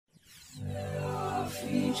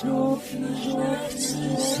Welcome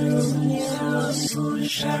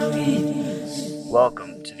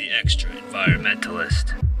to the Extra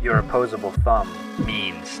Environmentalist. Your opposable thumb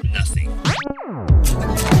means nothing.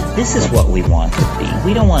 This is what we want to be.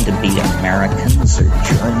 We don't want to be Americans or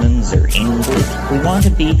Germans or English. We want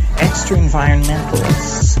to be extra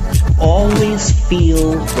environmentalists. Always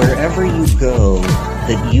feel wherever you go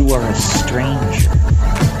that you are a stranger,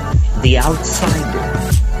 the outsider,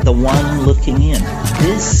 the one looking in.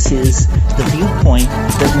 This is the viewpoint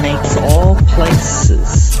that makes all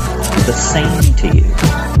places the same to you.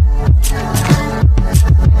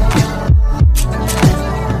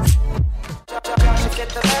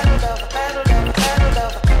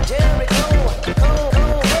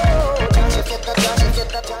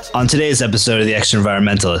 On today's episode of The Extra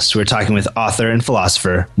Environmentalist, we're talking with author and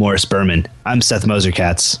philosopher Morris Berman. I'm Seth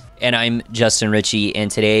Moser-Katz. And I'm Justin Ritchie,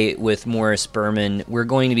 and today with Morris Berman, we're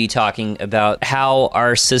going to be talking about how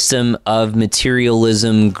our system of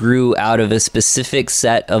materialism grew out of a specific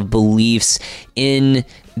set of beliefs in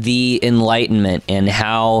the Enlightenment and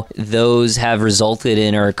how those have resulted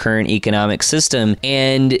in our current economic system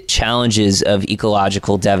and challenges of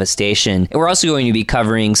ecological devastation. And we're also going to be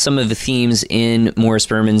covering some of the themes in Morris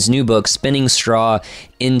Berman's new book, Spinning Straw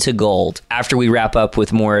into Gold. After we wrap up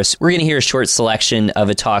with Morris, we're going to hear a short selection of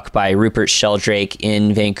a talk by Rupert Sheldrake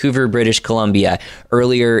in Vancouver, British Columbia,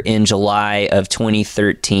 earlier in July of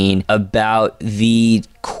 2013 about the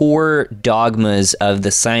core dogmas of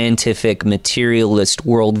the scientific materialist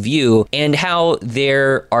worldview and how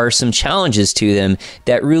there are some challenges to them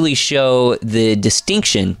that really show the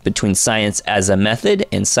distinction between science as a method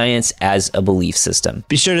and science as a belief system.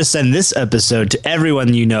 Be sure to send this episode to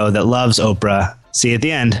everyone you know that loves Oprah. See you at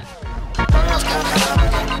the end.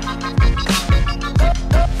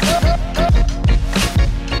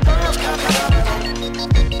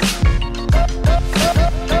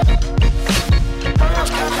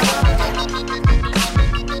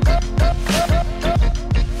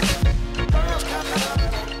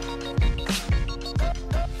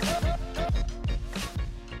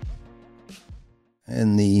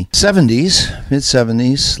 In the 70s,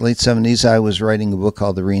 mid-70s, late 70s, I was writing a book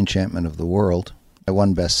called The Reenchantment of the World. I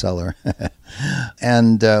won bestseller.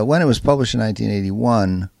 And when it was published in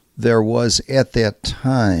 1981, there was at that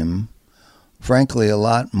time, frankly, a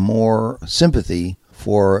lot more sympathy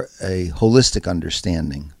for a holistic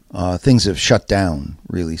understanding. Things have shut down,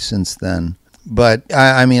 really, since then. But,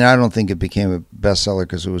 I mean, I don't think it became a bestseller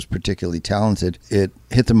because it was particularly talented. It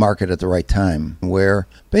hit the market at the right time, where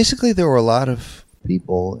basically there were a lot of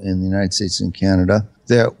people in the United States and Canada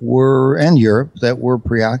that were, and Europe, that were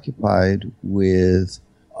preoccupied with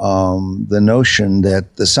the notion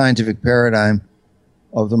that the scientific paradigm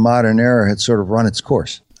of the modern era had sort of run its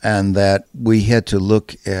course, and that we had to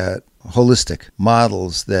look at holistic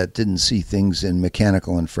models that didn't see things in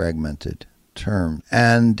mechanical and fragmented terms.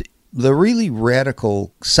 And the really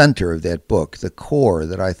radical center of that book, the core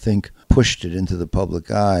that I think pushed it into the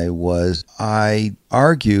public eye, was I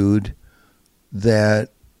argued that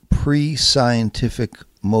pre-scientific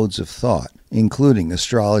modes of thought, including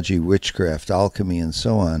astrology, witchcraft, alchemy, and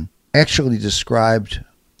so on, actually described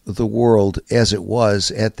the world as it was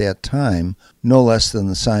at that time, no less than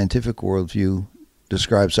the scientific worldview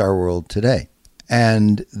describes our world today.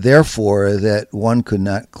 And therefore, that one could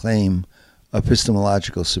not claim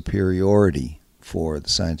epistemological superiority for the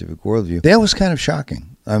scientific worldview. That was kind of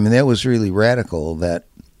shocking. I mean, that was really radical, that,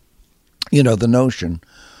 you know, the notion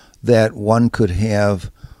that one could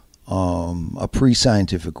have a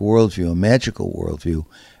pre-scientific worldview, a magical worldview,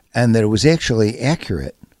 and that it was actually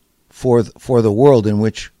accurate for the world in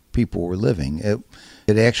which people were living.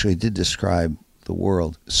 It actually did describe the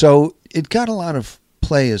world. So it got a lot of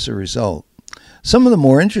play as a result. Some of the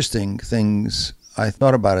more interesting things I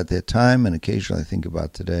thought about at that time, and occasionally I think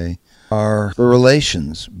about today, are the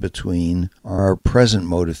relations between our present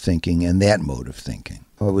mode of thinking and that mode of thinking.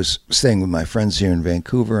 I was staying with my friends here in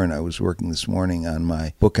Vancouver, and I was working this morning on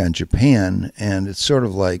my book on Japan, and it's sort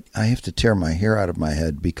of like I have to tear my hair out of my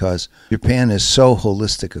head because Japan is so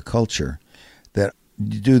holistic a culture that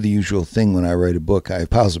you do the usual thing when I write a book. I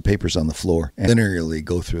have piles of papers on the floor and linearly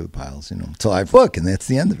go through the piles, until I have a book, and that's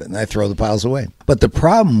the end of it, and I throw the piles away. But the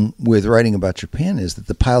problem with writing about Japan is that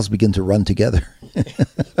the piles begin to run together.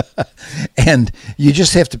 And you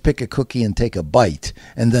just have to pick a cookie and take a bite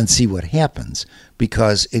and then see what happens,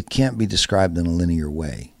 because it can't be described in a linear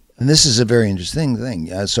way. And this is a very interesting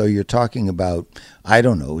thing. So you're talking about, I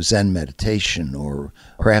don't know, Zen meditation or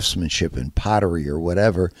craftsmanship and pottery or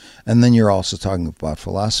whatever. And then you're also talking about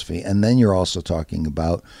philosophy. And then you're also talking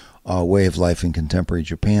about way of life in contemporary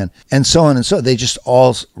Japan, and so on and so on. They just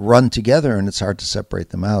all run together, and it's hard to separate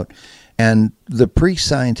them out. And the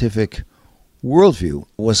pre-scientific worldview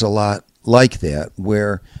was a lot like that,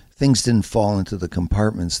 where things didn't fall into the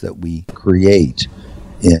compartments that we create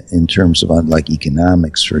in terms of, like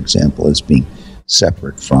economics, for example, as being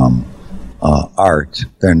separate from art.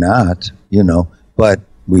 They're not, but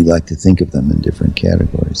we like to think of them in different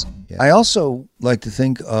categories. I also like to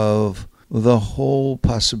think of the whole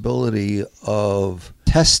possibility of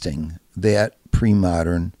testing that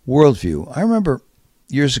pre-modern worldview. I remember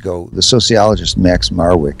years ago, the sociologist Max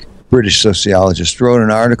Marwick, British sociologist, wrote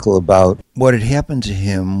an article about what had happened to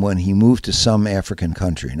him when he moved to some African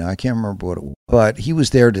country. Now, I can't remember what it was, but he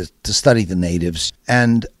was there to study the natives.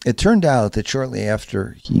 And it turned out that shortly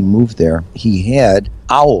after he moved there, he had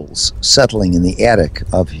owls settling in the attic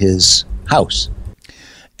of his house.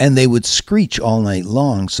 And they would screech all night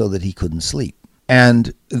long so that he couldn't sleep.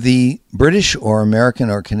 And the British or American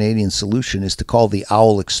or Canadian solution is to call the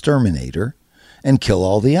owl exterminator and kill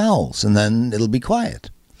all the owls, and then it'll be quiet.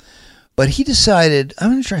 But he decided, I'm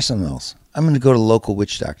going to try something else. I'm going to go to the local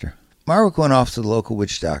witch doctor. Marwick went off to the local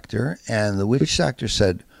witch doctor, and the witch doctor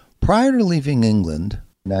said, prior to leaving England,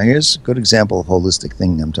 now here's a good example of holistic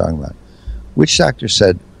thinking I'm talking about. Witch doctor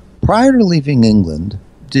said, prior to leaving England,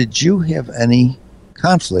 did you have any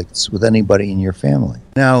conflicts with anybody in your family?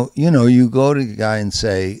 Now, you go to the guy and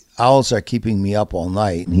say, owls are keeping me up all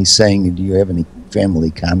night. And he's saying, do you have any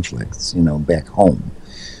family conflicts, back home?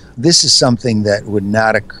 This is something that would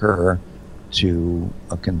not occur to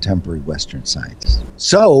a contemporary Western scientist.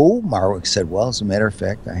 So Marwick said, well, as a matter of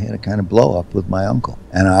fact, I had a kind of blow up with my uncle,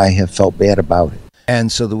 and I have felt bad about it.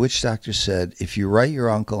 And so the witch doctor said, if you write your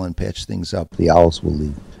uncle and patch things up, the owls will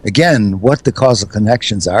leave. Again, what the causal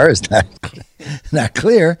connections are is not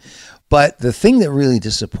clear, but the thing that really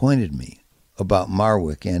disappointed me about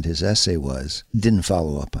Marwick and his essay was he didn't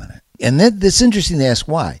follow up on it. And that's interesting to ask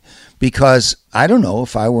why, because I don't know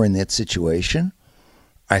if I were in that situation.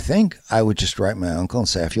 I think I would just write my uncle and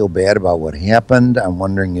say, I feel bad about what happened. I'm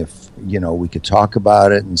wondering if, we could talk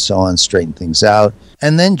about it and so on, straighten things out,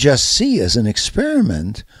 and then just see as an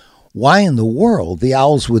experiment why in the world the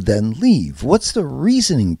owls would then leave. What's the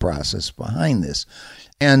reasoning process behind this?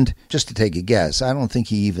 And just to take a guess, I don't think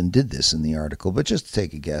he even did this in the article, but just to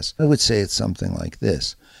take a guess, I would say it's something like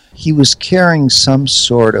this. He was carrying some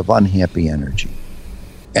sort of unhappy energy,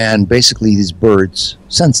 and basically these birds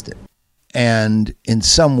sensed it. And in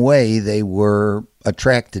some way, they were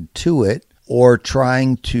attracted to it or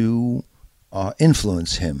trying to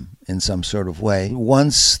influence him in some sort of way.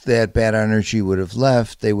 Once that bad energy would have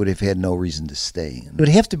left, they would have had no reason to stay. It would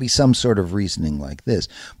have to be some sort of reasoning like this.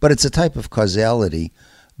 But it's a type of causality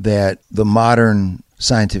that the modern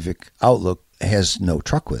scientific outlook has no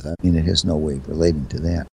truck with. I mean, it has no way of relating to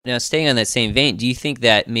that. Now, staying on that same vein, do you think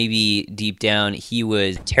that maybe deep down he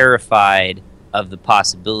was terrified of the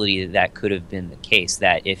possibility that could have been the case,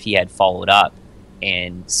 that if he had followed up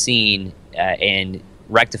and seen and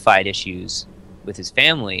rectified issues with his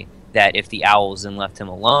family, that if the owls then left him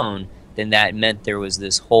alone, then that meant there was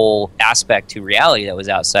this whole aspect to reality that was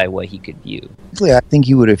outside what he could view? I think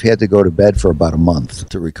he would have had to go to bed for about a month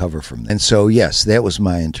to recover from that. And so, yes, that was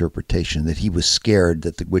my interpretation, that he was scared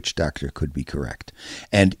that the witch doctor could be correct.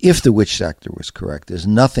 And if the witch doctor was correct, there's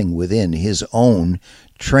nothing within his own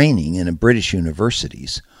training in British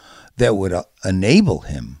universities that would enable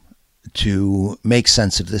him to make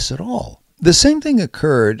sense of this at all. The same thing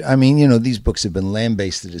occurred. I mean, these books have been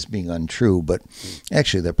lambasted as being untrue, but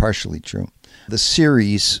actually they're partially true. The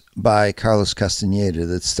series by Carlos Castaneda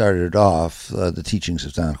that started off The Teachings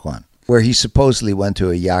of Don Juan, where he supposedly went to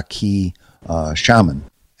a Yaqui shaman.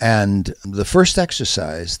 And the first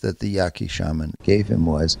exercise that the Yaqui shaman gave him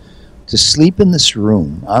was to sleep in this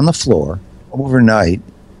room on the floor overnight,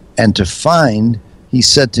 and to find, he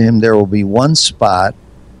said to him, there will be one spot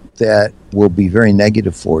that will be very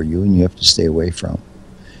negative for you and you have to stay away from,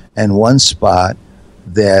 and one spot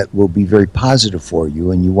that will be very positive for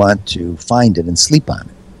you and you want to find it and sleep on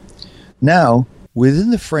it. Now,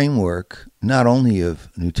 within the framework not only of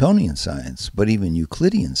Newtonian science, but even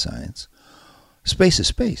Euclidean science, space is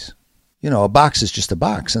space. A box is just a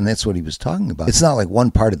box, and that's what he was talking about. It's not like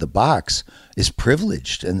one part of the box is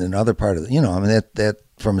privileged and another part of that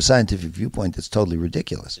from a scientific viewpoint, that's totally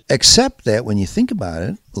ridiculous. Except that when you think about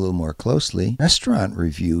it a little more closely, restaurant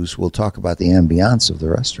reviews will talk about the ambiance of the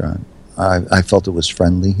restaurant. I felt it was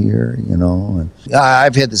friendly here, and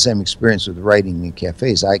I've had the same experience with writing in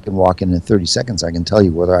cafes. I can walk in 30 seconds. I can tell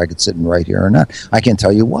you whether I could sit and write here or not. I can't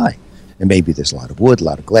tell you why. And maybe there's a lot of wood, a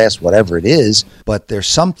lot of glass, whatever it is, but there's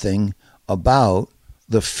something about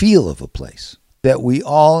the feel of a place that we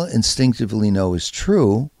all instinctively know is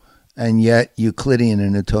true, and yet Euclidean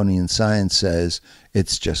and Newtonian science says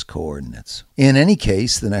it's just coordinates. In any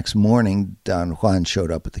case, the next morning, Don Juan showed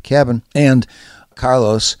up at the cabin, and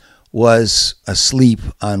Carlos was asleep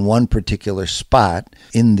on one particular spot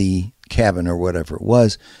in the cabin or whatever it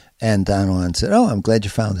was, and Don Juan said, "Oh, I'm glad you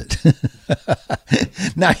found it."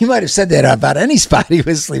 Now, he might have said that about any spot he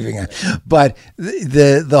was sleeping on, but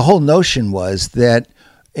the whole notion was that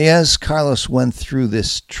as Carlos went through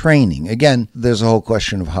this training, again, there's a whole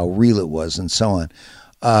question of how real it was and so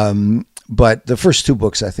on. But the first two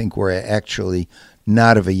books, I think, were actually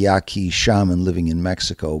not of a Yaqui shaman living in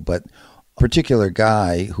Mexico, but a particular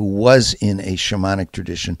guy who was in a shamanic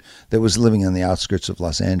tradition that was living on the outskirts of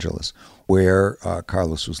Los Angeles, where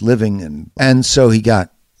Carlos was living. And so he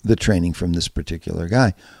got the training from this particular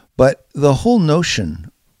guy. But the whole notion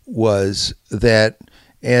was that,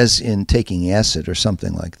 as in taking acid or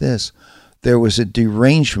something like this, there was a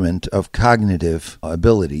derangement of cognitive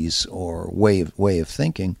abilities or way of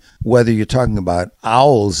thinking, whether you're talking about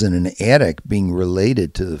owls in an attic being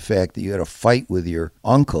related to the fact that you had a fight with your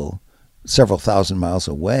uncle several thousand miles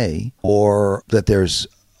away, or that there's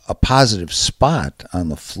a positive spot on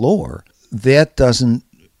the floor. That doesn't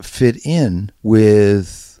fit in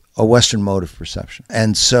with a Western mode of perception.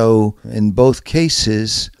 And so in both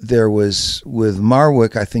cases, there was, with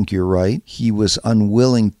Marwick, I think you're right, he was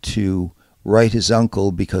unwilling to write his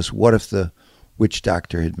uncle because what if the witch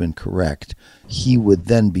doctor had been correct? He would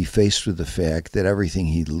then be faced with the fact that everything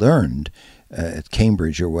he learned at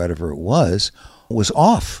Cambridge or whatever it was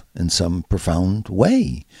off in some profound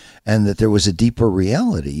way, and that there was a deeper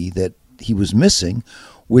reality that he was missing,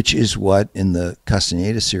 which is what, in the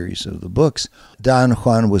Castaneda series of the books, Don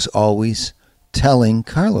Juan was always telling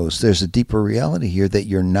Carlos, there's a deeper reality here that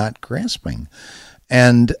you're not grasping.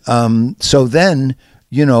 And so then,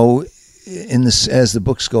 in this, as the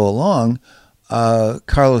books go along,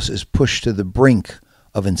 Carlos is pushed to the brink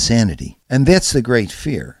of insanity. And that's the great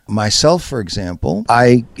fear. Myself, for example,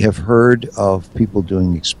 I have heard of people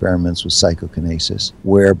doing experiments with psychokinesis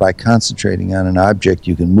where by concentrating on an object,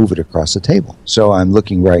 you can move it across a table. So I'm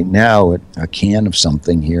looking right now at a can of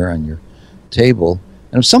something here on your table,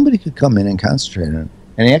 and if somebody could come in and concentrate on it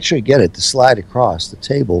and actually get it to slide across the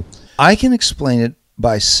table, I can explain it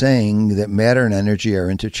by saying that matter and energy are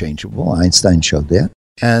interchangeable. Einstein showed that.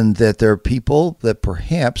 And that there are people that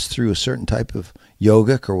perhaps through a certain type of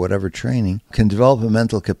yogic or whatever training can develop a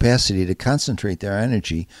mental capacity to concentrate their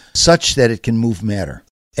energy such that it can move matter.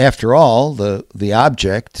 After all, the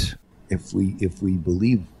object, if we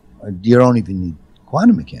believe, you don't even need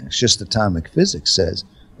quantum mechanics, just atomic physics says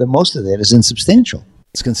that most of that is insubstantial.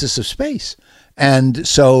 It consists of space. And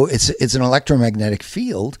so it's an electromagnetic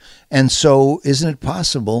field. And so isn't it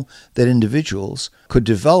possible that individuals could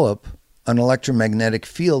develop an electromagnetic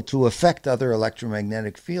field to affect other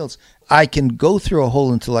electromagnetic fields? I can go through a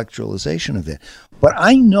whole intellectualization of that. But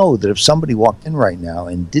I know that if somebody walked in right now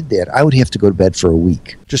and did that, I would have to go to bed for a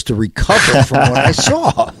week just to recover from what I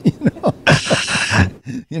saw.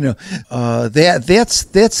 That's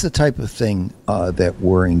the type of thing that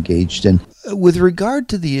we're engaged in. With regard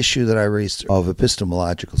to the issue that I raised of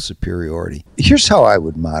epistemological superiority, here's how I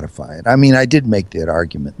would modify it. I mean, I did make that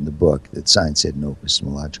argument in the book that science had no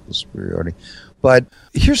epistemological superiority, but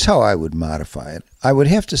here's how I would modify it. I would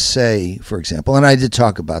have to say, for example, and I did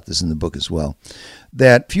talk about this in the book as well,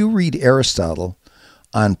 that if you read Aristotle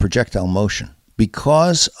on projectile motion,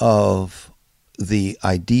 because of the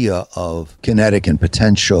idea of kinetic and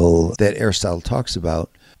potential that Aristotle talks about,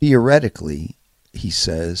 theoretically, he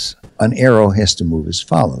says, an arrow has to move as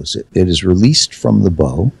follows. It is released from the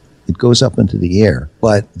bow. It goes up into the air,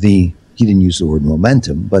 but he didn't use the word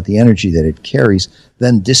momentum, but the energy that it carries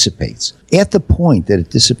then dissipates. At the point that it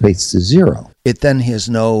dissipates to zero, it then has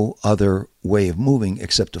no other way of moving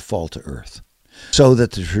except to fall to earth. So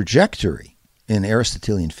that the trajectory in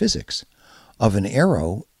Aristotelian physics of an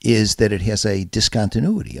arrow is that it has a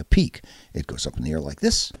discontinuity, a peak. It goes up in the air like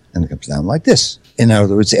this, and it comes down like this. In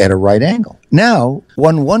other words, at a right angle. Now,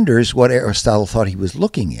 one wonders what Aristotle thought he was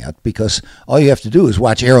looking at, because all you have to do is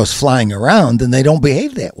watch arrows flying around, and they don't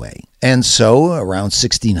behave that way. And so, around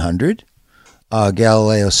 1600,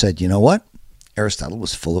 Galileo said, you know what? Aristotle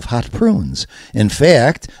was full of hot prunes. In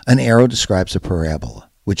fact, an arrow describes a parabola,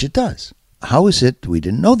 which it does. How is it we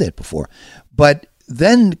didn't know that before? But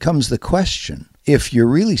then comes the question, if you're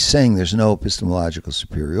really saying there's no epistemological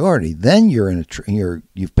superiority, then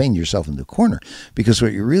you've painted yourself into a corner, because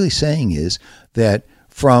what you're really saying is that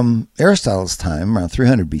from Aristotle's time, around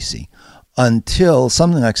 300 BC, until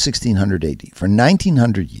something like 1600 AD. For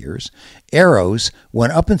 1900 years, arrows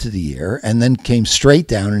went up into the air and then came straight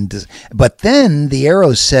down. But then the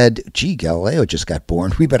arrows said, gee, Galileo just got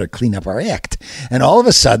born. We better clean up our act. And all of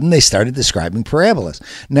a sudden, they started describing parabolas.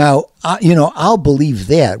 Now, I'll believe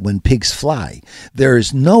that when pigs fly. There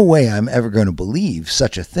is no way I'm ever going to believe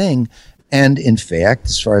such a thing. And in fact,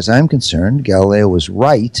 as far as I'm concerned, Galileo was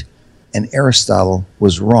right and Aristotle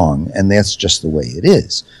was wrong, and that's just the way it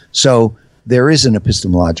is. So there is an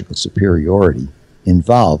epistemological superiority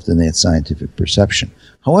involved in that scientific perception.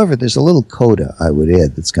 However, there's a little coda I would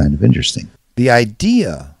add that's kind of interesting. The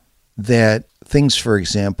idea that things, for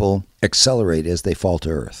example, accelerate as they fall to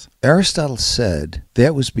Earth. Aristotle said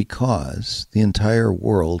that was because the entire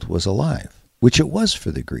world was alive, which it was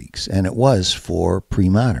for the Greeks, and it was for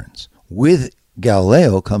pre-moderns. With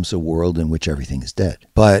Galileo comes a world in which everything is dead.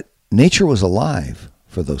 But nature was alive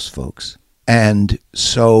for those folks. And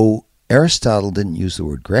so Aristotle didn't use the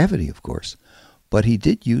word gravity, of course, but he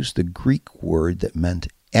did use the Greek word that meant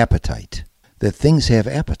appetite, that things have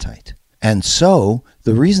appetite. And so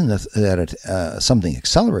the reason that something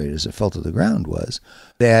accelerated as it fell to the ground was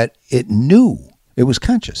that it knew, it was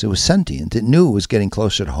conscious, it was sentient, it knew it was getting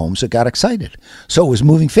closer to home, so it got excited. So it was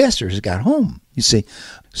moving faster as it got home, you see.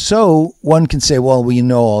 So one can say, well, we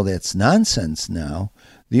know all that's nonsense now.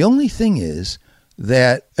 The only thing is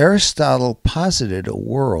that Aristotle posited a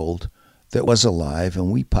world that was alive, and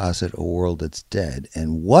we posit a world that's dead.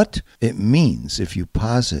 And what it means if you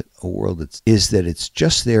posit a world is that it's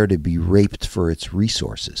just there to be raped for its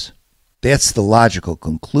resources. That's the logical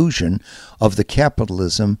conclusion of the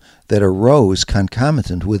capitalism that arose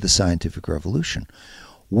concomitant with the scientific revolution.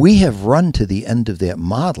 We have run to the end of that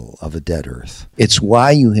model of a dead Earth. It's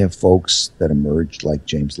why you have folks that emerged like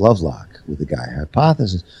James Lovelock with the Gaia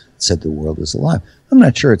hypothesis, said the world is alive. I'm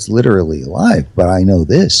not sure it's literally alive, but I know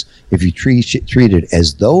this. If you treat it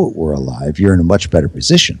as though it were alive, you're in a much better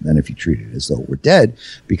position than if you treat it as though it were dead,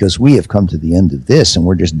 because we have come to the end of this and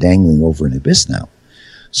we're just dangling over an abyss now.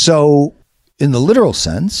 So in the literal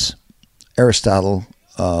sense, Aristotle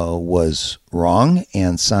was wrong,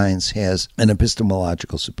 and science has an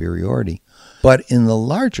epistemological superiority. But in the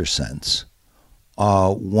larger sense,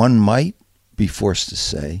 one might be forced to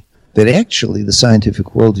say that actually the scientific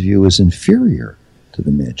worldview is inferior to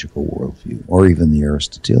the magical worldview, or even the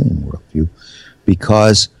Aristotelian worldview,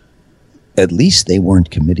 because at least they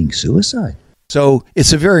weren't committing suicide. So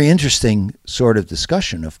it's a very interesting sort of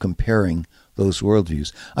discussion of comparing those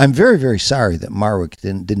worldviews. I'm very, very sorry that Marwick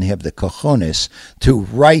didn't have the cojones to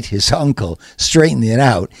write his uncle, straighten it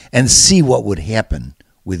out, and see what would happen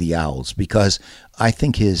with the owls, because I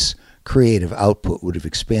think his creative output would have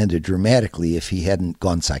expanded dramatically if he hadn't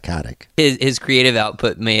gone psychotic. His creative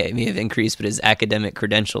output may have increased, but his academic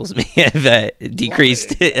credentials may have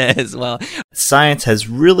decreased as well. Science has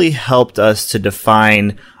really helped us to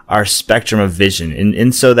define our spectrum of vision,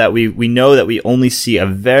 and so that we know that we only see a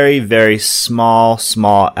very, very small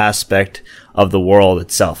aspect of the world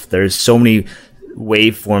itself. There's so many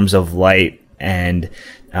waveforms of light and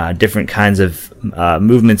different kinds of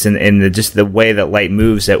movements in just the way that light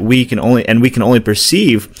moves that we can only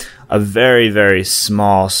perceive a very, very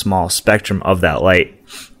small spectrum of that light.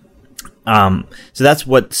 So that's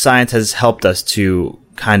what science has helped us to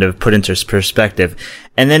kind of put into perspective.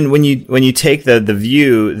 And then when you take the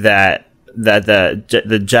view that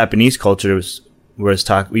the Japanese culture you were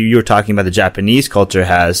talking about, the Japanese culture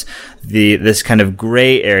has this kind of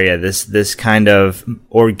gray area, this kind of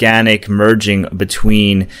organic merging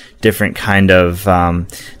between different kind of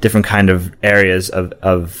areas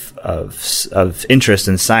of interest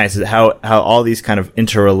in science, how all these kind of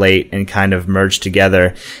interrelate and kind of merge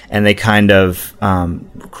together, and they kind of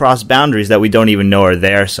cross boundaries that we don't even know are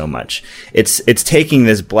there so much. It's taking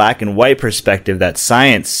this black and white perspective that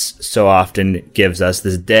science so often gives us,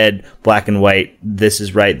 this dead black and white, this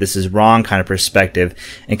is right, this is wrong kind of perspective,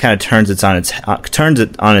 and kind of turns it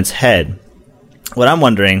on its head. What I'm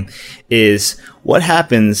wondering is what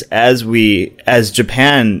happens as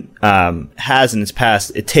Japan has in its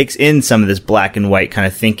past. It takes in some of this black and white kind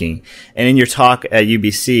of thinking. And in your talk at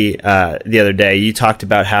UBC the other day, you talked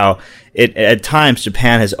about how at times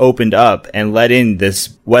Japan has opened up and let in this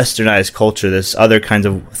westernized culture, this other kinds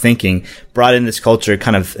of thinking, brought in this culture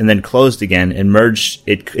kind of, and then closed again and merged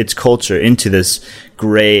its culture into this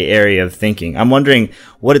gray area of thinking. I'm wondering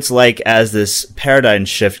what it's like as this paradigm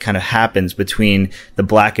shift kind of happens between the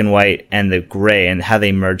black and white and the gray, and how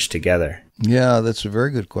they merge together. Yeah, that's a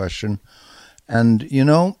very good question. And,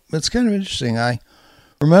 it's kind of interesting. I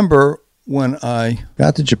remember when I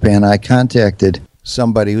got to Japan, I contacted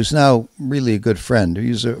somebody who's now really a good friend.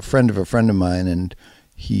 He's a friend of mine, and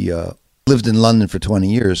he lived in London for 20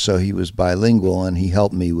 years, so he was bilingual, and he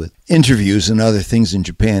helped me with interviews and other things in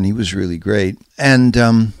Japan. He was really great. And,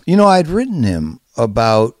 I'd written him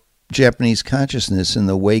about Japanese consciousness in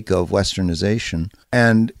the wake of Westernization.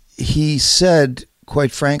 And he said,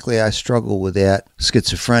 quite frankly, I struggle with that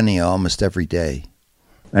schizophrenia almost every day.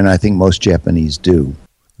 And I think most Japanese do.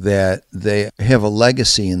 That they have a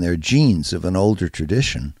legacy in their genes of an older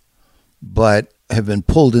tradition, but have been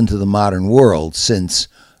pulled into the modern world since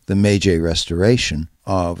the Meiji Restoration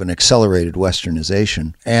of an accelerated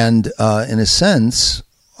Westernization. And in a sense,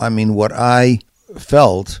 what I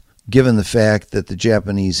felt, given the fact that the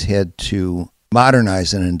Japanese had to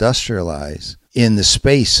modernize and industrialize in the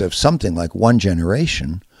space of something like one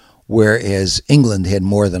generation, whereas England had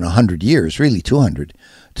more than 100 years, really 200,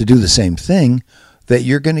 to do the same thing, that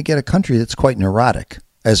you're going to get a country that's quite neurotic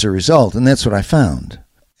as a result. And that's what I found.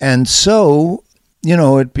 And so,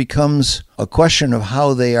 it becomes a question of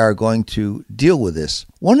how they are going to deal with this.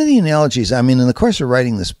 One of the analogies, in the course of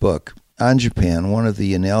writing this book on Japan, one of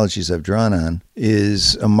the analogies I've drawn on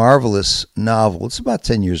is a marvelous novel. It's about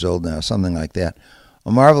 10 years old now, something like that.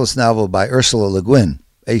 A marvelous novel by Ursula Le Guin,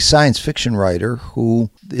 a science fiction writer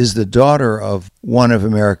who is the daughter of one of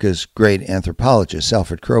America's great anthropologists,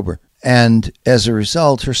 Alfred Kroeber. And as a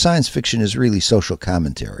result, her science fiction is really social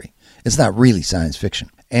commentary. It's not really science fiction.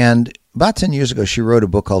 And about 10 years ago, she wrote a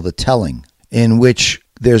book called The Telling, in which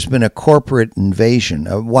there's been a corporate invasion.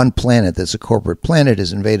 One planet that's a corporate planet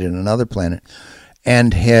has invaded another planet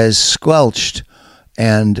and has squelched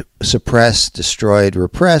and suppressed, destroyed,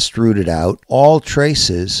 repressed, rooted out all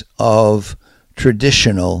traces of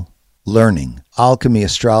traditional learning, alchemy,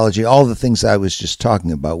 astrology, all the things I was just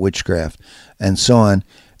talking about, witchcraft, and so on,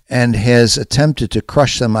 and has attempted to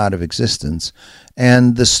crush them out of existence.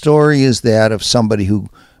 And the story is that of somebody who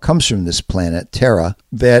comes from this planet, Terra,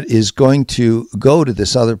 that is going to go to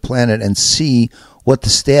this other planet and see what the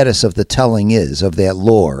status of the telling is, of that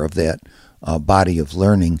lore, of that body of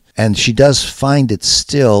learning. And she does find it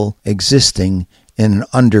still existing in an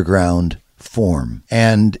underground form.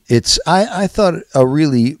 And it's, I thought, a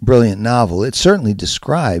really brilliant novel. It certainly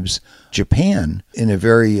describes Japan in a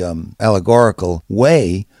very allegorical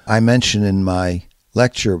way. I mentioned in my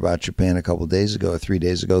lecture about Japan a couple of days ago, or 3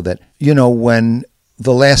 days ago, that, when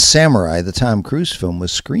The Last Samurai, the Tom Cruise film,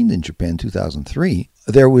 was screened in Japan in 2003,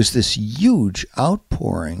 there was this huge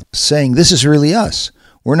outpouring saying, this is really us.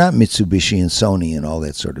 We're not Mitsubishi and Sony and all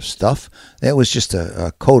that sort of stuff. That was just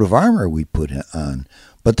a coat of armor we put on.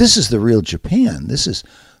 But this is the real Japan. This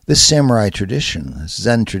samurai tradition, this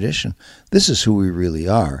Zen tradition. This is who we really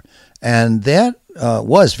are. And that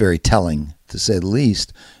was very telling, to say the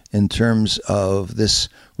least, in terms of this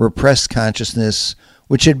repressed consciousness,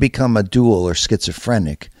 which had become a dual or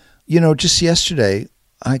schizophrenic. Just yesterday,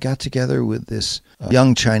 I got together with this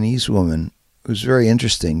young Chinese woman. It was very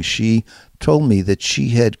interesting. She told me that she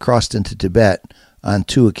had crossed into Tibet on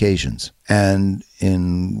 2 occasions. And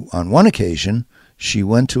on one occasion, she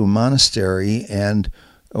went to a monastery and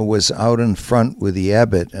was out in front with the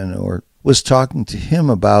abbot or was talking to him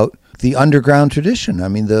about the underground tradition.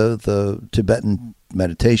 The Tibetan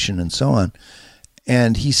meditation and so on.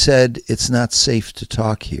 And he said, it's not safe to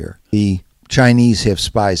talk here. The Chinese have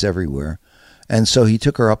spies everywhere. And so he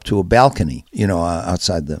took her up to a balcony,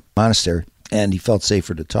 outside the monastery, and he felt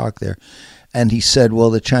safer to talk there. And he said, well,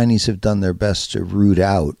 the Chinese have done their best to root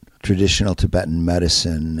out traditional Tibetan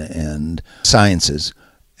medicine and sciences.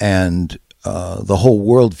 And the whole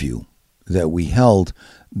worldview that we held,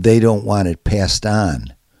 they don't want it passed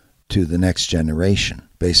on to the next generation.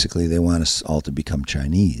 Basically, they want us all to become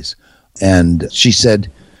Chinese. And she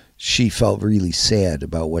said she felt really sad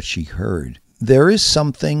about what she heard. There is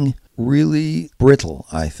something really brittle,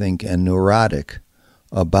 I think, and neurotic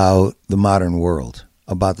about the modern world,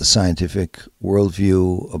 about the scientific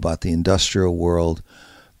worldview, about the industrial world,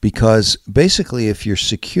 because basically if you're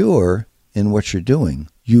secure in what you're doing,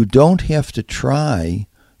 you don't have to try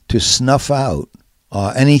to snuff out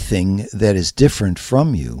anything that is different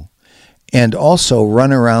from you, and also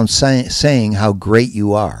run around saying how great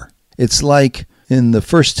you are. It's like in the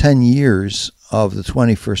first 10 years of the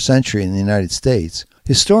 21st century in the United States,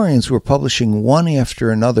 historians were publishing one after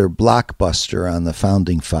another blockbuster on the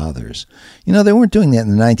Founding Fathers. They weren't doing that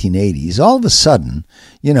in the 1980s. All of a sudden,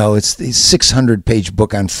 it's the 600-page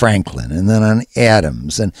book on Franklin and then on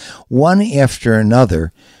Adams and one after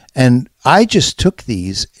another. And I just took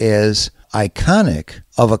these as iconic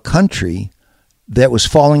of a country that was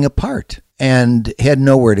falling apart and had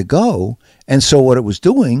nowhere to go. And so what it was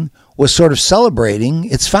doing was sort of celebrating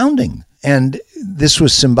its founding. And this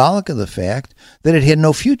was symbolic of the fact that it had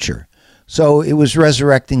no future. So it was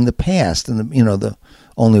resurrecting the past and the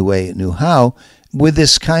only way it knew how, with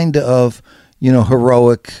this kind of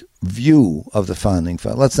heroic view of the founding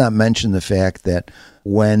fathers. Let's not mention the fact that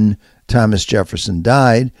when Thomas Jefferson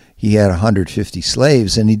died, he had 150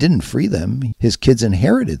 slaves and he didn't free them. His kids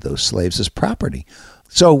inherited those slaves as property.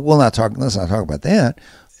 So let's not talk about that.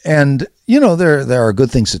 And, there are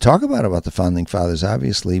good things to talk about the founding fathers,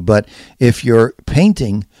 obviously, but if you're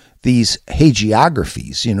painting these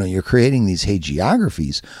hagiographies, you're creating these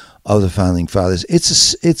hagiographies of the founding fathers,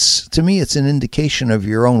 it's to me, it's an indication of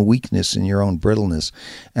your own weakness and your own brittleness.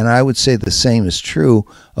 And I would say the same is true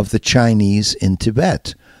of the Chinese in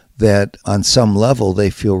Tibet, that on some level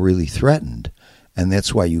they feel really threatened. And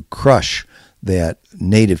that's why you crush that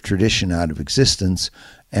native tradition out of existence.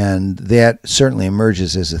 And that certainly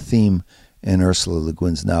emerges as a theme in Ursula Le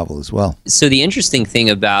Guin's novel as well. So the interesting thing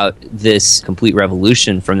about this complete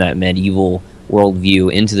revolution from that medieval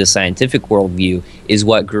worldview into the scientific worldview is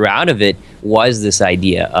what grew out of it was this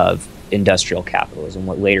idea of industrial capitalism,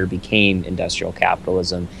 what later became industrial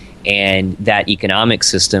capitalism. And that economic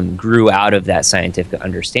system grew out of that scientific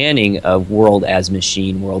understanding of world as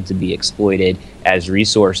machine, world to be exploited as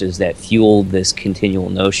resources that fueled this continual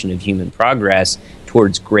notion of human progress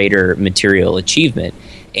towards greater material achievement.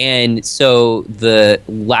 And so the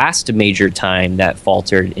last major time that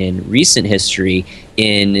faltered in recent history,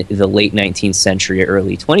 in the late 19th century,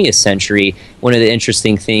 early 20th century, one of the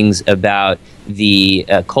interesting things about the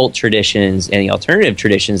cult traditions and the alternative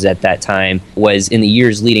traditions at that time was in the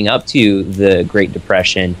years leading up to the Great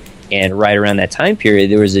Depression, and right around that time period,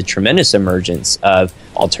 there was a tremendous emergence of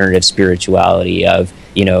alternative spirituality, of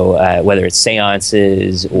whether it's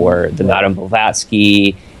seances or the Madame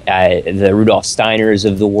Blavatsky, the Rudolf Steiners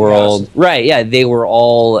of the world. Yes. Right, yeah, they were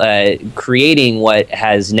all creating what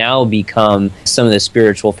has now become some of the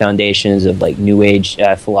spiritual foundations of like New Age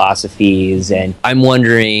philosophies. And I'm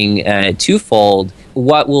wondering twofold,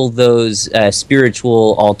 what will those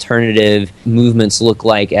spiritual alternative movements look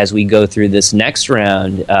like as we go through this next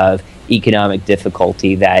round of economic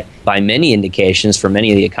difficulty that, by many indications, for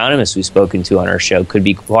many of the economists we've spoken to on our show, could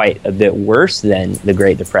be quite a bit worse than the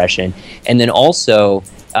Great Depression? And then also,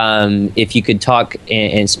 if you could talk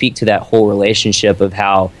and speak to that whole relationship of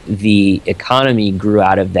how the economy grew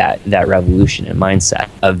out of that revolution and mindset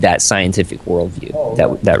of that scientific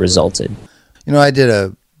worldview that resulted. I did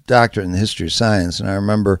a doctorate in the history of science, and I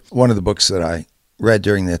remember one of the books that I read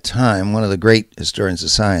during that time, one of the great historians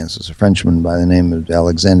of science was a Frenchman by the name of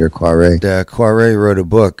Alexandre Koyré. Koyré wrote a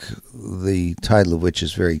book, the title of which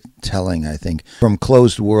is very telling, I think, From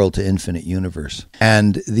Closed World to Infinite Universe.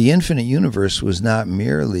 And the infinite universe was not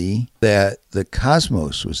merely that the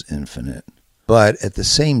cosmos was infinite, but at the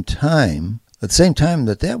same time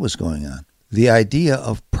that was going on, the idea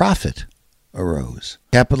of profit arose,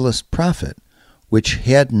 capitalist profit, which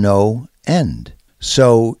had no end.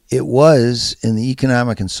 So it was in the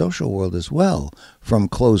economic and social world as well, from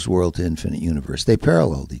closed world to infinite universe. They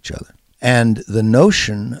paralleled each other. And the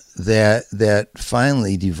notion that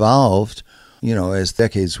finally devolved, as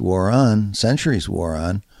decades wore on, centuries wore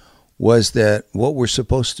on, was that what we're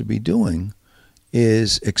supposed to be doing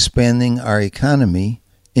is expanding our economy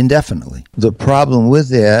indefinitely. The problem with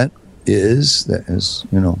that is that, as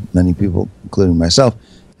many people, including myself,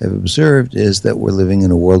 have observed, is that we're living in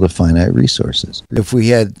a world of finite resources. If we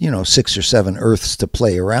had, 6 or 7 Earths to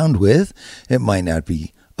play around with, it might not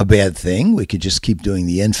be a bad thing. We could just keep doing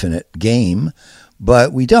the infinite game,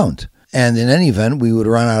 but we don't. And in any event, we would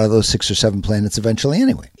run out of those 6 or 7 planets eventually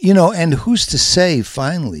anyway. And who's to say,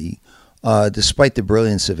 finally, despite the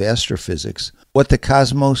brilliance of astrophysics, what the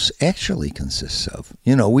cosmos actually consists of?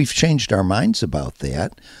 We've changed our minds about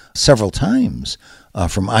that several times.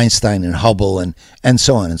 From Einstein and Hubble and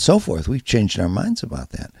so on and so forth. We've changed our minds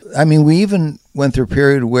about that. I mean, we even went through a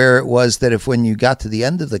period where it was that if when you got to the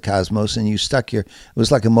end of the cosmos and you stuck it was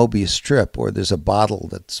like a Mobius strip, or there's a bottle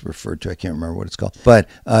that's referred to, I can't remember what it's called, but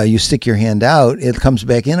you stick your hand out, it comes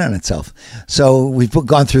back in on itself. So we've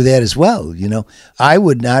gone through that as well, I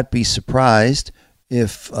would not be surprised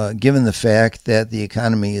if, given the fact that the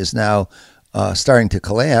economy is now starting to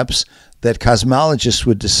collapse, that cosmologists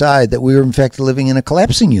would decide that we were in fact living in a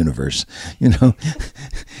collapsing universe.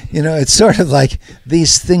 It's sort of like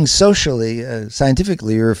these things socially,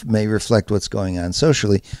 scientifically, may reflect what's going on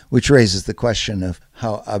socially, which raises the question of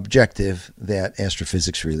how objective that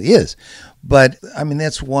astrophysics really is. But I mean,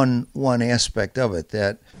 that's one aspect of it.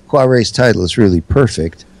 That Koyré's title is really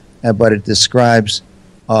perfect, but it describes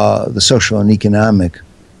the social and economic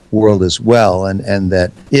world as well, and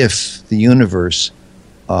that if the universe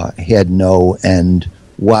had no end,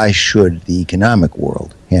 why should the economic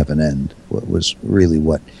world have an end? What was really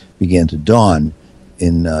what began to dawn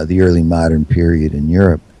in the early modern period in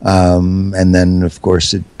Europe. And then, of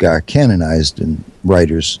course, it got canonized in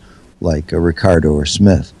writers like Ricardo or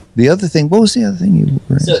Smith. The other thing, what was the other thing you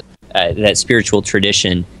were asking? That spiritual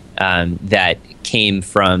tradition that came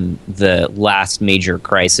from the last major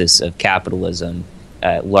crisis of capitalism,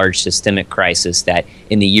 large systemic crisis that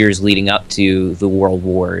in the years leading up to the World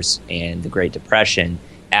Wars and the Great Depression,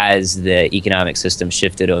 as the economic system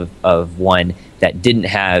shifted of one that didn't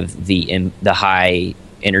have the high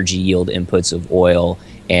energy yield inputs of oil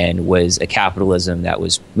and was a capitalism that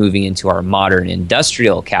was moving into our modern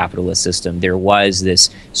industrial capitalist system, there was this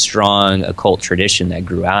strong occult tradition that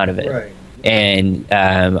grew out of it. Right. And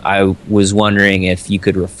I was wondering if you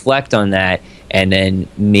could reflect on that and then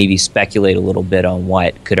maybe speculate a little bit on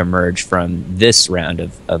what could emerge from this round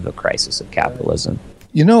of a crisis of capitalism.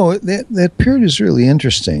 You know, that period is really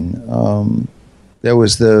interesting. There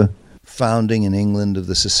was the founding in England of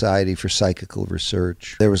the Society for Psychical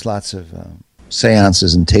Research. There was lots of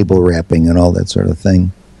seances and table rapping and all that sort of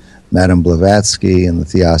thing. Madame Blavatsky and the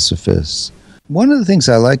Theosophists. One of the things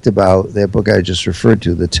I liked about that book I just referred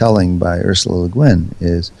to, The Telling by Ursula Le Guin,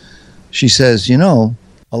 is she says, you know,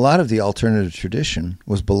 a lot of the alternative tradition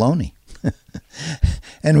was baloney.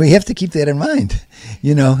 And we have to keep that in mind.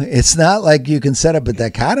 You know, it's not like you can set up a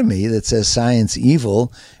dichotomy that says science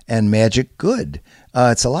evil and magic good.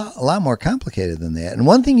 It's a lot more complicated than that. And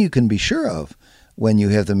one thing you can be sure of when you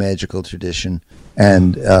have the magical tradition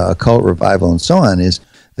and occult revival and so on is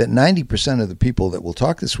that 90% of the people that will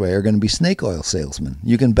talk this way are going to be snake oil salesmen.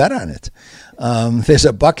 You can bet on it. There's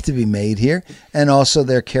a buck to be made here, and also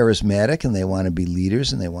they're charismatic and they want to be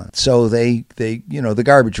leaders, and so they you know, the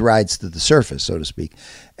garbage rides to the surface, so to speak,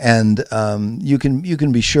 and you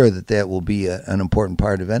can be sure that will be an important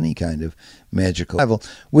part of any kind of magical revival,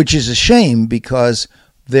 which is a shame because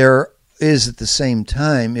there is at the same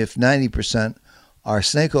time, if 90% are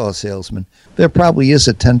snake oil salesmen, there probably is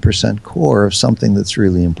a 10% core of something that's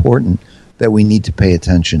really important that we need to pay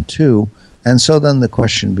attention to. And so then the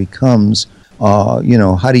question becomes, you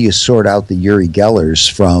know, how do you sort out the Uri Gellers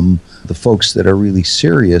from the folks that are really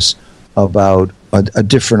serious about a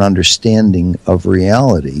different understanding of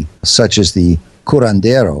reality, such as the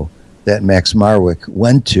curandero that Max Marwick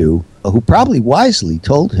went to, who probably wisely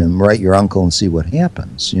told him, write your uncle and see what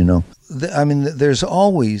happens, you know. I mean, there's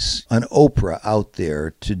always an Oprah out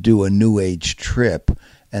there to do a New Age trip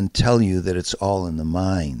and tell you that it's all in the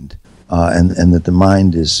mind, and that the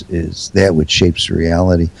mind is that which shapes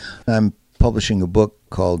reality. I'm publishing a book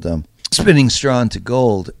called Spinning Straw into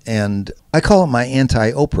Gold, and I call it my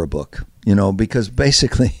anti-Oprah book, you know, because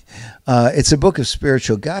basically it's a book of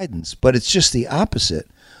spiritual guidance, but it's just the opposite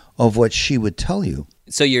of what she would tell you.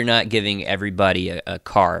 So you're not giving everybody a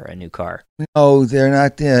new car? No, they're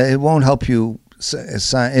not. It won't help you.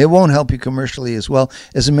 It won't help you commercially as well.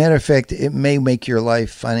 As a matter of fact, it may make your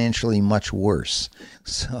life financially much worse.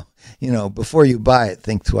 So, you know, before you buy it,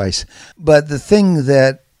 think twice. But the thing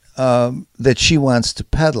that she wants to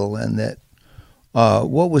peddle, and that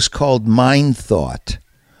what was called mind thought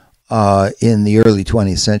in the early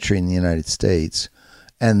 20th century in the United States,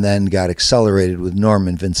 and then got accelerated with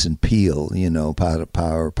Norman Vincent Peale, you know,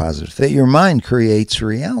 power, positive, that your mind creates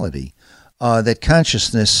reality, that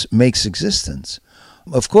consciousness makes existence.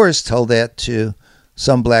 Of course, tell that to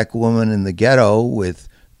some black woman in the ghetto with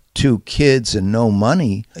 2 kids and no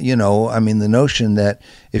money. You know, I mean, the notion that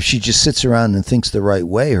if she just sits around and thinks the right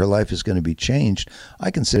way, her life is going to be changed,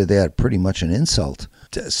 I consider that pretty much an insult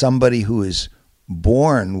to somebody who is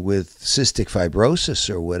born with cystic fibrosis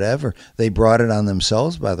or whatever. They brought it on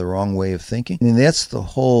themselves by the wrong way of thinking. I mean, that's the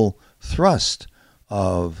whole thrust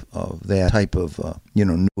of that type of you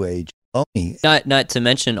know, New Age. Not to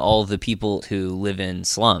mention all the people who live in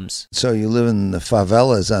slums. So you live in the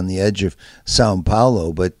favelas on the edge of Sao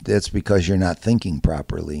Paulo, but that's because you're not thinking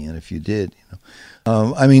properly. And if you did, you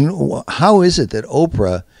know, I mean, how is it that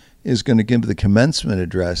Oprah is going to give the commencement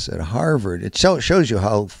address at Harvard? It shows you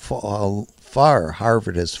how far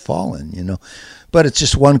Harvard has fallen, you know. But it's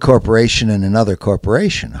just one corporation and another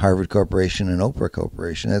corporation, Harvard Corporation and Oprah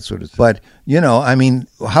Corporation. That's what it's. But, you know, I mean,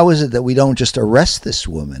 how is it that we don't just arrest this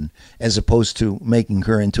woman as opposed to making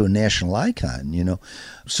her into a national icon, you know?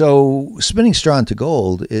 So Spinning Straw into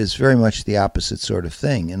Gold is very much the opposite sort of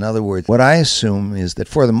thing. In other words, what I assume is that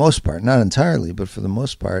for the most part, not entirely, but for the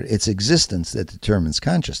most part, it's existence that determines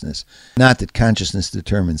consciousness, not that consciousness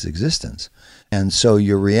determines existence. And so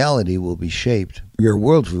your reality will be shaped, your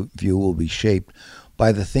worldview will be shaped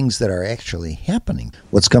by the things that are actually happening.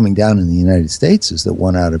 What's coming down in the United States is that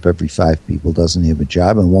 1 out of every 5 people doesn't have a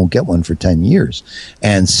job and won't get one for 10 years.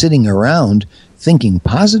 And sitting around thinking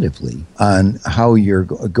positively on how you're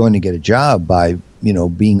going to get a job by,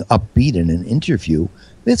 being upbeat in an interview,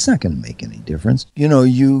 that's not going to make any difference.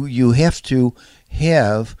 You have to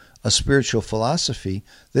have a spiritual philosophy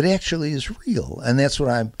that actually is real. And that's what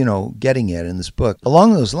I'm, getting at in this book.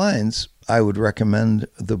 Along those lines, I would recommend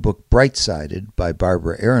the book Bright-Sided by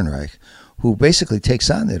Barbara Ehrenreich, who basically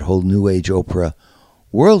takes on that whole New Age Oprah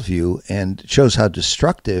worldview and shows how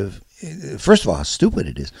destructive, first of all, how stupid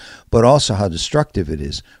it is, but also how destructive it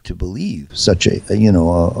is to believe such a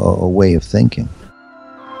way of thinking.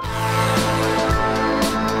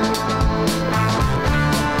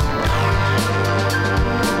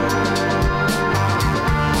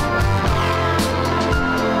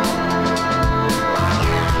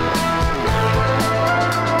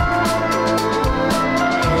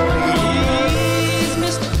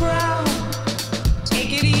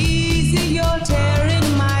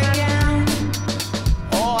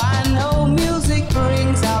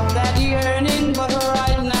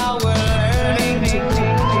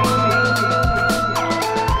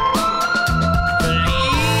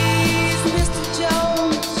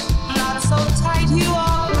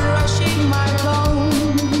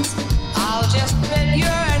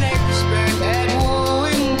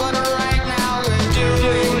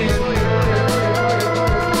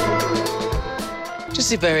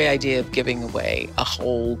 The very idea of giving away a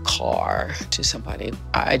whole car to somebody,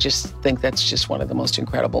 I just think that's just one of the most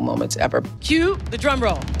incredible moments ever. Cue the drum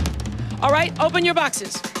roll. All right, open your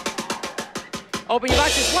boxes. Open your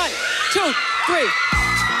boxes. 1, 2, 3. You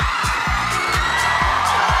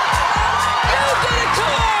get a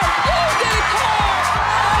car! You get a car!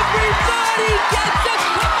 Everybody gets a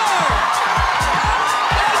car!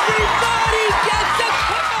 Everybody gets a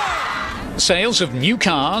car! Sales of new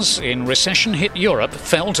cars in recession-hit Europe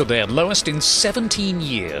fell to their lowest in 17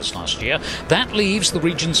 years last year. That leaves the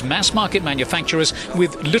region's mass-market manufacturers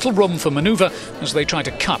with little room for manoeuvre as they try to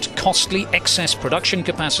cut costly excess production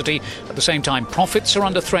capacity. At the same time, profits are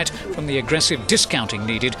under threat from the aggressive discounting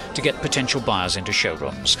needed to get potential buyers into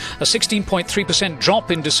showrooms. A 16.3% drop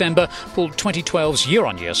in December pulled 2012's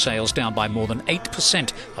year-on-year sales down by more than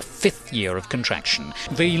 8%, a fifth year of contraction.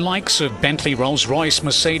 The likes of Bentley, Rolls-Royce,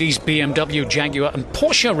 Mercedes, BMW, Jaguar and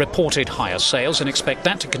Porsche reported higher sales and expect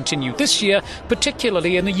that to continue this year,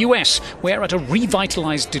 particularly in the US, where at a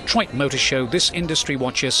revitalized Detroit Motor Show, this industry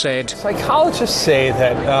watcher said, "Psychologists say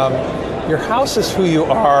that your house is who you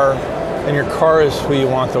are and your car is who you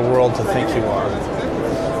want the world to think you are.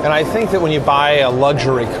 And I think that when you buy a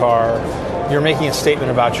luxury car, you're making a statement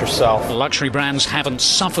about yourself." Luxury brands haven't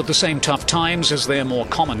suffered the same tough times as their more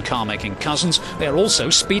common car-making cousins. They're also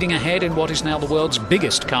speeding ahead in what is now the world's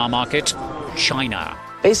biggest car market, China.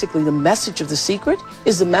 Basically, the message of The Secret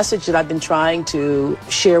is the message that I've been trying to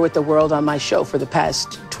share with the world on my show for the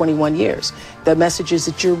past 21 years. The message is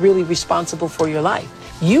that you're really responsible for your life.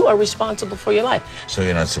 You are responsible for your life. So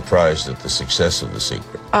you're not surprised at the success of The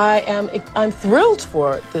Secret? I'm thrilled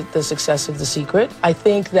for the success of The Secret. I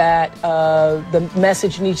think that the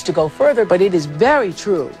message needs to go further, but it is very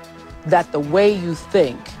true that the way you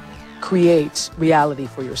think creates reality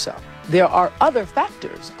for yourself. There are other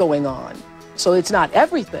factors going on, so it's not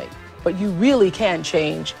everything, but you really can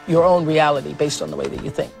change your own reality based on the way that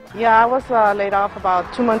you think. Yeah, I was laid off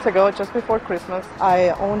about 2 months ago, just before Christmas. I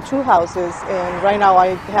own 2 houses, and right now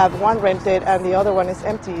I have one rented and the other one is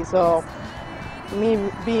empty. So me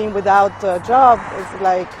being without a job is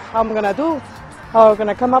like, how am I going to do? How am I going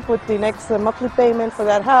to come up with the next monthly payment for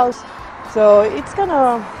that house? So it's kind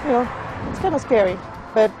of scary.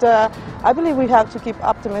 But I believe we have to keep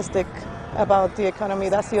optimistic about the economy.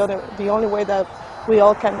 That's the only way that we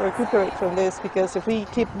all can recuperate from this, because if we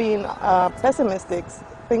keep being pessimistic,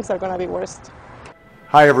 things are going to be worse.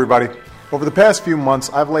 Hi, everybody. Over the past few months,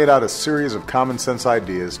 I've laid out a series of common sense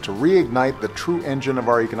ideas to reignite the true engine of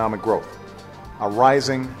our economic growth, a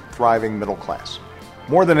rising, thriving middle class.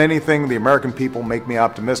 More than anything, the American people make me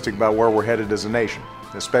optimistic about where we're headed as a nation,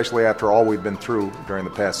 especially after all we've been through during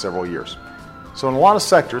the past several years. So in a lot of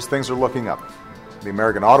sectors, things are looking up. The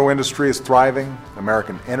American auto industry is thriving,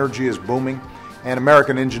 American energy is booming, and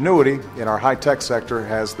American ingenuity in our high-tech sector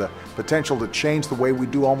has the potential to change the way we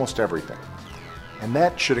do almost everything. And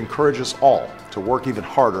that should encourage us all to work even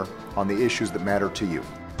harder on the issues that matter to you.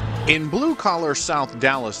 In blue-collar South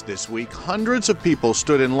Dallas this week, hundreds of people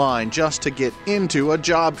stood in line just to get into a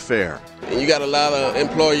job fair. And you got a lot of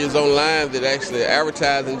employers online that actually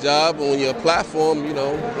advertising jobs, and when you apply for them,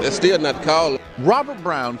 they're still not calling. Robert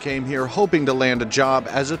Brown came here hoping to land a job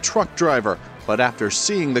as a truck driver, But after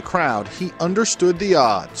seeing the crowd, he understood the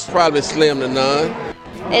odds. Probably slim to none.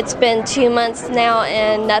 It's been 2 months now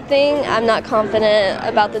and nothing. I'm not confident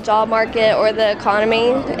about the job market or the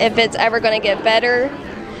economy. If it's ever going to get better,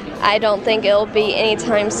 I don't think it'll be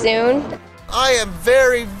anytime soon. I am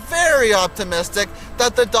very, very optimistic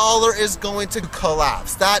that the dollar is going to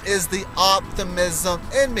collapse. That is the optimism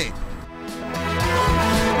in me.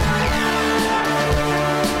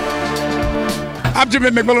 I'm Jimmy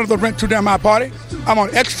McMillan of the Rent 2 Damn High Party. I'm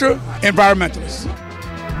on Extra Environmentalist.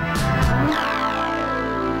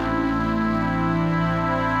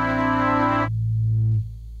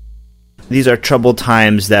 These are troubled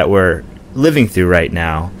times that we're living through right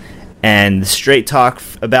now, and the straight talk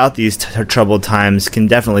about these troubled times can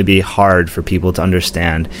definitely be hard for people to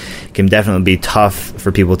understand. It can definitely be tough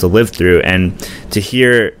for people to live through, and to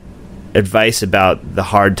hear advice about the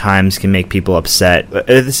hard times can make people upset. But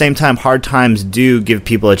at the same time, hard times do give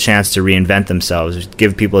people a chance to reinvent themselves,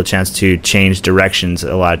 give people a chance to change directions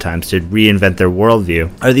a lot of times, to reinvent their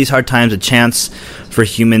worldview. Are these hard times a chance for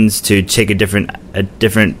humans to take a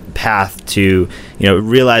different path, to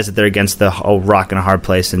realize that they're against the whole rock and a hard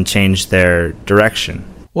place and change their direction?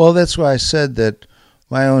 Well, that's why I said that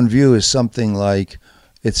my own view is something like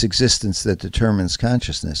it's existence that determines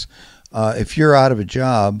consciousness. If you're out of a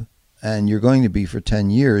job, and you're going to be for 10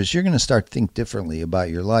 years, you're going to start to think differently about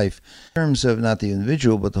your life in terms of not the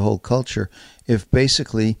individual, but the whole culture. If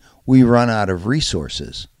basically we run out of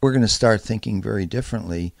resources, we're going to start thinking very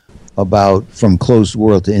differently about from closed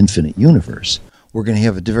world to infinite universe. We're going to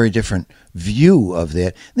have a very different view of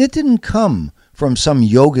that. And it didn't come from some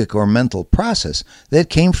yogic or mental process. That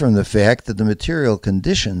came from the fact that the material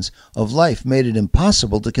conditions of life made it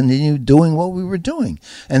impossible to continue doing what we were doing.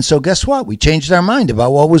 And so guess what? We changed our mind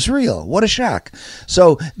about what was real. What a shock.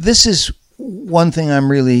 So this is one thing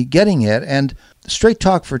I'm really getting at. And straight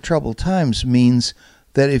talk for troubled times means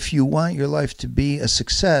that if you want your life to be a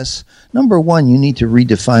success, number one, you need to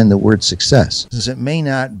redefine the word success. Because it may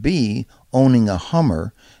not be owning a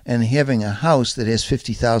Hummer and having a house that has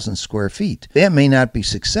 50,000 square feet. That may not be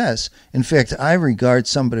success. In fact, I regard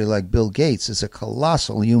somebody like Bill Gates as a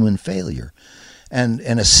colossal human failure and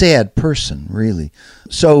a sad person, really.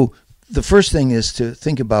 So the first thing is to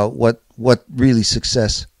think about what really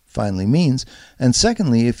success finally means. And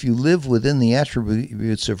secondly, if you live within the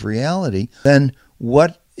attributes of reality, then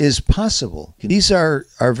what is possible? These are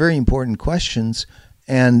very important questions,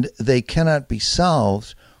 and they cannot be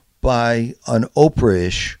solved by an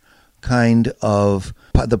Oprah-ish kind of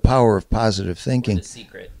the power of positive thinking. The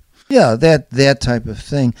Secret. Yeah, that type of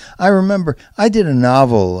thing. I remember I did a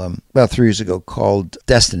novel about 3 years ago called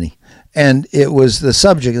Destiny, and it was the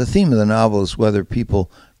theme of the novel is whether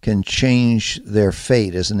people can change their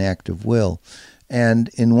fate as an act of will. And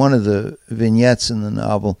in one of the vignettes in the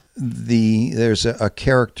novel, there's a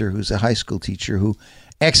character who's a high school teacher who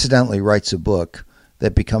accidentally writes a book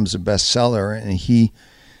that becomes a bestseller, and he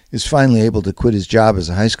is finally able to quit his job as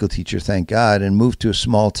a high school teacher, thank God, and move to a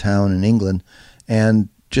small town in England and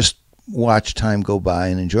just watch time go by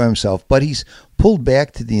and enjoy himself. But he's pulled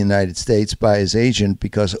back to the United States by his agent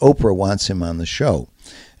because Oprah wants him on the show.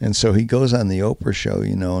 And so he goes on the Oprah show,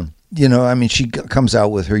 she comes out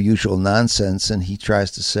with her usual nonsense, and he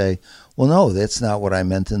tries to say, well, no, that's not what I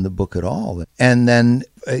meant in the book at all. And then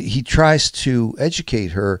he tries to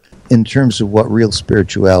educate her in terms of what real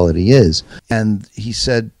spirituality is. And he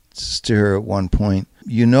said to her at one point,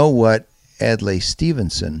 you know what Adlai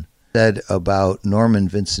Stevenson said about Norman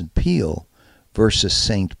Vincent Peale versus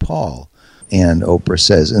St. Paul? And Oprah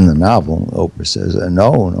says, in the novel,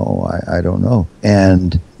 no, I don't know.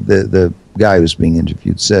 And the guy who's being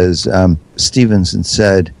interviewed says, Stevenson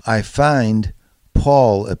said, I find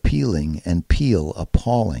Paul appealing and Peale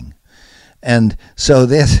appalling. And so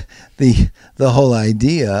that's the whole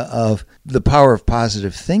idea of the power of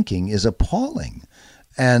positive thinking is appalling.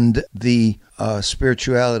 And the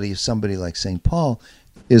spirituality of somebody like St. Paul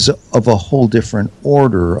is of a whole different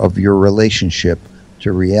order of your relationship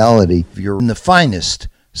to reality. You're in the finest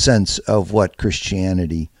sense of what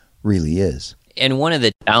Christianity really is. And one of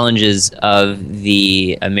the challenges of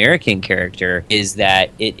the American character is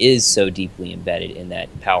that it is so deeply embedded in that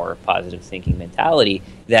power of positive thinking mentality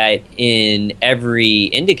that in every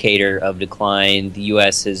indicator of decline, the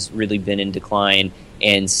U.S. has really been in decline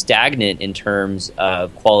and stagnant in terms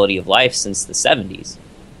of quality of life since the 70s.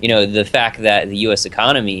 The fact that the U.S.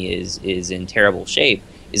 economy is in terrible shape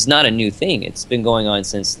is not a new thing. It's been going on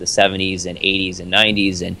since the 70s and 80s and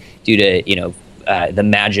 90s, and due to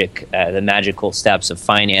the magical steps of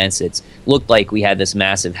finance, it's looked like we had this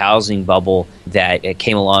massive housing bubble that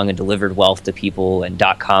came along and delivered wealth to people, and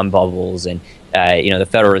dot-com bubbles, and the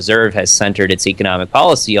Federal Reserve has centered its economic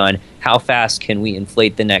policy on how fast can we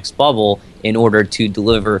inflate the next bubble in order to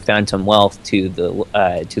deliver phantom wealth to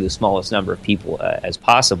the smallest number of people as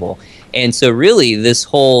possible. And so really this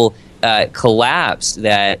whole collapse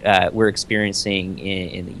that we're experiencing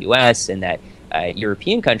in the U.S. and that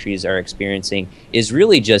European countries are experiencing is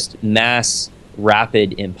really just mass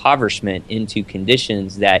rapid impoverishment into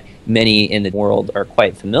conditions that many in the world are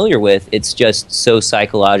quite familiar with. It's just so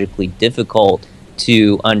psychologically difficult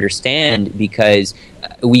to understand because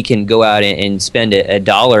we can go out and spend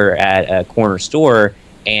 $1 at a corner store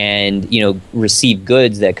and receive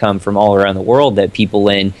goods that come from all around the world that people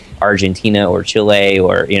in Argentina or Chile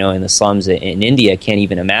or in the slums in India can't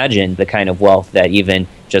even imagine the kind of wealth that even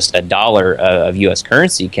just $1 of U.S.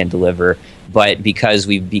 currency can deliver. But because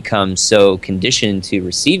we've become so conditioned to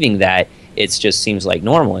receiving that, it just seems like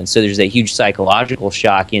normal. And so there's a huge psychological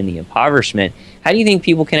shock in the impoverishment. How do you think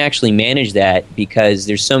people can actually manage that? Because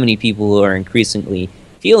there's so many people who are increasingly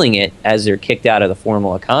feeling it as they're kicked out of the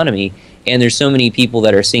formal economy. And there's so many people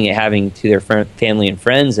that are seeing it happening to their family and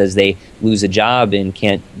friends as they lose a job and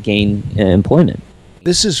can't gain employment.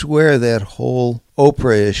 This is where that whole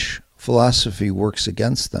Oprah-ish philosophy works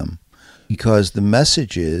against them, because the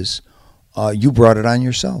message is, you brought it on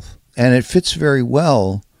yourself. And it fits very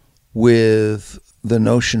well with the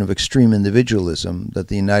notion of extreme individualism that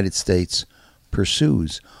the United States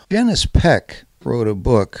pursues. Janice Peck wrote a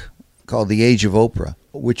book called The Age of Oprah,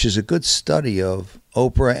 which is a good study of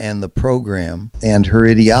Oprah and the program and her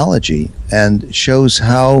ideology, and shows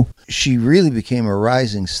how she really became a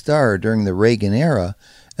rising star during the Reagan era,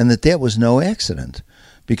 and that was no accident,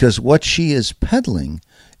 because what she is peddling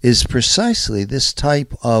is precisely this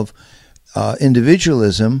type of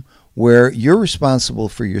individualism where you're responsible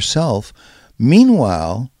for yourself.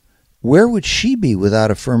 Meanwhile, where would she be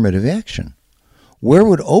without affirmative action? Where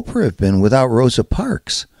would Oprah have been without Rosa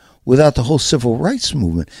Parks, without the whole civil rights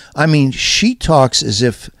movement? I mean, she talks as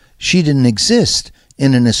if she didn't exist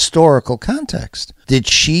in an historical context. Did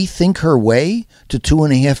she think her way to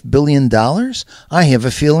 $2.5 billion? I have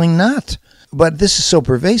a feeling not. But this is so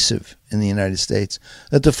pervasive in the United States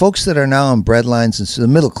that the folks that are now on breadlines, and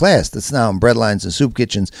the middle class that's now on breadlines and soup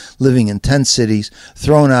kitchens, living in tent cities,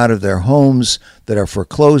 thrown out of their homes, that are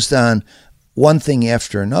foreclosed on, one thing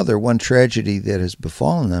after another, one tragedy that has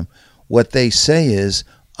befallen them, what they say is,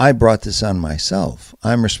 I brought this on myself.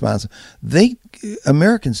 I'm responsible.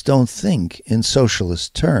 Americans don't think in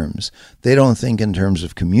socialist terms. They don't think in terms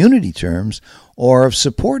of community terms, or of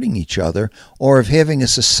supporting each other, or of having a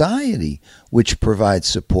society which provides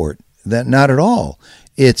support. That not at all.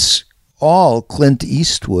 It's all Clint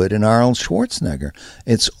Eastwood and Arnold Schwarzenegger.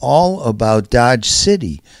 It's all about Dodge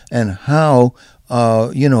City and how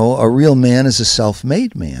a real man is a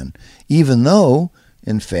self-made man, even though,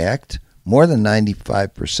 in fact, more than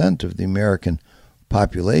 95% of the American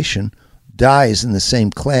population dies in the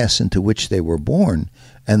same class into which they were born,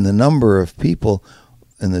 and the number of people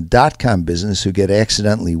in the dot-com business who get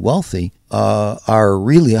accidentally wealthy are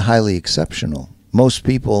really highly exceptional. Most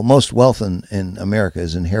wealth in America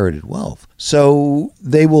is inherited wealth. So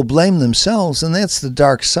they will blame themselves, and that's the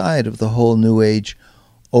dark side of the whole New Age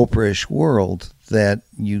Oprah-ish world, that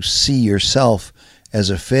you see yourself as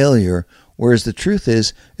a failure, whereas the truth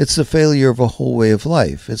is it's the failure of a whole way of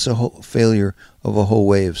life. It's a whole failure of a whole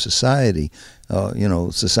way of society,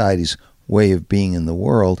 society's way of being in the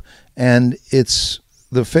world. And it's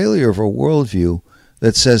the failure of a worldview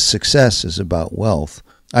that says success is about wealth.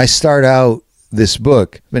 I start out this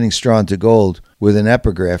book, Spinning Straw into Gold, with an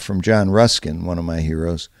epigraph from John Ruskin, one of my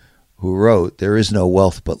heroes, who wrote, "There is no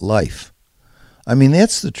wealth but life." I mean,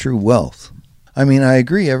 that's the true wealth. I mean, I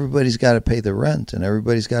agree, everybody's got to pay the rent and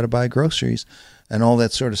everybody's got to buy groceries and all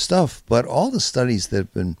that sort of stuff. But all the studies that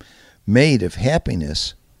have been made of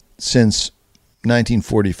happiness since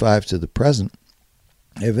 1945 to the present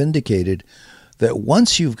have indicated that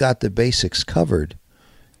once you've got the basics covered,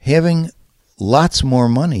 having lots more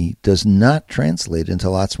money does not translate into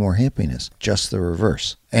lots more happiness, just the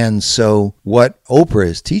reverse. And so what Oprah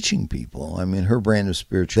is teaching people, I mean, her brand of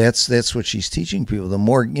spirituality, that's what she's teaching people. The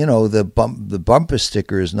more, the bumper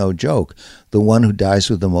sticker is no joke. The one who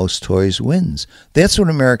dies with the most toys wins. That's what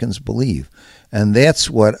Americans believe. And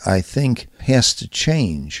that's what I think has to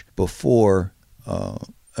change before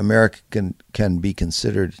America can be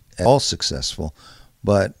considered all successful.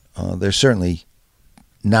 But there's certainly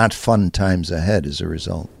not fun times ahead as a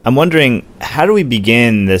result. I'm wondering, how do we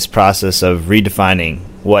begin this process of redefining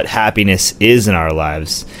what happiness is in our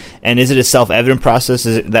lives? And is it a self-evident process?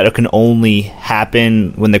 Is it that it can only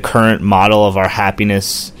happen when the current model of our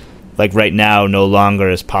happiness, like right now, no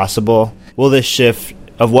longer is possible? Will this shift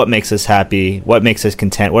of what makes us happy, what makes us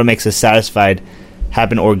content, what makes us satisfied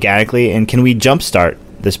happen organically? And can we jumpstart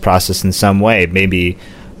this process in some way, maybe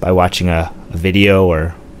by watching a video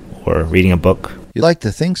or reading a book? You'd like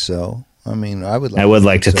to think so. I mean, I would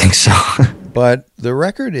like to think so. But the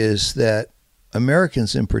record is that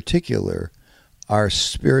Americans in particular are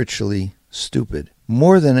spiritually stupid,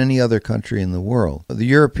 more than any other country in the world. The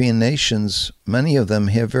European nations, many of them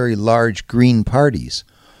have very large green parties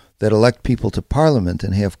that elect people to parliament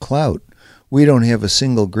and have clout. We don't have a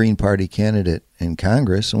single Green Party candidate in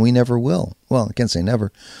Congress, and we never will. Well, I can't say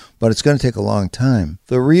never, but it's going to take a long time.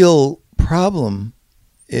 The real problem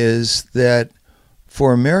is that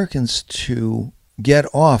for Americans to get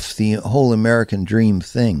off the whole American dream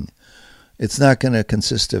thing, it's not going to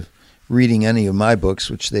consist of reading any of my books,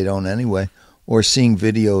 which they don't anyway, or seeing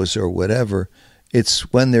videos or whatever.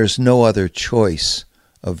 It's when there's no other choice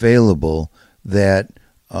available that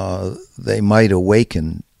they might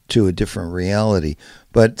awaken to a different reality.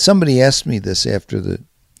 But somebody asked me this after the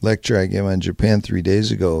lecture I gave on Japan 3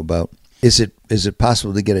 days ago about, is it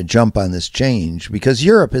possible to get a jump on this change? Because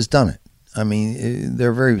Europe has done it. I mean,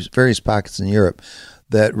 there are various pockets in Europe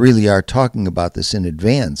that really are talking about this in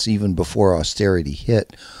advance, even before austerity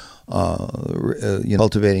hit,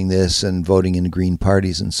 cultivating this and voting in green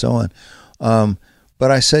parties and so on. But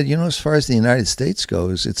I said, as far as the United States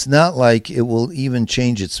goes, it's not like it will even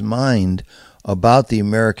change its mind about the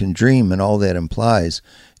American dream and all that implies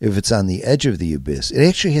if it's on the edge of the abyss. It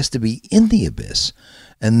actually has to be in the abyss.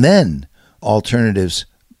 And then alternatives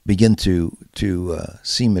begin to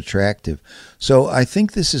seem attractive. So I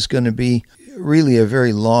think this is going to be really a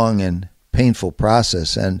very long and painful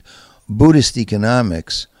process. And Buddhist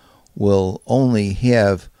economics will only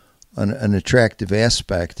have an attractive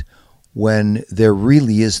aspect when there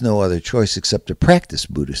really is no other choice except to practice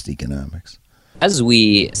Buddhist economics. As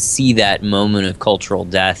we see that moment of cultural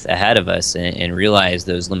death ahead of us and realize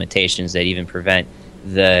those limitations that even prevent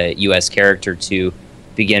the U.S. character to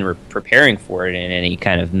begin preparing for it in any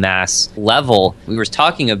kind of mass level, we were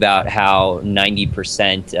talking about how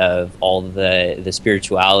 90% of all the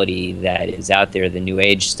spirituality that is out there, the New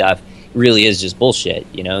Age stuff, really is just bullshit.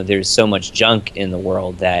 There's so much junk in the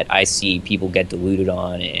world that I see people get deluded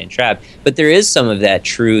on and trapped. But there is some of that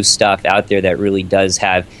true stuff out there that really does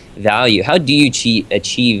have value. How do you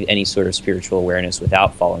achieve any sort of spiritual awareness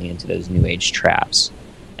without falling into those New Age traps?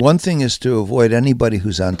 One thing is to avoid anybody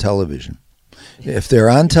who's on television. If they're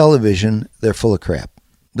on television, they're full of crap.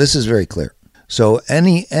 This is very clear. So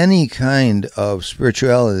any kind of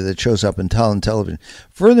spirituality that shows up in television.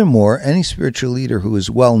 Furthermore, any spiritual leader who is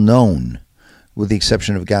well known, with the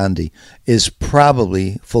exception of Gandhi, is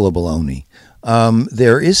probably full of baloney.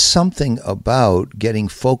 There is something about getting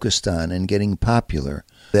focused on and getting popular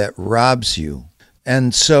that robs you.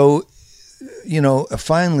 And so,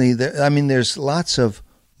 finally, there's lots of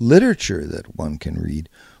literature that one can read.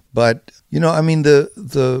 But,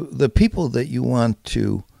 the people that you want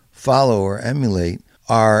to follow or emulate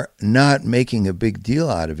are not making a big deal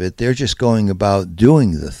out of it. They're just going about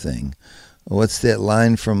doing the thing. What's that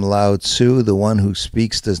line from Lao Tzu? The one who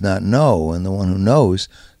speaks does not know, and the one who knows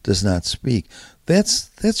does not speak.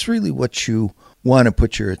 That's really what you want to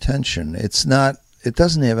put your attention. It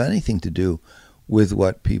doesn't have anything to do with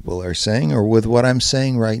what people are saying or with what I'm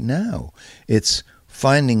saying right now. It's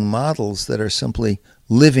finding models that are simply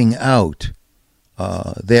living out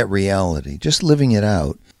that reality, just living it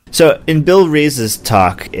out. So in Bill Rees's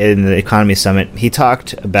talk in the Economy Summit, he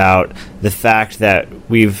talked about the fact that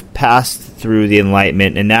we've passed through the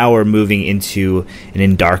Enlightenment and now we're moving into an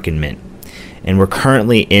endarkenment. And we're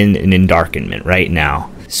currently in an endarkenment right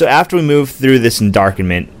now. So after we move through this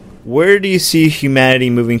endarkenment, where do you see humanity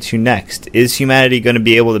moving to next? Is humanity going to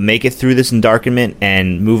be able to make it through this endarkenment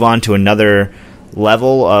and move on to another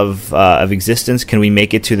level of existence? Can we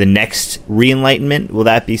make it to the next re-enlightenment? Will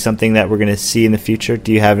that be something that we're going to see in the future?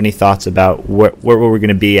 Do you have any thoughts about where we're going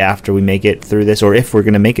to be after we make it through this, or if we're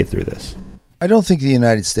going to make it through this? I don't think the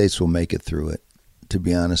United States will make it through it, to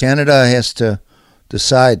be honest. Canada has to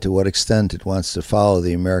decide to what extent it wants to follow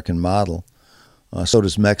the American model. So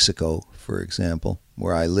does Mexico, for example,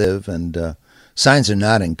 where I live, and signs are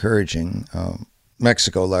not encouraging.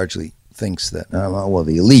 Mexico largely thinks that, the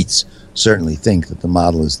elites certainly think that the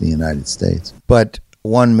model is the United States. But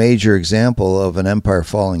one major example of an empire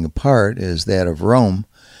falling apart is that of Rome,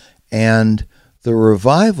 and the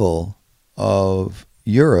revival of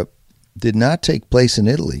Europe did not take place in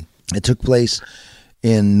Italy. It took place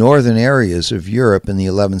in northern areas of Europe in the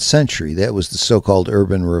 11th century. That was the so-called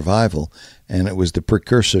urban revival, and it was the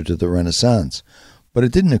precursor to the Renaissance. But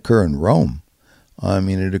it didn't occur in Rome.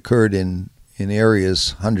 It occurred in in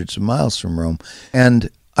areas hundreds of miles from Rome. And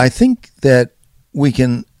I think that we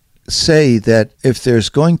can say that if there's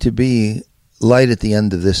going to be light at the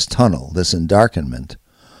end of this tunnel, this endarkenment,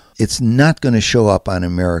 it's not going to show up on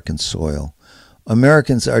American soil.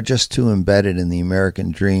 Americans are just too embedded in the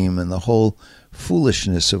American dream and the whole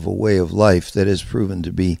foolishness of a way of life that has proven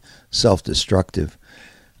to be self-destructive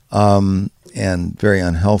and very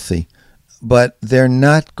unhealthy. But they're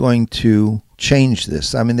not going to change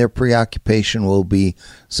this. I mean, their preoccupation will be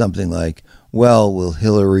something like, well, will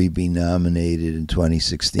Hillary be nominated in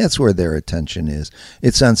 2016? That's where their attention is.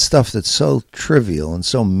 It's on stuff that's so trivial and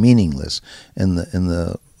so meaningless in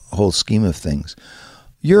the whole scheme of things.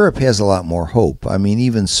 Europe has a lot more hope. I mean,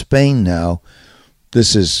 even Spain now,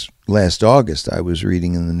 this is last August, I was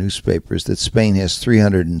reading in the newspapers that Spain has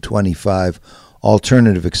 325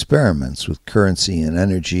 alternative experiments with currency and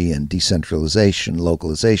energy and decentralization,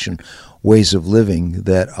 localization, ways of living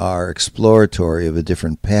that are exploratory of a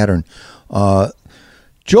different pattern.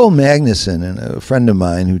 Joel Magnuson, and a friend of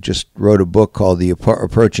mine who just wrote a book called The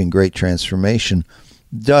Approaching Great Transformation,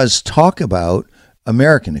 does talk about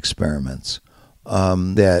American experiments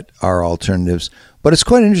that are alternatives. But it's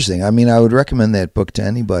quite interesting. I mean, I would recommend that book to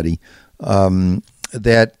anybody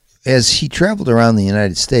that as he traveled around the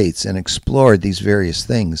United States and explored these various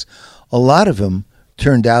things, a lot of them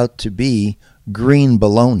turned out to be green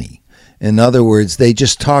baloney. In other words, they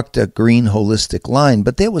just talked a green holistic line,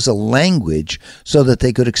 but there was a language so that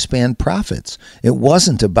they could expand profits. It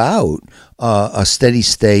wasn't about a steady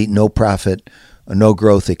state, no profit, no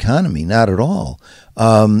growth economy, not at all.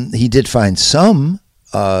 He did find some,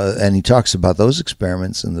 and he talks about those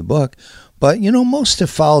experiments in the book, but, you know, most have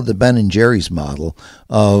followed the Ben and Jerry's model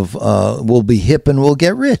of we'll be hip and we'll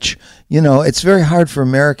get rich. You know, it's very hard for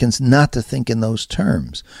Americans not to think in those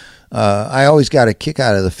terms. I always got a kick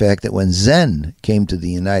out of the fact that when Zen came to the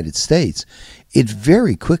United States, it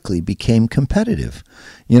very quickly became competitive.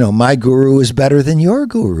 You know, my guru is better than your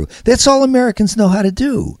guru. That's all Americans know how to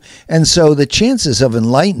do. And so the chances of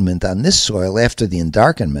enlightenment on this soil after the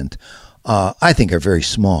endarkenment, I think, are very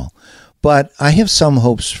small. But I have some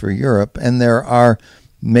hopes for Europe, and there are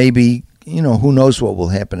maybe, you know, who knows what will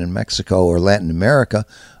happen in Mexico or Latin America,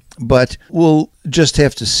 but we'll just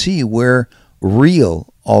have to see where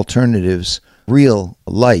real alternatives, real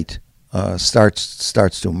light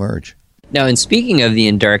starts to emerge. Now, in speaking of the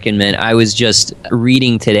endarkenment, I was just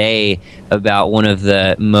reading today about one of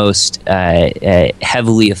the most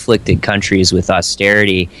heavily afflicted countries with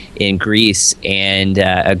austerity in Greece, and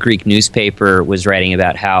a Greek newspaper was writing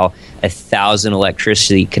about how 1,000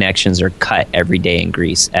 electricity connections are cut every day in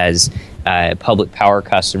Greece as public power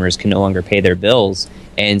customers can no longer pay their bills.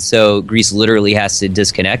 And so Greece literally has to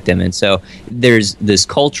disconnect them. And so there's this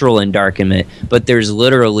cultural endarkenment, but there's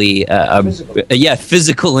literally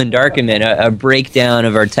physical endarkenment, a breakdown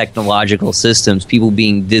of our technological systems, people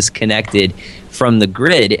being disconnected from the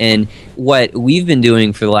grid. And what we've been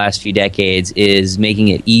doing for the last few decades is making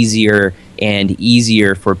it easier and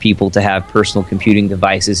easier for people to have personal computing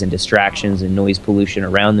devices and distractions and noise pollution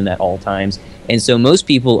around them at all times. And so most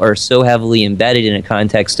people are so heavily embedded in a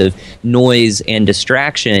context of noise and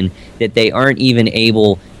distraction that they aren't even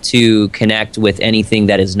able to connect with anything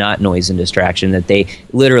that is not noise and distraction. That they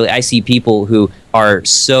literally, I see people who are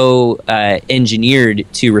so engineered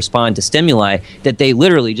to respond to stimuli that they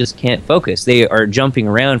literally just can't focus. They are jumping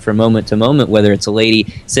around from moment to moment, whether it's a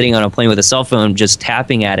lady sitting on a plane with a cell phone just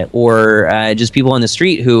tapping at it, or just people on the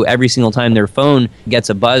street who every single time their phone gets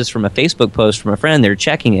a buzz from a Facebook post from a friend, they're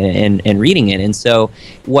checking it and reading it. And so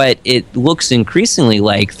what it looks increasingly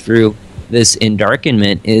like through this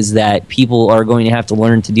endarkenment is that people are going to have to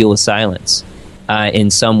learn to deal with silence in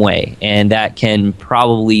some way. And that can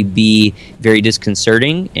probably be very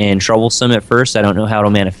disconcerting and troublesome at first. I don't know how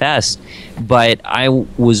it'll manifest. But I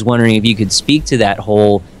was wondering if you could speak to that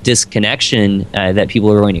whole disconnection that people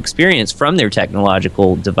are going to experience from their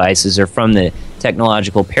technological devices or from the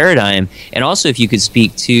technological paradigm. And also if you could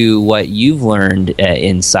speak to what you've learned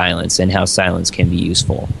in silence and how silence can be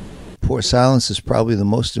useful. Poor silence is probably the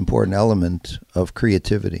most important element of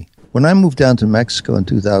creativity. When I moved down to Mexico in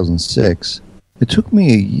 2006, it took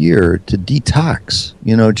me a year to detox,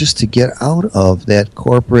 you know, just to get out of that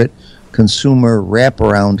corporate consumer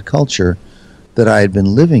wraparound culture that I had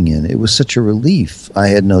been living in. It was such a relief. I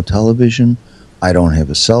had no television. I don't have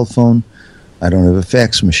a cell phone. I don't have a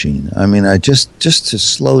fax machine. I mean, I just to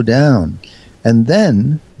slow down. And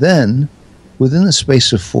then, within the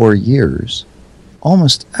space of 4 years,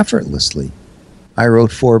 almost effortlessly, I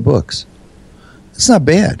wrote 4 books. It's not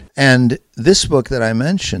bad. And this book that I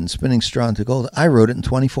mentioned, Spinning Straw into Gold, I wrote it in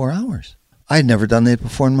 24 hours. I had never done that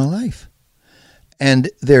before in my life. And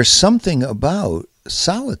there's something about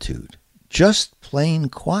solitude, just plain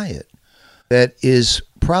quiet, that is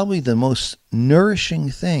probably the most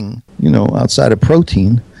nourishing thing, outside of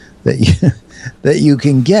protein that you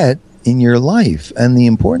can get in your life, and the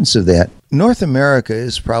importance of that. North America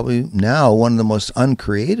is probably now one of the most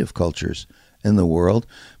uncreative cultures in the world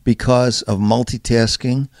because of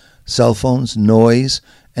multitasking, cell phones, noise,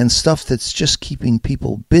 and stuff that's just keeping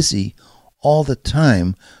people busy all the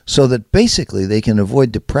time, so that basically they can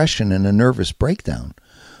avoid depression and a nervous breakdown,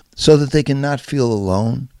 so that they can not feel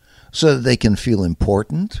alone, so that they can feel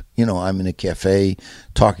important. I'm in a cafe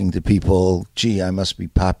talking to people. Gee, I must be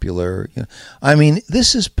popular.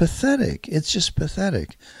 This is pathetic. It's just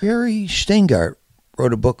pathetic. Harry Steingart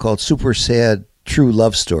wrote a book called Super Sad True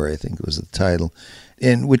Love Story, I think was the title,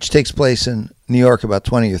 which takes place in New York about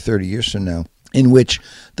 20 or 30 years from now, in which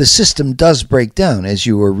the system does break down, as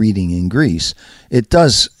you were reading in Greece. It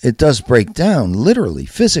does break down, literally,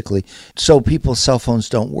 physically, so people's cell phones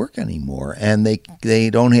don't work anymore, and they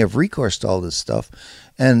don't have recourse to all this stuff.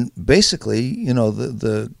 And basically,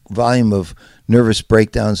 the volume of nervous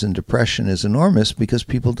breakdowns and depression is enormous because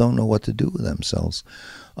people don't know what to do with themselves.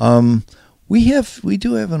 We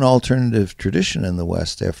do have an alternative tradition in the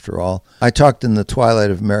West, after all. I talked in The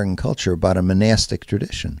Twilight of American Culture about a monastic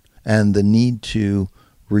tradition and the need to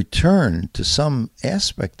return to some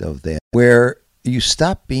aspect of that where you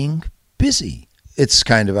stop being busy. It's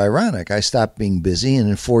kind of ironic. I stopped being busy, and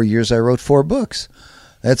in 4 years I wrote 4 books.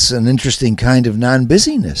 That's an interesting kind of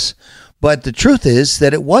non-busyness. But the truth is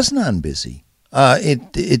that it was non-busy.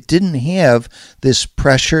 It didn't have this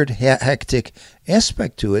pressured, hectic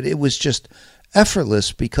aspect to it. It was just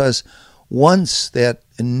effortless, because once that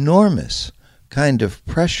enormous kind of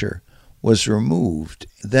pressure was removed,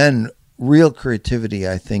 then real creativity,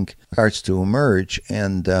 I think, starts to emerge.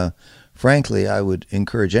 And frankly, I would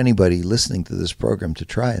encourage anybody listening to this program to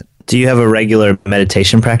try it. Do you have a regular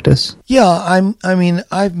meditation practice? Yeah,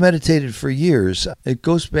 I've meditated for years. It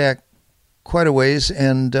goes back quite a ways,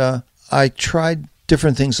 and I tried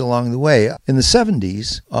different things along the way. In the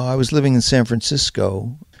 70s, I was living in San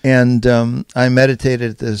Francisco, and I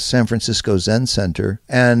meditated at the San Francisco Zen Center,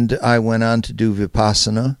 and I went on to do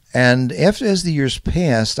Vipassana. And as the years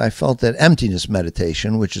passed, I felt that emptiness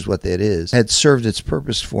meditation, which is what that is, had served its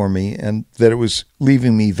purpose for me, and that it was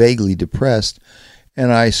leaving me vaguely depressed.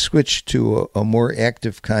 And I switched to a more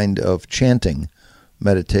active kind of chanting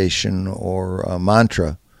meditation, or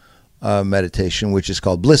mantra meditation, which is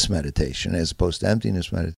called bliss meditation, as opposed to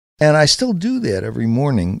emptiness meditation. And I still do that every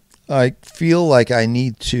morning. I feel like I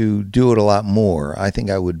need to do it a lot more. I think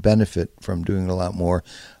I would benefit from doing it a lot more.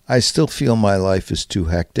 I still feel my life is too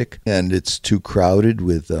hectic, and it's too crowded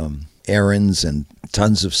with errands and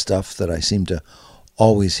tons of stuff that I seem to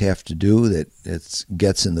always have to do that it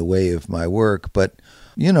gets in the way of my work. But,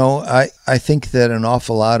 I think that an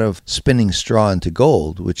awful lot of spinning straw into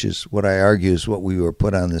gold, which is what I argue is what we were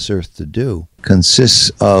put on this earth to do,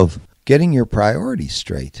 consists of getting your priorities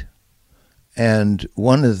straight. And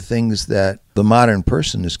one of the things that the modern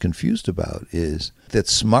person is confused about is that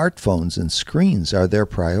smartphones and screens are their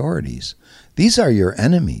priorities. These are your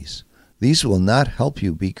enemies. These will not help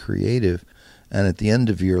you be creative. And at the end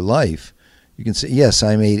of your life, you can say, yes,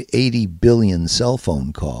 I made 80 billion cell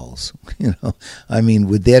phone calls.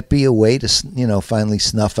 Would that be a way to, finally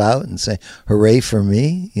snuff out and say, hooray for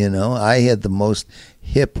me? I had the most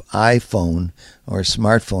hip iPhone or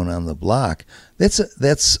smartphone on the block. That's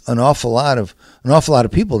an awful lot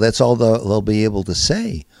of people. That's all they'll be able to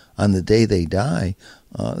say on the day they die.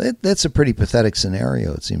 That's a pretty pathetic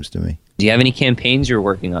scenario, it seems to me. Do you have any campaigns you're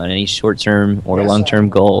working on? Any short-term or long-term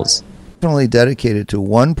goals? Definitely dedicated to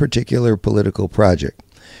one particular political project,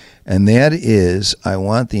 and that is I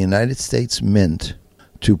want the United States Mint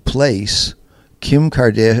to place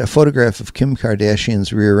a photograph of Kim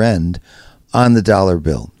Kardashian's rear end on the dollar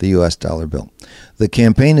bill, the U.S. dollar bill. The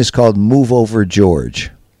campaign is called Move Over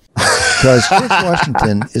George, because George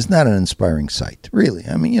Washington is not an inspiring sight, really.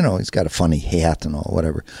 He's got a funny hat and all,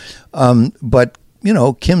 whatever. But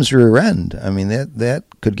Kim's rear end, that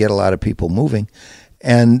could get a lot of people moving.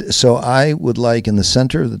 And so I would like in the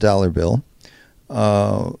center of the dollar bill,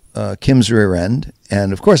 Kim's rear end.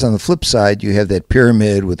 And of course, on the flip side, you have that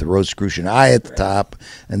pyramid with the Rosicrucian eye at the top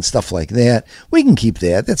and stuff like that. We can keep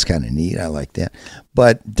that. That's kind of neat. I like that.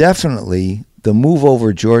 But definitely the Move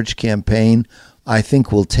Over George campaign, I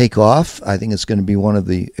think, will take off. I think it's going to be one of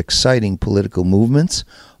the exciting political movements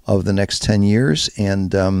of the next 10 years.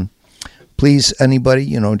 And please, anybody,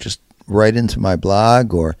 just write into my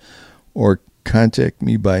blog or contact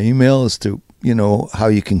me by email as to, how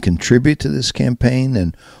you can contribute to this campaign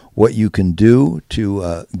and what you can do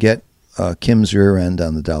to get Kim's rear end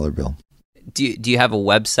on the dollar bill. Do you have a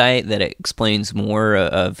website that explains more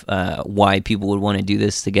of why people would want to do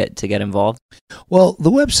this to get involved? Well,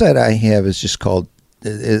 the website I have is just called,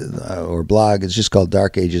 or blog, it's just called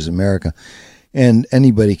Dark Ages America, and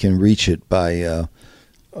anybody can reach it by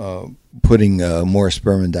putting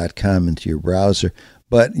morrisberman.com into your browser.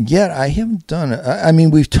 But yet I haven't done it. I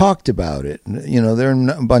mean, we've talked about it. You know, there are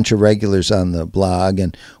a bunch of regulars on the blog,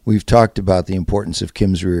 and we've talked about the importance of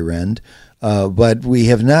Kim's rear end. But I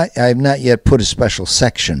have not yet put a special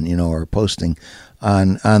section, you know, or posting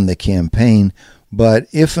on the campaign. But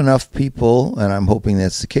if enough people, and I'm hoping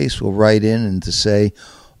that's the case, will write in and to say,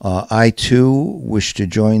 I too wish to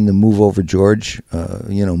join the Move Over George,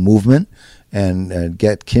 movement, and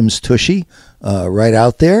get Kim's Tushy right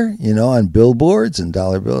out there, you know, on billboards and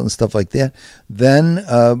dollar bills and stuff like that, then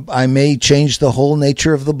I may change the whole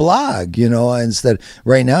nature of the blog, you know, instead.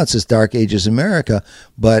 Right now it says Dark Ages America,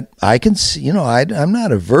 but I can see, you know, I'm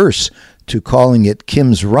not averse to calling it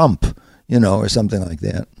Kim's Rump, you know, or something like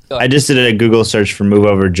that. I just did a Google search for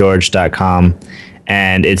moveovergeorge.com,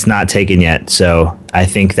 and it's not taken yet, so I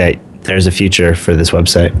think that there's a future for this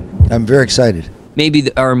website. I'm very excited.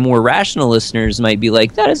 Maybe our more rational listeners might be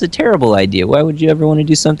like, that is a terrible idea. Why would you ever want to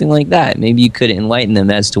do something like that? Maybe you could enlighten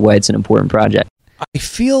them as to why it's an important project. I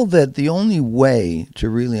feel that the only way to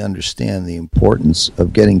really understand the importance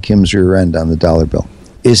of getting Kim's rear end on the dollar bill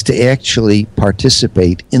is to actually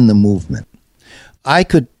participate in the movement. I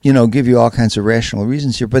could, you know, give you all kinds of rational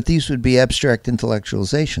reasons here, but these would be abstract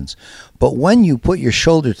intellectualizations. But when you put your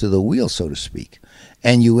shoulder to the wheel, so to speak,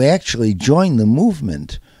 and you actually join the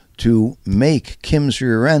movement to make Kim's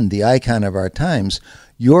rear end the icon of our times,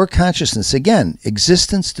 your consciousness, again,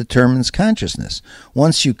 existence determines consciousness.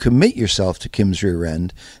 Once you commit yourself to Kim's rear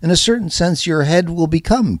end, in a certain sense, your head will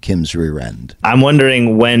become Kim's rear end. I'm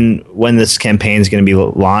wondering when this campaign is going to be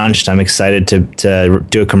launched. I'm excited to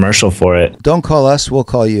do a commercial for it. Don't call us, we'll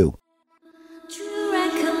call you.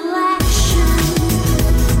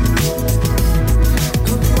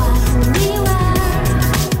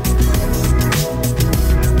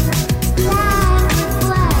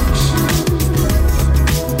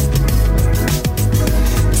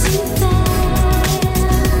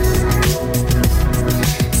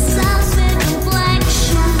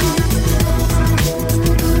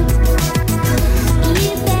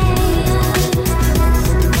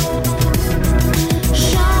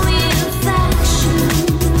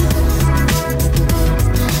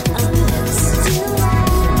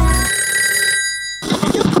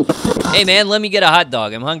 Hey man, let me get a hot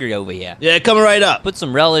dog. I'm hungry over here. Yeah, coming right up. Put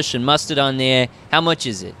some relish and mustard on there. How much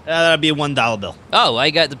is it? That'll be a $1 bill. Oh,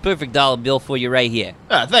 I got the perfect dollar bill for you right here.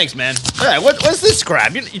 Thanks, man. Hey, what's this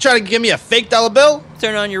crap? You trying to give me a fake dollar bill?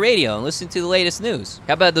 Turn on your radio and listen to the latest news.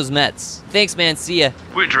 How about those Mets? Thanks, man. See ya.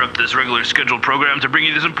 We interrupt this regular scheduled program to bring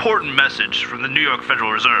you this important message from the New York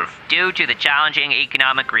Federal Reserve. Due to the challenging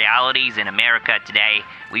economic realities in America today,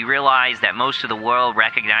 we realize that most of the world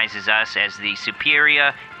recognizes us as the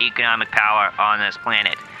superior economic power on this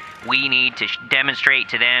planet. We need to demonstrate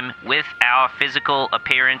to them with our physical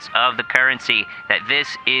appearance of the currency that this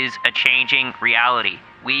is a changing reality.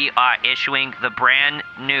 We are issuing the brand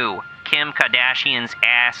new Kim Kardashian's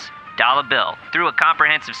ass dollar bill. Through a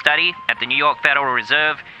comprehensive study at the New York Federal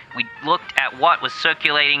Reserve, we looked at what was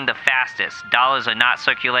circulating the fastest. Dollars are not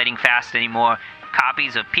circulating fast anymore.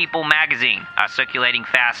 Copies of People magazine are circulating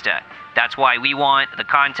faster. That's why we want the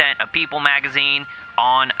content of People magazine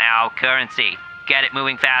on our currency. Get it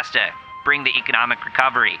moving faster. Bring the economic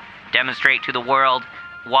recovery. Demonstrate to the world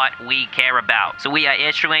what we care about. So we are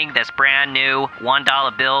issuing this brand new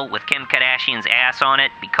 $1 bill with Kim Kardashian's ass on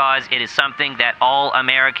it because it is something that all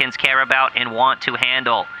Americans care about and want to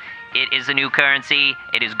handle. It is a new currency.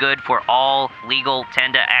 It is good for all legal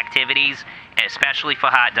tender activities, especially for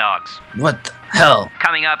hot dogs. What the hell?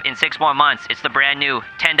 Coming up in 6 more months, it's the brand new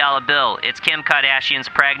 $10 bill. It's Kim Kardashian's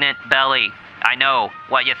pregnant belly. I know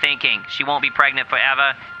what you're thinking. She won't be pregnant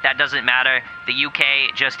forever. That doesn't matter. The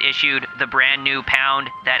UK just issued the brand new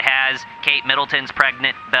pound that has Kate Middleton's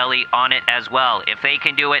pregnant belly on it as well. If they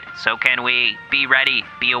can do it, so can we. Be ready.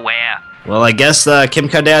 Be aware. Well, I guess Kim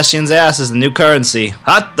Kardashian's ass is the new currency.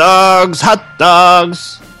 Hot dogs, hot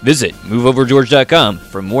dogs. Visit moveovergeorge.com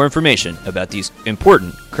for more information about these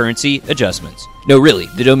important currency adjustments. No, really,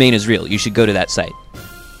 the domain is real. You should go to that site.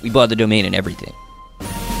 We bought the domain and everything.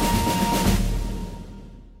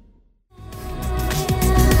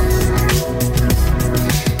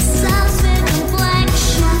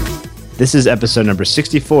 This is episode number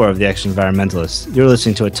 64 of The Extra Environmentalist. You're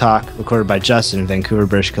listening to a talk recorded by Justin in Vancouver,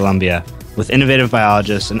 British Columbia, with innovative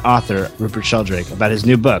biologist and author Rupert Sheldrake about his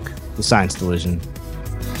new book, The Science Delusion.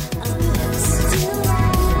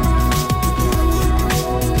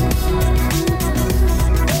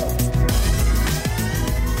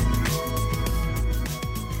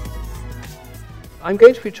 I'm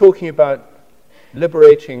going to be talking about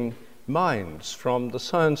liberating minds from the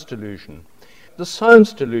science delusion. The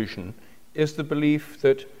science delusion is the belief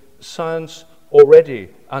that science already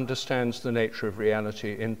understands the nature of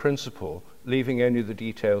reality in principle, leaving only the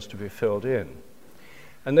details to be filled in.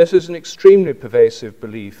 And this is an extremely pervasive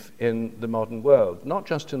belief in the modern world, not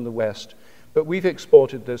just in the West, but we've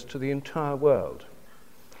exported this to the entire world.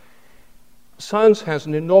 Science has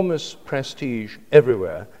an enormous prestige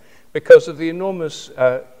everywhere because of the enormous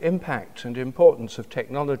impact and importance of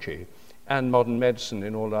technology and modern medicine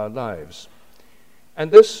in all our lives. And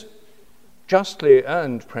this justly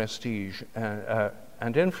earned prestige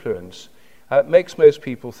and influence makes most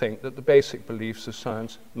people think that the basic beliefs of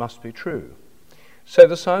science must be true. So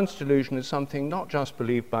the science delusion is something not just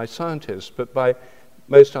believed by scientists, but by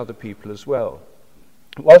most other people as well.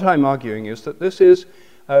 What I'm arguing is that this is,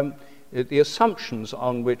 the assumptions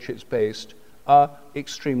on which it's based are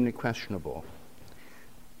extremely questionable.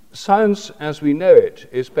 Science, as we know it,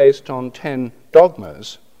 is based on 10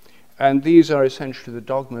 dogmas, and these are essentially the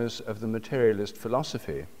dogmas of the materialist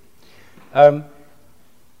philosophy. And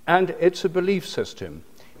it's a belief system.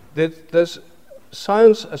 There's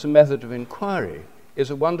science as a method of inquiry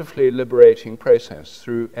is a wonderfully liberating process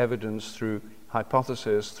through evidence, through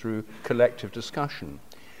hypothesis, through collective discussion.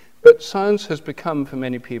 But science has become, for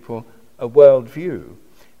many people, a worldview.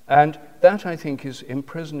 And that, I think, is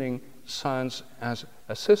imprisoning science as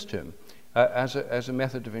a system, as a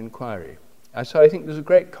method of inquiry. And so I think there's a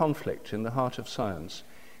great conflict in the heart of science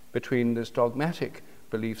between this dogmatic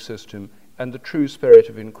belief system and the true spirit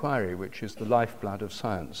of inquiry, which is the lifeblood of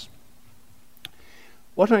science.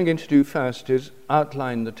 What I'm going to do first is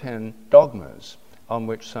outline the 10 dogmas on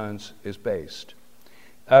which science is based.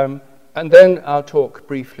 And then I'll talk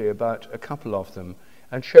briefly about a couple of them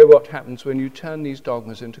and show what happens when you turn these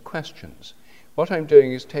dogmas into questions. What I'm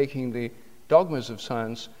doing is taking the dogmas of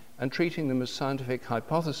science and treating them as scientific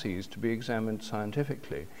hypotheses to be examined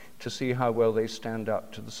scientifically to see how well they stand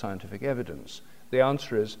up to the scientific evidence. The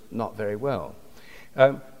answer is not very well.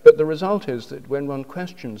 But the result is that when one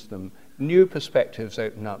questions them, new perspectives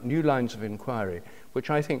open up, new lines of inquiry, which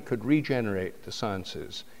I think could regenerate the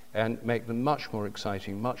sciences and make them much more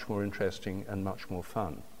exciting, much more interesting, and much more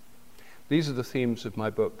fun. These are the themes of my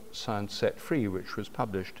book, Science Set Free, which was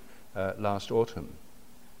published last autumn.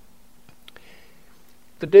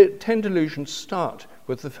 The 10 delusions start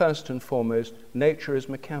with the first and foremost, nature is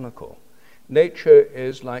mechanical. Nature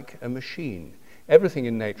is like a machine. Everything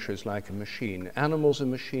in nature is like a machine. Animals are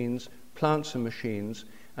machines, plants are machines,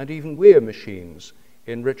 and even we are machines.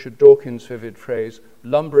 In Richard Dawkins' vivid phrase,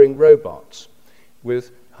 lumbering robots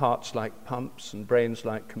with hearts like pumps and brains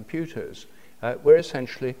like computers. We're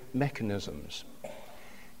essentially mechanisms.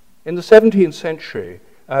 In the 17th century,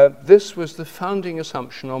 this was the founding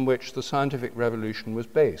assumption on which the scientific revolution was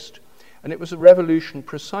based. And it was a revolution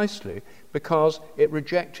precisely because it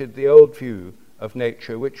rejected the old view of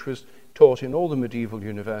nature, which was taught in all the medieval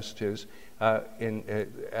universities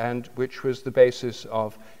and which was the basis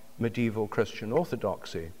of medieval Christian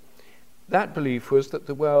orthodoxy. That belief was that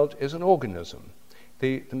the world is an organism.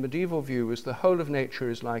 The medieval view was the whole of nature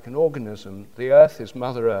is like an organism. The earth is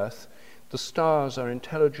Mother Earth. The stars are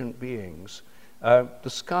intelligent beings. The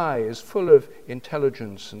sky is full of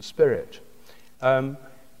intelligence and spirit.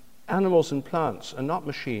 Animals and plants are not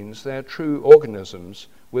machines. They're true organisms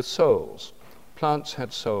with souls. Plants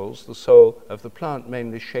had souls, the soul of the plant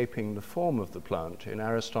mainly shaping the form of the plant. In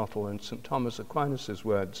Aristotle and St. Thomas Aquinas'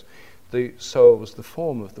 words, the soul was the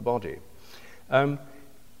form of the body.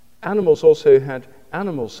 Animals also had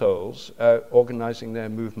animal souls, organizing their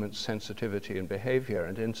movements, sensitivity, and behavior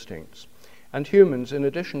and instincts. And humans, in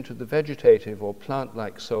addition to the vegetative or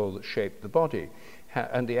plant-like soul that shaped the body,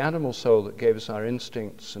 and the animal soul that gave us our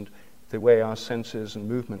instincts and the way our senses and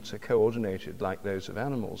movements are coordinated like those of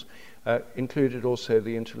animals, included also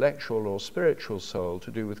the intellectual or spiritual soul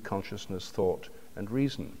to do with consciousness, thought, and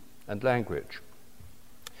reason, and language.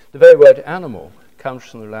 The very word animal comes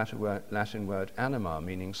from the Latin word anima,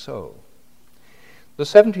 meaning soul. The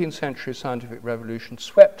 17th century scientific revolution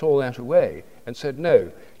swept all that away and said,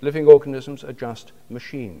 no, living organisms are just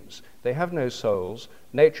machines. They have no souls.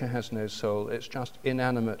 Nature has no soul. It's just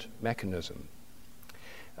inanimate mechanism.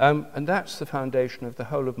 And that's the foundation of the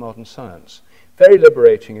whole of modern science. Very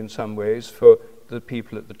liberating in some ways for the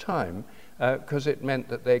people at the time, because it meant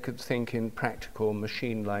that they could think in practical,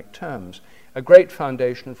 machine-like terms. A great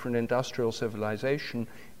foundation for an industrial civilization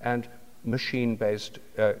and machine-based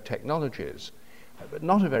technologies. But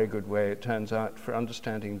not a very good way, it turns out, for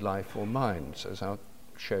understanding life or minds, as I'll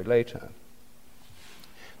show later.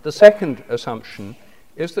 The second assumption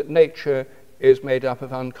is that nature is made up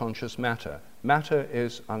of unconscious matter, Matter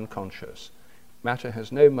is unconscious. Matter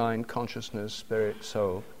has no mind, consciousness, spirit,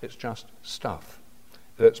 soul. It's just stuff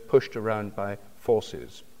that's pushed around by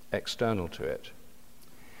forces external to it.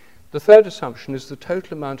 The third assumption is the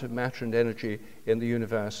total amount of matter and energy in the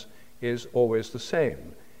universe is always the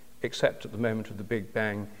same, except at the moment of the Big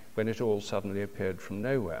Bang when it all suddenly appeared from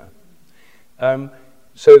nowhere.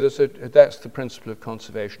 So that's the principle of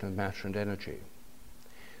conservation of matter and energy.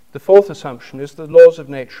 The fourth assumption is the laws of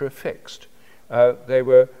nature are fixed. They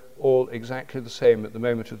were all exactly the same at the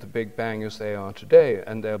moment of the Big Bang as they are today,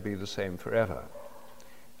 and they'll be the same forever.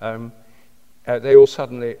 They all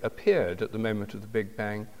suddenly appeared at the moment of the Big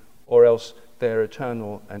Bang, or else they're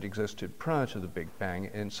eternal and existed prior to the Big Bang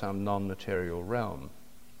in some non-material realm.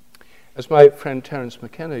 As my friend Terence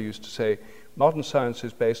McKenna used to say, modern science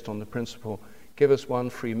is based on the principle, give us one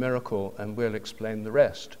free miracle and we'll explain the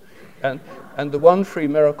rest. And the one free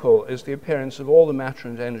miracle is the appearance of all the matter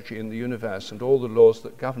and energy in the universe and all the laws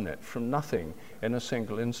that govern it from nothing in a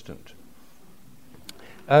single instant.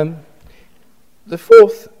 The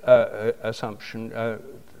fourth assumption,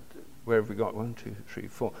 where have we got? 1, 2, 3,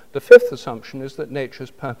 4. The fifth assumption is that nature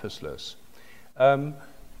is purposeless. The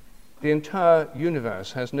entire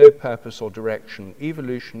universe has no purpose or direction.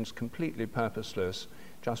 Evolution's completely purposeless,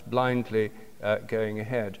 just blindly going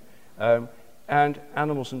ahead. And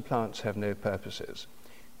animals and plants have no purposes.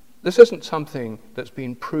 This isn't something that's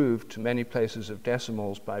been proved to many places of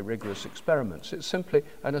decimals by rigorous experiments. It's simply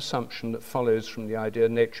an assumption that follows from the idea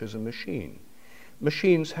nature's a machine.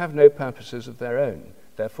 Machines have no purposes of their own,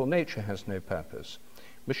 therefore nature has no purpose.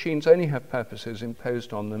 Machines only have purposes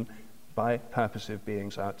imposed on them by purposive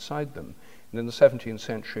beings outside them. And in the 17th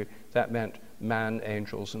century, that meant man,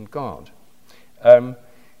 angels, and God.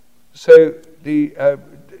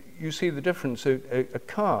 You see the difference. A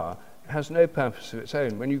car has no purpose of its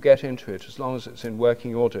own. When you get into it, as long as it's in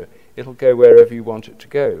working order, it'll go wherever you want it to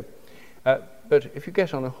go. But if you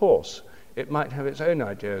get on a horse, it might have its own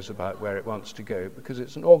ideas about where it wants to go because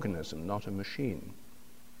it's an organism, not a machine.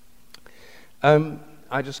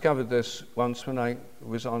 I discovered this once when I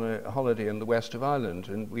was on a holiday in the west of Ireland,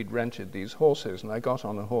 and we'd rented these horses, and I got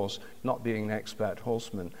on a horse, not being an expert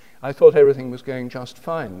horseman. I thought everything was going just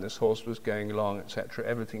fine. This horse was going along, etc.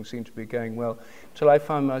 Everything seemed to be going well, till I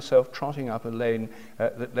found myself trotting up a lane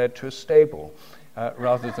that led to a stable,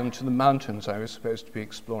 rather than to the mountains I was supposed to be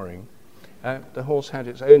exploring. The horse had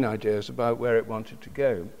its own ideas about where it wanted to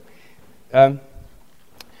go.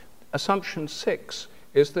 Assumption 6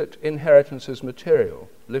 is that inheritance is material.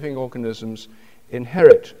 Living organisms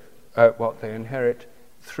inherit what they inherit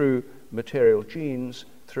through material genes,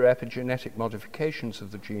 through epigenetic modifications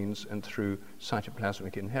of the genes, and through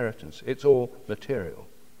cytoplasmic inheritance. It's all material.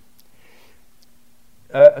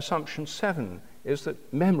 Assumption 7 is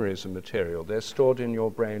that memories are material. They're stored in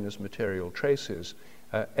your brain as material traces.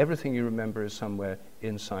 Everything you remember is somewhere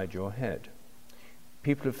inside your head.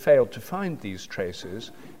 People have failed to find these traces,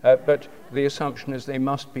 but the assumption is they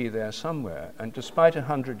must be there somewhere. And despite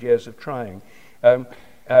 100 years of trying and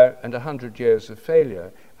 100 years of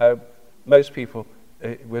failure, most people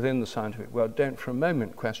within the scientific world don't for a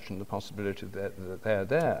moment question the possibility that they're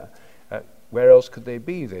there. Where else could they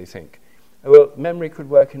be, they think? Well, memory could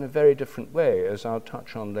work in a very different way, as I'll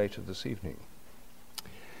touch on later this evening.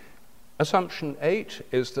 Assumption 8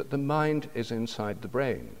 is that the mind is inside the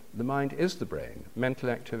brain. The mind is the brain.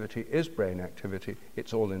 Mental activity is brain activity.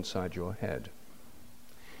 It's all inside your head.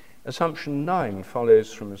 Assumption 9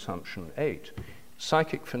 follows from assumption 8.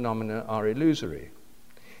 Psychic phenomena are illusory.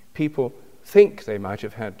 People think they might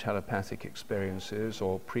have had telepathic experiences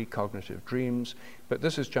or precognitive dreams, but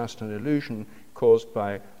this is just an illusion caused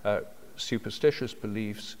by superstitious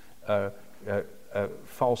beliefs,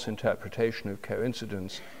 false interpretation of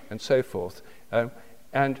coincidence, and so forth.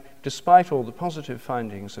 And despite all the positive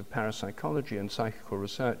findings of parapsychology and psychical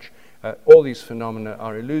research, all these phenomena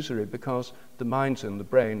are illusory because the mind's in the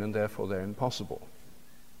brain and therefore they're impossible.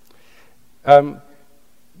 And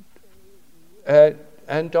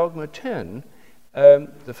dogma 10,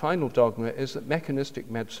 the final dogma, is that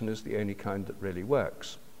mechanistic medicine is the only kind that really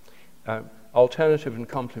works. Alternative and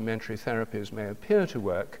complementary therapies may appear to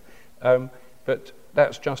work, but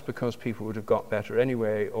that's just because people would have got better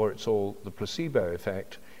anyway, or it's all the placebo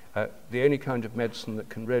effect. The only kind of medicine that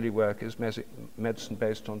can really work is medicine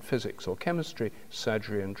based on physics or chemistry,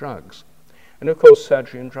 surgery and drugs. And of course,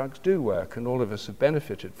 surgery and drugs do work, and all of us have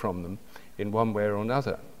benefited from them in one way or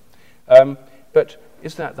another. But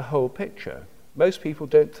is that the whole picture? Most people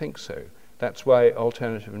don't think so. That's why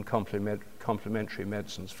alternative and complementary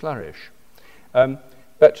medicines flourish.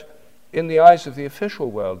 But in the eyes of the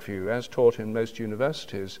official worldview, as taught in most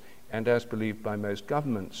universities and as believed by most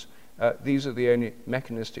governments, these are the only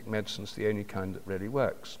mechanistic medicines, the only kind that really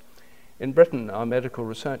works. In Britain, our Medical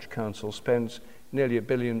Research Council spends nearly £1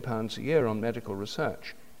 billion a year on medical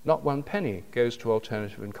research. Not one penny goes to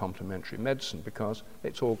alternative and complementary medicine because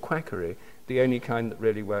it's all quackery. The only kind that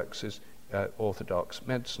really works is orthodox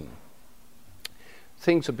medicine.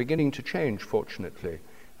 Things are beginning to change, fortunately.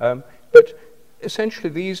 But essentially,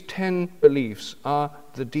 these 10 beliefs are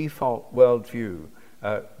the default worldview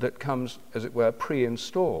that comes, as it were,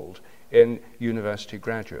 pre-installed in university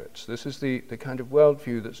graduates. This is the kind of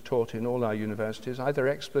worldview that's taught in all our universities, either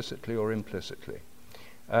explicitly or implicitly.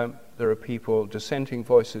 There are people, dissenting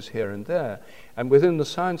voices here and there, and within the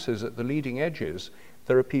sciences at the leading edges,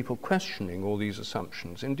 there are people questioning all these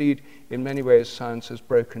assumptions. Indeed, in many ways, science has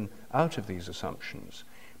broken out of these assumptions.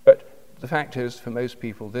 But the fact is, for most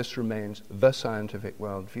people, this remains the scientific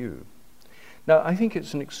worldview. Now, I think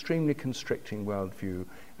it's an extremely constricting worldview,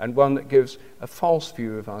 and one that gives a false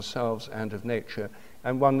view of ourselves and of nature,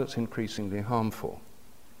 and one that's increasingly harmful.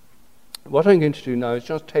 What I'm going to do now is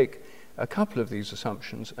just take a couple of these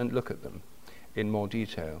assumptions and look at them in more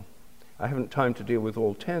detail. I haven't time to deal with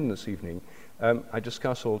all 10 this evening. I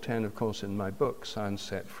discuss all 10, of course, in my book, Science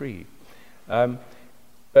Set Free.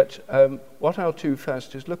 But what I'll do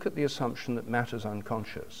first is look at the assumption that matter's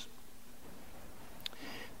unconscious.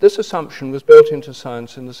 This assumption was built into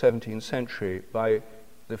science in the 17th century by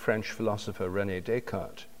the French philosopher René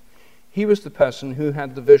Descartes. He was the person who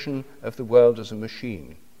had the vision of the world as a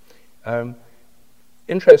machine.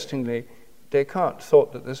 Interestingly, Descartes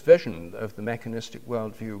thought that this vision of the mechanistic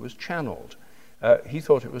worldview was channeled. He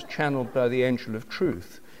thought it was channeled by the angel of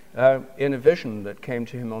truth in a vision that came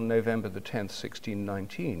to him on November the 10th,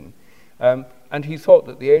 1619. And he thought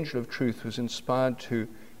that the angel of truth was inspired to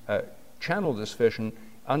channel this vision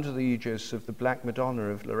under the aegis of the Black Madonna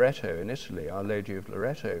of Loreto in Italy, Our Lady of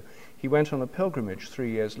Loreto. He went on a pilgrimage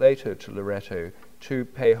 3 years later to Loreto to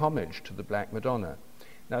pay homage to the Black Madonna.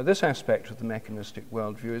 Now, this aspect of the mechanistic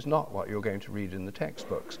worldview is not what you're going to read in the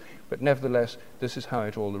textbooks, but nevertheless, this is how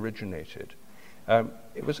it all originated.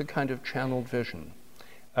 It was a kind of channeled vision.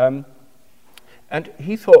 And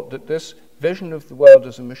he thought that this vision of the world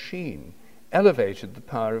as a machine elevated the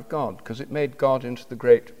power of God, because it made God into the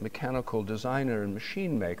great mechanical designer and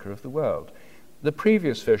machine maker of the world. The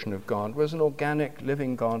previous vision of God was an organic,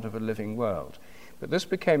 living God of a living world. But this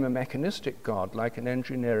became a mechanistic God, like an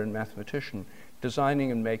engineer and mathematician,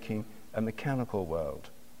 designing and making a mechanical world.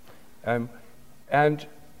 And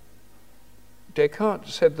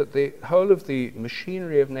Descartes said that the whole of the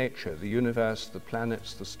machinery of nature, the universe, the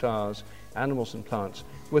planets, the stars, animals and plants,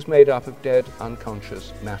 was made up of dead,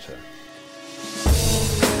 unconscious matter.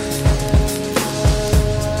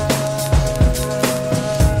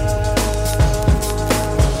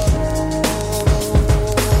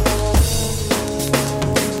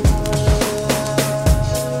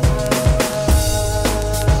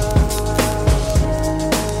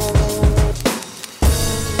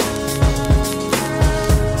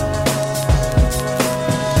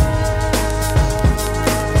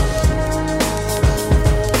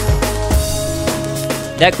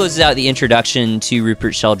 That closes out the introduction to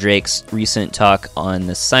Rupert Sheldrake's recent talk on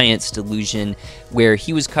the science delusion, where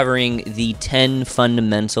he was covering the 10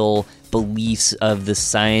 fundamental beliefs of the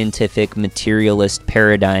scientific materialist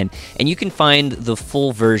paradigm. And you can find the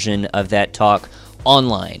full version of that talk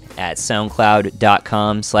online at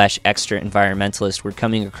soundcloud.com/extraenvironmentalist. We're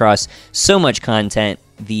coming across so much content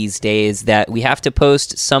these days that we have to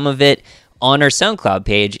post some of it on our SoundCloud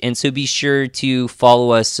page, and so be sure to follow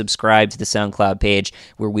us, subscribe to the SoundCloud page,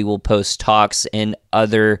 where we will post talks and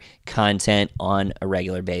other content on a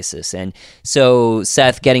regular basis. And so,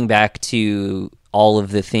 Seth, getting back to all of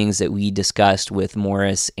the things that we discussed with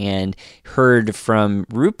Morris and heard from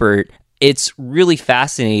Rupert, it's really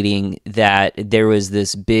fascinating that there was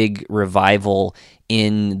this big revival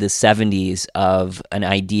in the 70s of an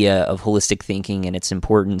idea of holistic thinking and its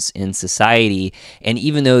importance in society. And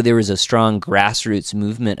even though there was a strong grassroots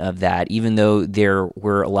movement of that, even though there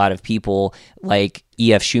were a lot of people like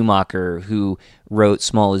E.F. Schumacher who wrote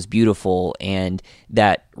Small is Beautiful, and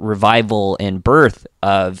that revival and birth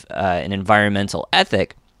of an environmental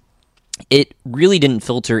ethic, it really didn't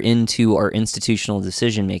filter into our institutional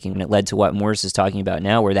decision-making, and it led to what Morris is talking about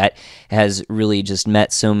now, where that has really just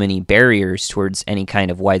met so many barriers towards any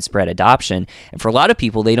kind of widespread adoption. And for a lot of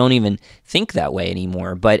people, they don't even think that way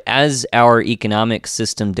anymore. But as our economic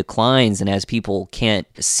system declines and as people can't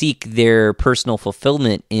seek their personal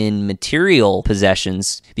fulfillment in material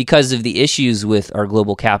possessions because of the issues with our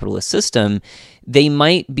global capitalist system, they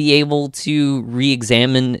might be able to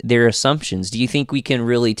re-examine their assumptions. Do you think we can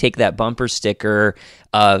really take that bumper sticker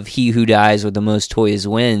of he who dies with the most toys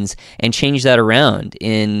wins and change that around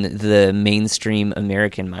in the mainstream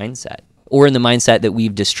American mindset, or in the mindset that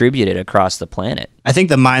we've distributed across the planet? I think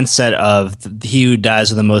the mindset of he who dies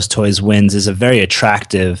with the most toys wins is a very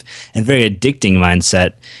attractive and very addicting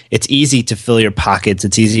mindset. It's easy to fill your pockets.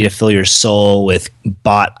 It's easy to fill your soul with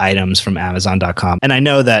bought items from Amazon.com. And I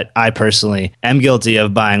know that I personally am guilty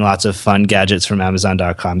of buying lots of fun gadgets from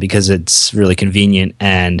Amazon.com because it's really convenient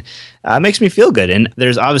and it makes me feel good. And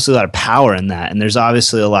there's obviously a lot of power in that. And there's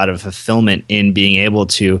obviously a lot of fulfillment in being able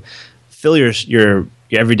to fill your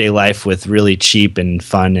everyday life with really cheap and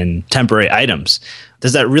fun and temporary items.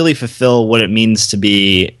 Does that really fulfill what it means to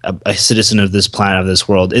be a citizen of this planet, of this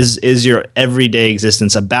world? Is your everyday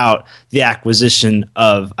existence about the acquisition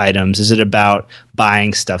of items? Is it about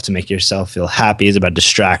buying stuff to make yourself feel happy? Is it about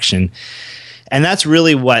distraction? And that's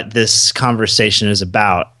really what this conversation is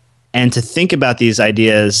about. And to think about these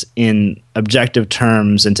ideas in objective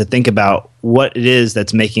terms and to think about what it is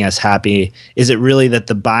that's making us happy. Is it really that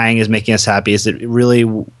the buying is making us happy? Is it really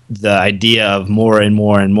the idea of more and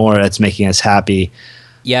more and more that's making us happy?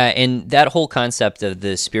 Yeah, and that whole concept of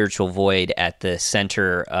the spiritual void at the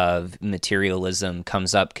center of materialism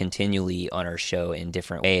comes up continually on our show in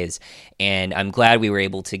different ways. And I'm glad we were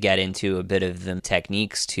able to get into a bit of the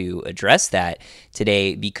techniques to address that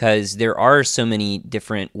today, because there are so many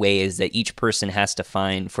different ways that each person has to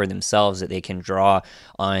find for themselves that they can draw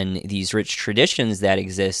on these rich traditions that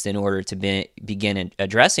exist in order to begin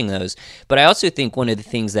addressing those. But I also think one of the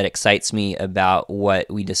things that excites me about what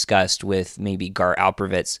we discussed with maybe Gar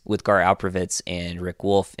Alperovitz and Rick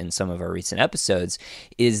Wolf in some of our recent episodes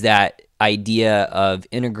is that idea of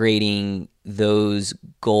integrating those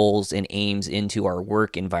goals and aims into our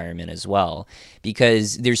work environment as well.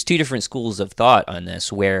 Because there's two different schools of thought on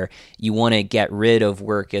this, where you want to get rid of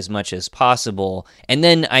work as much as possible. And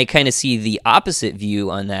then I kind of see the opposite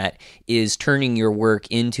view on that is turning your work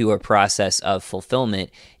into a process of fulfillment.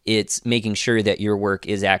 It's making sure that your work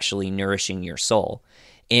is actually nourishing your soul.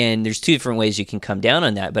 And there's two different ways you can come down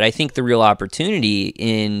on that. But I think the real opportunity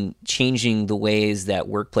in changing the ways that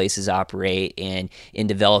workplaces operate and in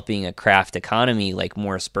developing a craft economy, like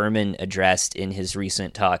Morris Berman addressed in his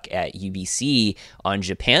recent talk at UBC on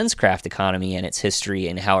Japan's craft economy and its history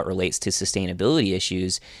and how it relates to sustainability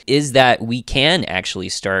issues, is that we can actually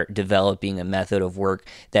start developing a method of work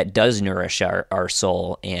that does nourish our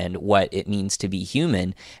soul and what it means to be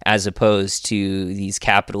human, as opposed to these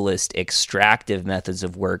capitalist extractive methods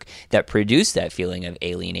of work that produce that feeling of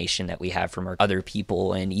alienation that we have from our other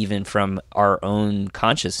people and even from our own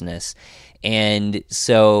consciousness. And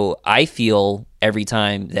so I feel every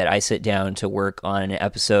time that I sit down to work on an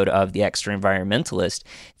episode of The Extra Environmentalist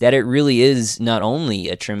that it really is not only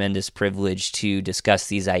a tremendous privilege to discuss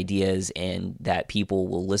these ideas and that people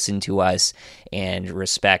will listen to us and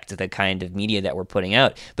respect the kind of media that we're putting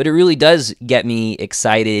out, but it really does get me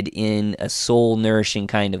excited in a soul-nourishing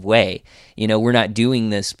kind of way. You know, we're not doing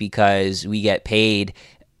this because we get paid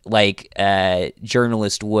like a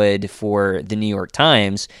journalist would for the New York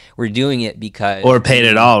Times. We're doing it because... Or paid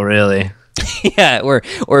at all, really. Yeah,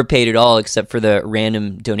 or paid at all, except for the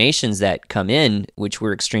random donations that come in, which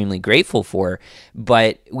we're extremely grateful for.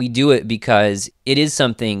 But we do it because it is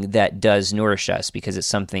something that does nourish us, because it's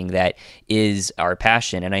something that is our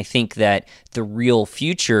passion. And I think that the real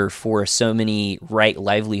future for so many right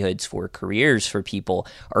livelihoods, for careers for people,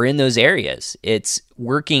 are in those areas. It's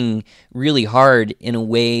working really hard in a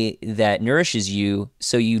way that nourishes you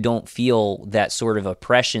so you don't feel that sort of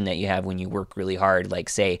oppression that you have when you work really hard, like,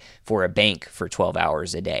 say, for a bank for 12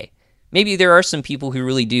 hours a day. Maybe there are some people who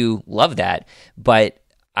really do love that, but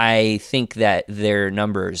I think that their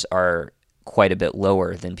numbers are quite a bit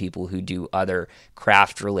lower than people who do other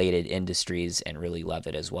craft-related industries and really love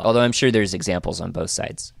it as well. Although I'm sure there's examples on both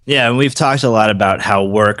sides. Yeah, and we've talked a lot about how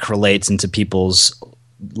work relates into people's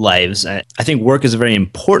lives. I think work is a very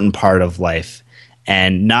important part of life,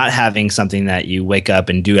 and not having something that you wake up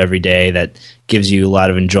and do every day that gives you a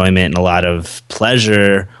lot of enjoyment and a lot of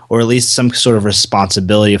pleasure, or at least some sort of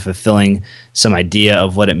responsibility of fulfilling some idea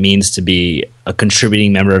of what it means to be a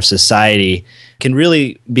contributing member of society, can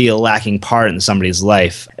really be a lacking part in somebody's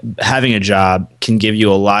life. Having a job can give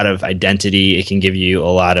you a lot of identity, it can give you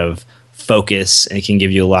a lot of focus, and it can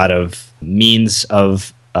give you a lot of means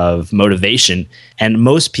of motivation. And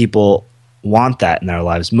most people want that in their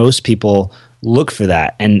lives. Most people look for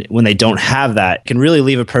that. And when they don't have that, it can really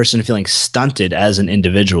leave a person feeling stunted as an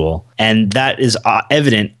individual. And that is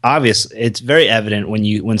obvious. It's very evident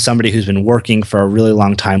when somebody who's been working for a really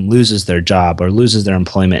long time loses their job or loses their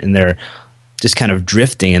employment, and they're just kind of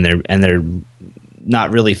drifting, and they're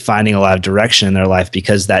not really finding a lot of direction in their life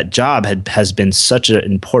because that job has been such an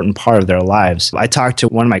important part of their lives. I talked to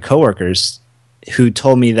one of my coworkers who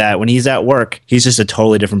told me that when he's at work, he's just a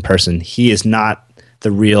totally different person. He is not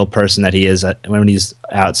the real person that he is when he's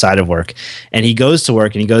outside of work. And he goes to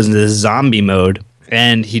work and he goes into this zombie mode,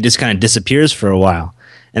 and he just kind of disappears for a while.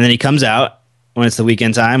 And then he comes out when it's the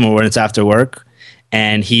weekend time or when it's after work,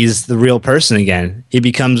 and he's the real person again. He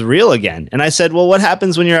becomes real again. And I said, well, what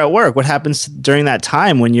happens when you're at work? What happens during that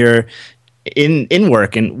time when you're in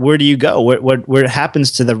work, and where do you go? What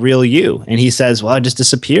happens to the real you? And he says, well, I just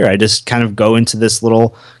disappear. I just kind of go into this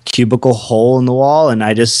little cubicle hole in the wall, and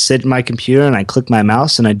I just sit in my computer and I click my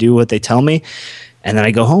mouse and I do what they tell me. And then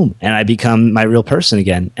I go home and I become my real person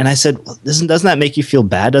again. And I said, well, doesn't that make you feel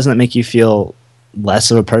bad? Doesn't that make you feel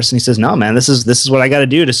less of a person? He says, no, man, this is what I got to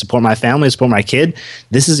do to support my family, to support my kid.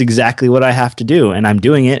 This is exactly what I have to do, and I'm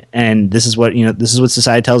doing it. And this is what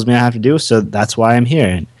society tells me I have to do. So that's why I'm here.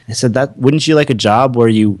 And I said, that wouldn't you like a job where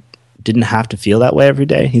you didn't have to feel that way every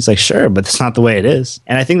day? He's like, sure, but that's not the way it is.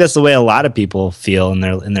 And I think that's the way a lot of people feel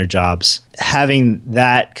in their jobs. Having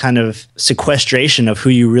that kind of sequestration of who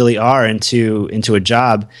you really are into a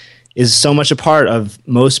job is so much a part of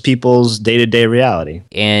most people's day-to-day reality.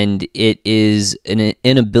 And it is an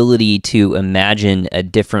inability to imagine a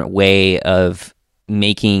different way of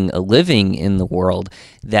making a living in the world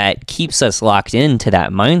that keeps us locked into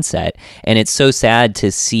that mindset. And it's so sad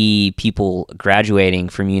to see people graduating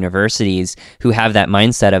from universities who have that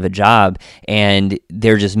mindset of a job, and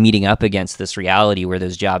they're just meeting up against this reality where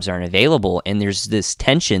those jobs aren't available. And there's this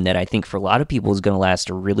tension that I think for a lot of people is going to last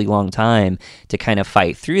a really long time to kind of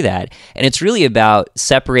fight through that. And it's really about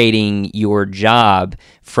separating your job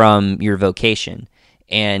from your vocation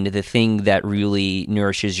and the thing that really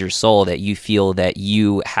nourishes your soul, that you feel that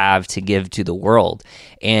you have to give to the world.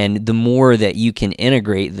 And the more that you can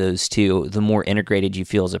integrate those two, the more integrated you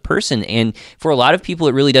feel as a person. And for a lot of people,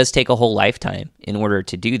 it really does take a whole lifetime in order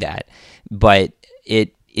to do that. But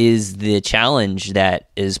it is the challenge that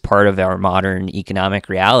is part of our modern economic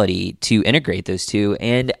reality to integrate those two.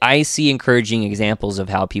 And I see encouraging examples of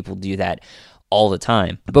how people do that all the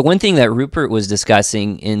time. But one thing that Rupert was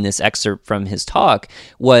discussing in this excerpt from his talk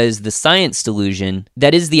was the science delusion.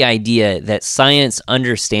 That is the idea that science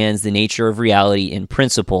understands the nature of reality in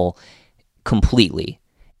principle completely,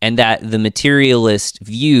 and that the materialist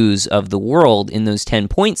views of the world in those 10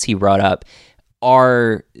 points he brought up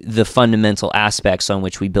are the fundamental aspects on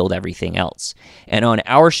which we build everything else. And on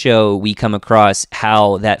our show, we come across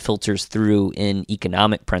how that filters through in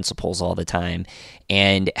economic principles all the time,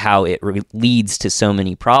 and how it leads to so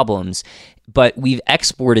many problems. But we've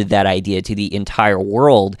exported that idea to the entire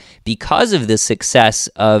world because of the success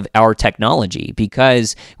of our technology,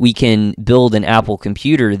 because we can build an Apple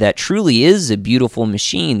computer that truly is a beautiful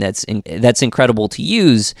machine that's incredible to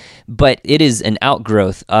use, but it is an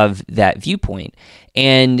outgrowth of that viewpoint.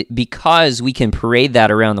 And because we can parade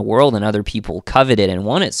that around the world and other people covet it and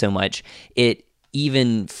want it so much, it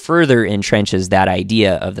even further entrenches that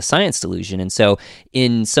idea of the science delusion. And so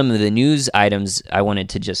in some of the news items I wanted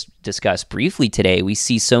to just discuss briefly today, we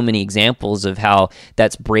see so many examples of how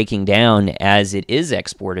that's breaking down as it is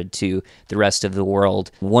exported to the rest of the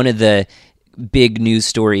world. One of the big news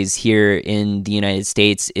stories here in the United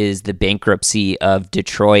States is the bankruptcy of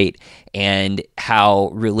Detroit, and how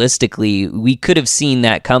realistically we could have seen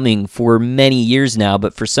that coming for many years now,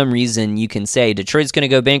 but for some reason you can say Detroit's going to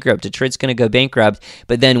go bankrupt,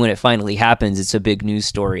 but then when it finally happens, it's a big news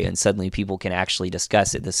story and suddenly people can actually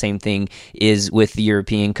discuss it. The same thing is with the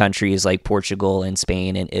European countries like Portugal and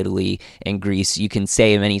Spain and Italy and Greece. You can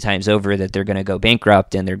say many times over that they're going to go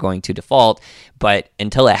bankrupt and they're going to default, but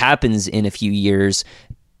until it happens in a few years,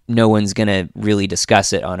 no one's going to really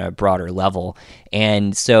discuss it on a broader level.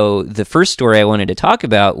 And so the first story I wanted to talk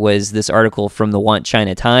about was this article from the Want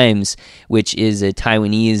China Times, which is a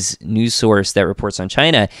Taiwanese news source that reports on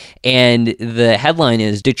China. And the headline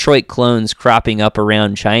is Detroit clones cropping up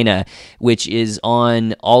around China, which is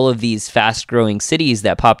on all of these fast-growing cities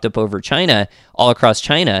that popped up over China, all across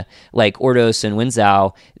China, like Ordos and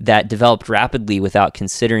Wenzhou, that developed rapidly without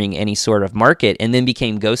considering any sort of market and then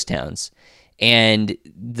became ghost towns. And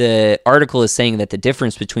the article is saying that the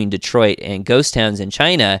difference between Detroit and ghost towns in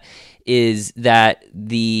China is that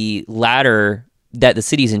the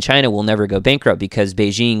cities in China will never go bankrupt because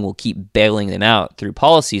Beijing will keep bailing them out through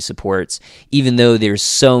policy supports, even though there's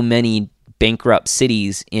so many bankrupt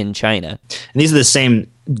cities in China. And these are the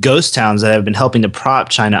same ghost towns that have been helping to prop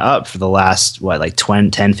China up for the last,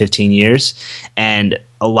 10, 15 years. And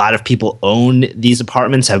a lot of people own these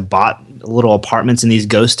apartments, have bought little apartments in these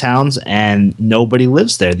ghost towns, and nobody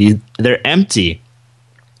lives there. They're empty.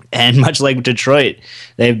 And much like Detroit,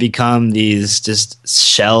 they've become these just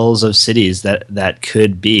shells of cities that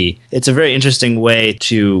could be. It's a very interesting way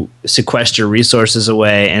to sequester resources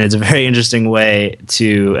away, and it's a very interesting way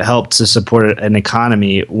to help to support an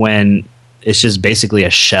economy when it's just basically a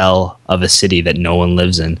shell of a city that no one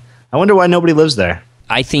lives in. I wonder why nobody lives there.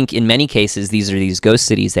 I think in many cases, these are these ghost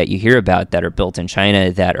cities that you hear about that are built in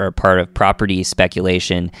China that are part of property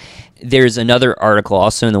speculation. There's another article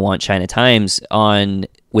also in the Want China Times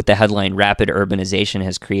with the headline, Rapid Urbanization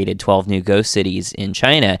Has Created 12 New Ghost Cities in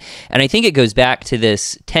China. And I think it goes back to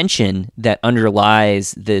this tension that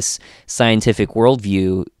underlies this scientific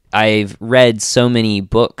worldview. I've read so many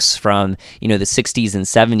books from, the 60s and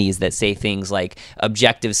 70s that say things like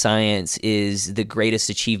objective science is the greatest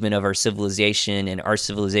achievement of our civilization, and our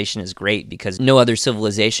civilization is great because no other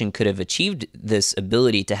civilization could have achieved this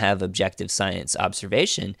ability to have objective science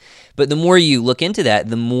observation. But the more you look into that,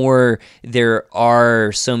 the more there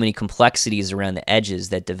are so many complexities around the edges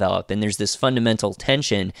that develop. And there's this fundamental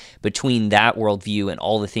tension between that worldview and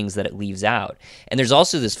all the things that it leaves out. And there's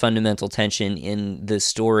also this fundamental tension in the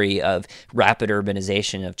story of rapid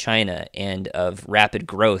urbanization of China and of rapid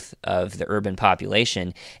growth of the urban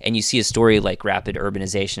population. And you see a story like Rapid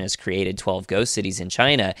Urbanization Has Created 12 Ghost Cities in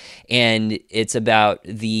China, and it's about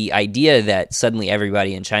the idea that suddenly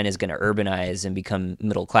everybody in China is going to urbanize and become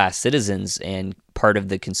middle-class citizens and part of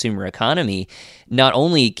the consumer economy. Not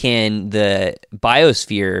only can the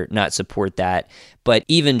biosphere not support that, but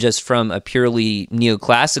even just from a purely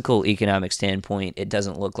neoclassical economic standpoint, it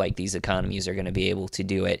doesn't look like these economies are going to be able to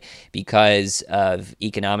do it because of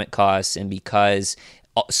economic costs and because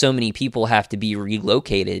so many people have to be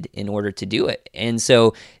relocated in order to do it. And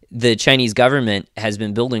so the Chinese government has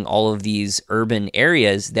been building all of these urban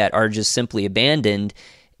areas that are just simply abandoned,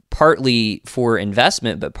 partly for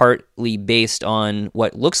investment, but partly based on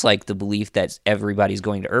what looks like the belief that everybody's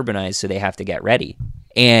going to urbanize, so they have to get ready.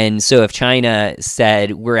 And so if China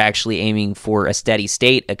said we're actually aiming for a steady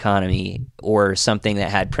state economy or something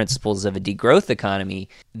that had principles of a degrowth economy,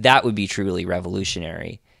 that would be truly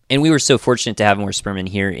revolutionary. And we were so fortunate to have Morris Berman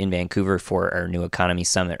here in Vancouver for our New Economy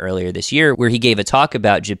Summit earlier this year, where he gave a talk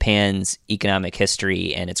about Japan's economic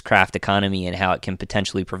history and its craft economy and how it can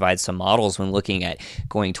potentially provide some models when looking at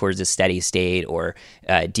going towards a steady state or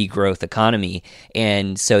degrowth economy.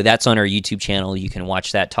 And so that's on our YouTube channel. You can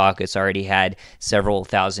watch that talk. It's already had several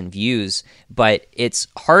thousand views, but it's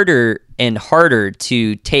harder and harder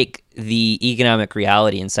to take the economic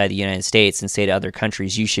reality inside the United States and say to other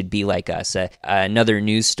countries, you should be like us. Another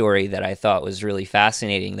news story that I thought was really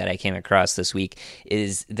fascinating that I came across this week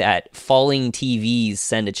is that falling TVs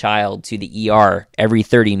send a child to the ER every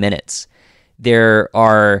 30 minutes. There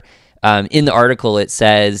are, in the article, it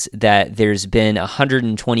says that there's been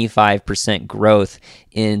 125% growth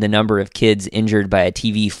in the number of kids injured by a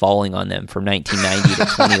TV falling on them from 1990 to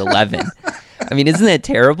 2011. I mean, isn't that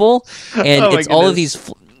terrible? And it's all of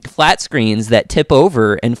these flat screens that tip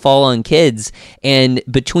over and fall on kids. And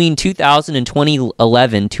between 2000 and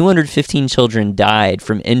 2011, 215 children died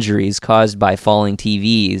from injuries caused by falling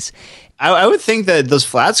TVs. I would think that those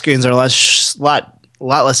flat screens are a lot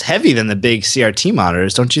less heavy than the big CRT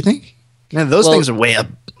monitors, don't you think? Man, those things are weigh a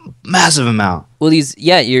massive amount. Well,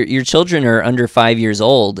 your children are under 5 years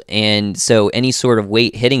old, and so any sort of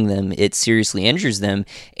weight hitting them, it seriously injures them.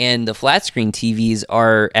 And the flat screen TVs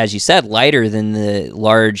are, as you said, lighter than the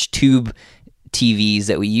large tube TVs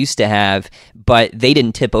that we used to have, but they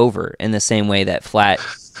didn't tip over in the same way that flat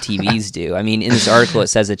TVs do. I mean, in this article, it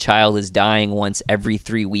says a child is dying once every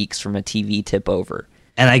 3 weeks from a TV tip over.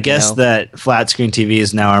 And I guess that flat screen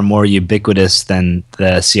TVs now are more ubiquitous than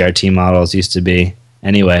the CRT models used to be.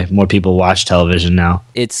 Anyway, more people watch television now.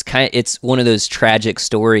 It's one of those tragic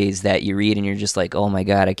stories that you read and you're just like, oh my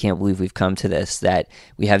God, I can't believe we've come to this, that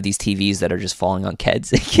we have these TVs that are just falling on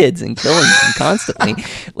kids and killing them constantly.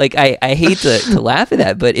 Like, I hate to laugh at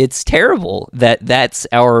that, but it's terrible that that's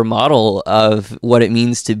our model of what it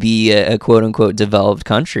means to be a quote unquote developed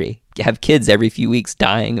country. Have kids every few weeks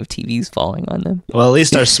dying of TVs falling on them. Well, at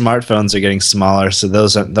least our smartphones are getting smaller, so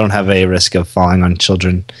those don't have a risk of falling on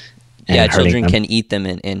children. Yeah, children can eat them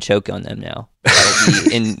and choke on them now. That'll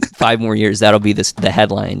be, in 5 more years, that'll be the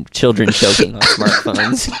headline, children choking on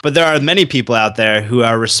smartphones. But there are many people out there who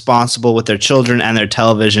are responsible with their children and their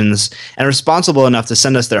televisions, and responsible enough to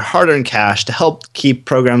send us their hard-earned cash to help keep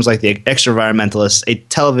programs like The Extra Environmentalists, a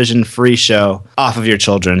television-free show, off of your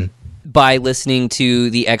children. by listening to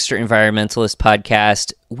the Extra Environmentalist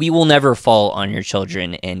podcast. We will never fall on your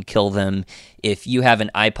children and kill them. If you have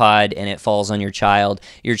an iPod and it falls on your child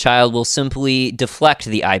will simply deflect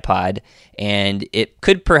the iPod, and it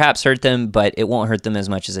could perhaps hurt them, but it won't hurt them as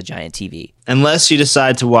much as a giant TV. Unless you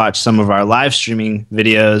decide to watch some of our live streaming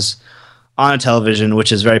videos on a television,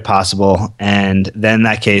 which is very possible, and then in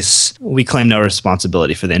that case, we claim no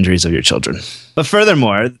responsibility for the injuries of your children. But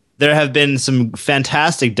furthermore, there have been some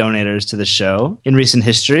fantastic donators to the show in recent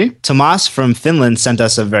history. Tomas from Finland sent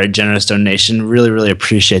us a very generous donation. Really, really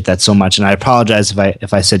appreciate that so much, and I apologize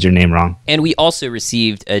if I said your name wrong. And we also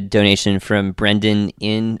received a donation from Brendan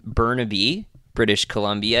in Burnaby, British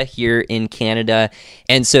Columbia, here in Canada.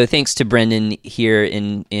 And so thanks to Brendan here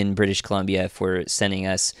in British Columbia for sending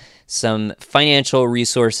us some financial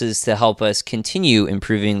resources to help us continue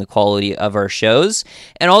improving the quality of our shows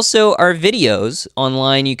and also our videos.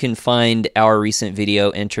 Online, you can find our recent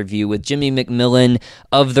video interview with Jimmy McMillan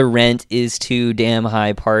of the Rent is Too Damn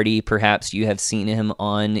High Party. Perhaps you have seen him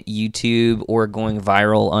on YouTube or going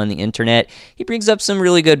viral on the internet. He brings up some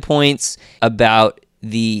really good points about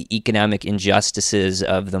the economic injustices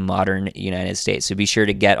of the modern United States. So be sure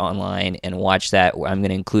to get online and watch that. I'm going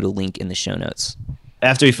to include a link in the show notes.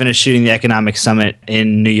 After we finished shooting the Economic Summit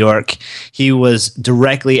in New York, he was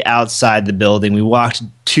directly outside the building. We walked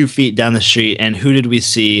 2 feet down the street, and who did we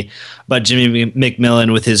see but Jimmy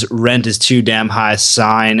McMillan with his Rent is Too Damn High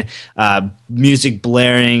sign, music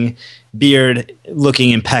blaring, beard looking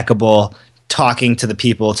impeccable, talking to the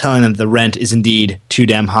people, telling them the rent is indeed too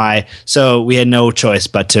damn high. So we had no choice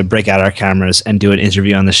but to break out our cameras and do an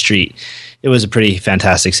interview on the street. It was a pretty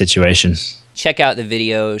fantastic situation. Check out the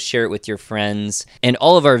video, share it with your friends, and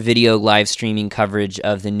all of our video live streaming coverage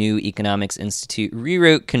of the New Economics Institute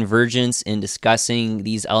Rewrote Convergence in discussing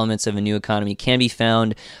these elements of a new economy can be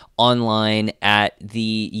found online at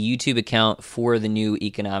the YouTube account for the New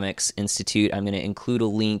Economics Institute. I'm going to include a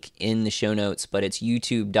link in the show notes, but it's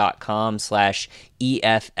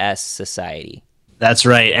youtube.com/EFS Society. That's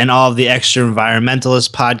right. And all of the Extra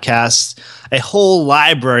Environmentalist podcasts, a whole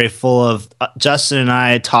library full of Justin and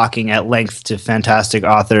I talking at length to fantastic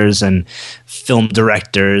authors and film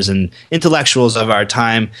directors and intellectuals of our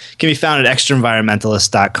time, can be found at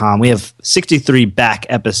extraenvironmentalist.com. We have 63 back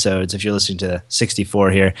episodes. If you're listening to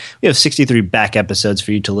 64 here, we have 63 back episodes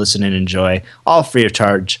for you to listen and enjoy, all free of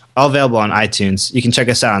charge, all available on iTunes. You can check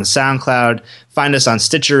us out on SoundCloud, find us on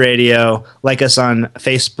Stitcher Radio, like us on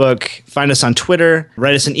Facebook, find us on Twitter,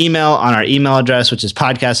 write us an email on our email address, which is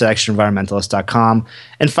podcast@extraenvironmentalist.com,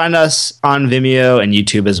 and find us on Vimeo and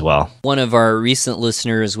YouTube as well. One of our recent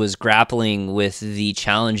listeners was grappling with the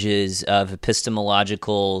challenges of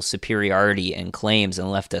epistemological superiority and claims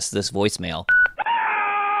and left us this voicemail.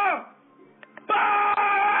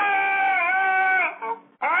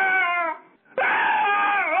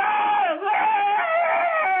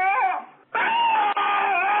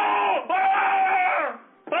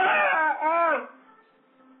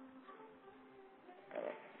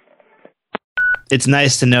 It's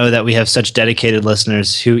nice to know that we have such dedicated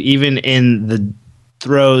listeners who, even in the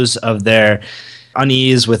throes of their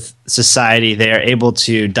unease with society, they are able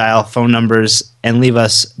to dial phone numbers and leave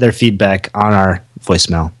us their feedback on our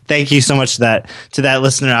voicemail. Thank you so much to that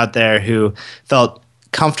listener out there who felt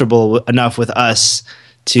comfortable enough with us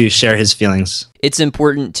to share his feelings. It's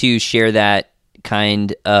important to share that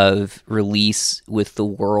kind of release with the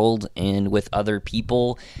world and with other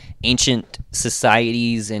people. Ancient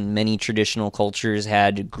societies and many traditional cultures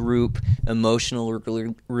had group emotional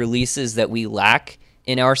releases that we lack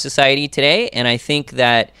in our society today, and I think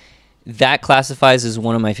that classifies as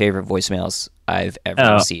one of my favorite voicemails I've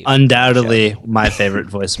ever received. Undoubtedly my favorite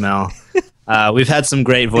voicemail. We've had some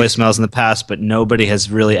great voicemails in the past, but nobody has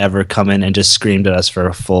really ever come in and just screamed at us for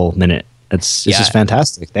a full minute. It's just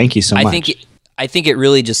fantastic. Thank you so much. I think it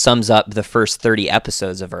really just sums up the first 30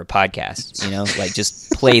 episodes of our podcast. Like just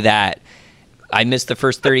play that. I missed the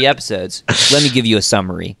first 30 episodes. Let me give you a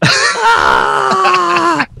summary.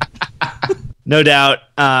 No doubt,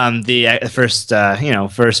 the first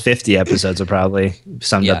 50 episodes are probably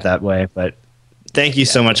summed up that way. But thank you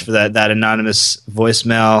so much for that anonymous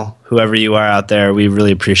voicemail. Whoever you are out there, we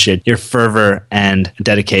really appreciate your fervor and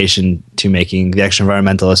dedication to making the Extra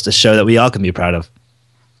Environmentalist a show that we all can be proud of.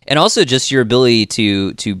 And also just your ability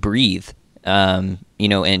to breathe, and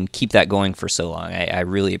keep that going for so long. I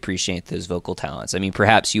really appreciate those vocal talents. I mean,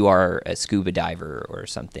 perhaps you are a scuba diver or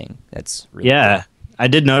something. That's really cool. I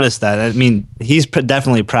did notice that. I mean, he's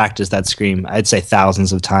definitely practiced that scream, I'd say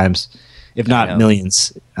thousands of times, if not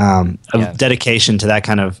millions, of dedication to that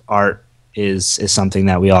kind of art is something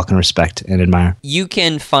that we all can respect and admire. You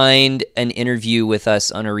can find an interview with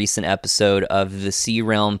us on a recent episode of the C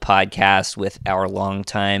Realm podcast with our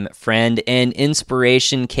longtime friend and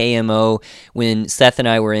inspiration, KMO. When Seth and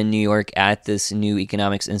I were in New York at this New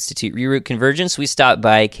Economics Institute Reroute Convergence, we stopped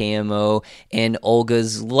by KMO and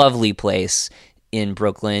Olga's lovely place in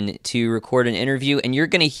Brooklyn to record an interview. And you're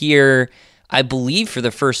going to hear, I believe for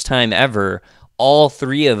the first time ever, all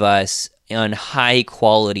three of us on high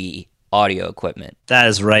quality audio equipment. That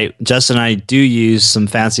is right. Justin and I do use some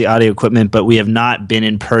fancy audio equipment, but we have not been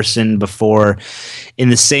in person before in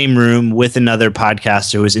the same room with another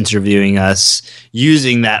podcaster who is interviewing us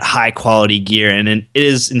using that high quality gear. And it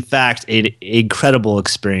is, in fact, an incredible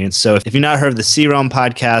experience. So if you've not heard of the C Realm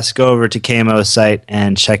podcast, go over to KMO's site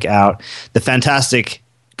and check out the fantastic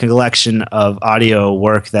collection of audio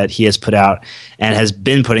work that he has put out and has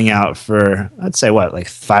been putting out for, I'd say, like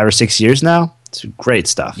 5 or 6 years now. It's great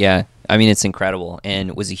stuff. Yeah. I mean, it's incredible, and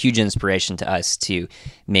it was a huge inspiration to us to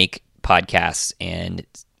make podcasts and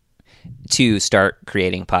to start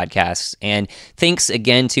creating podcasts. And thanks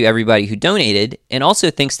again to everybody who donated, and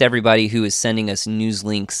also thanks to everybody who is sending us news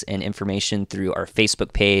links and information through our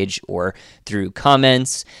Facebook page or through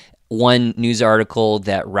comments. One news article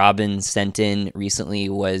that Robin sent in recently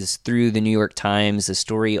was through the New York Times, a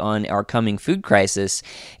story on our coming food crisis,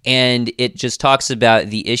 and it just talks about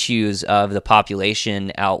the issues of the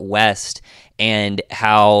population out west and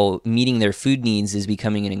how meeting their food needs is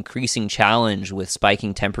becoming an increasing challenge with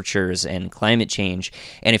spiking temperatures and climate change.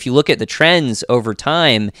 And if you look at the trends over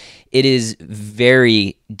time, it is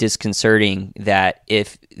very disconcerting that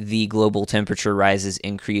if the global temperature rises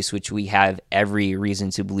increase, which we have every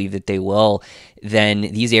reason to believe that they will, then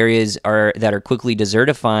these areas that are quickly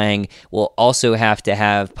desertifying will also have to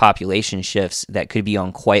have population shifts that could be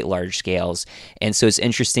on quite large scales. And so it's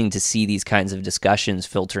interesting to see these kinds of discussions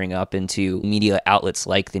filtering up into media outlets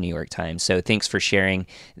like the New York Times. So thanks for sharing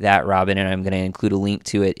that, Robin, and I'm going to include a link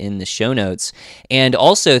to it in the show notes. And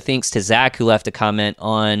also thanks to Zach, who left a comment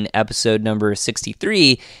on episode number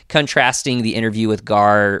 63, contrasting the interview with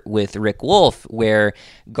Gar with Rick Wolff, where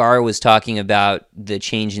Gar was talking about the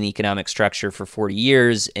change in the economic structure for 40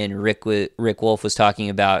 years, and Rick Wolff was talking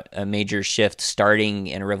about a major shift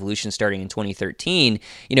starting and a revolution starting in 2013.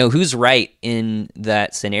 You know, who's right in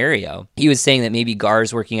that scenario? He was saying that maybe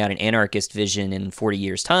Gar's working out an anarchist vision in 40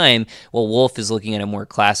 years' time, while Wolff is looking at a more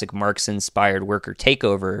classic Marx-inspired worker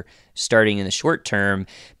takeover starting in the short term,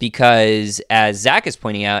 because as Zach is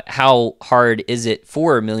pointing out, how hard is it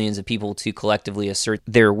for millions of people to collectively assert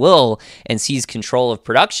their will and seize control of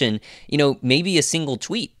production? You know, maybe a single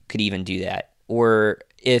tweet could even do that. Or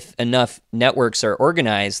if enough networks are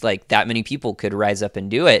organized, like that many people could rise up and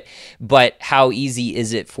do it. But how easy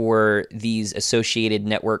is it for these associated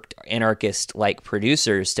networked anarchist-like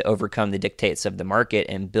producers to overcome the dictates of the market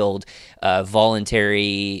and build a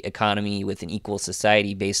voluntary economy with an equal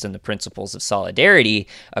society based on the principles of solidarity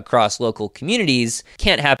across local communities?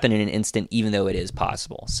 Can't happen in an instant, even though it is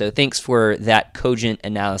possible. So thanks for that cogent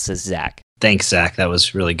analysis, Zach. Thanks, Zach. That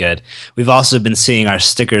was really good. We've also been seeing our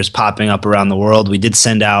stickers popping up around the world. We did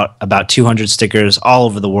send out about 200 stickers all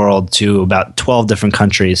over the world to about 12 different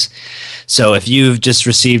countries. So if you've just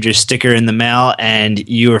received your sticker in the mail and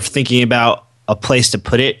you are thinking about a place to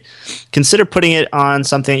put it, consider putting it on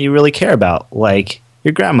something that you really care about, like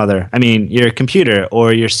your your computer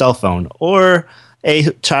or your cell phone, or a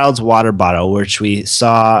child's water bottle, which we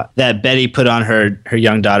saw that Betty put on her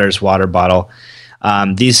young daughter's water bottle.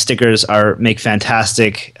 These stickers make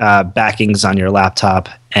fantastic backings on your laptop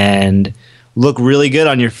and look really good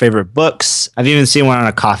on your favorite books. I've even seen one on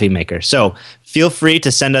a coffee maker. So feel free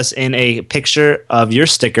to send us in a picture of your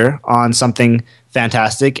sticker on something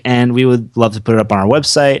fantastic, and we would love to put it up on our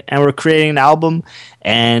website. And we're creating an album,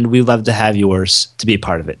 and we'd love to have yours to be a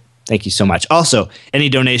part of it. Thank you so much. Also, any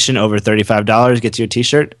donation over $35 gets you a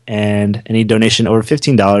t-shirt, and any donation over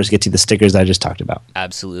 $15 gets you the stickers I just talked about.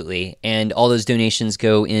 Absolutely. And all those donations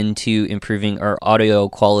go into improving our audio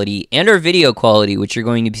quality and our video quality, which you're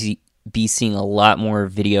going to be seeing a lot more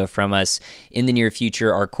video from us in the near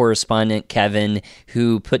future. Our correspondent, Kevin,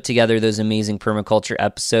 who put together those amazing permaculture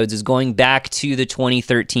episodes, is going back to the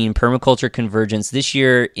 2013 Permaculture Convergence this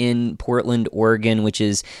year in Portland, Oregon, which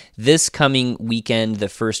is this coming weekend, the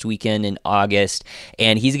first weekend in August.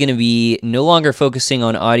 And he's going to be no longer focusing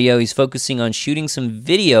on audio. He's focusing on shooting some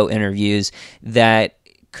video interviews that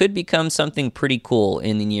could become something pretty cool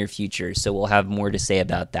in the near future. So we'll have more to say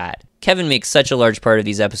about that. Kevin makes such a large part of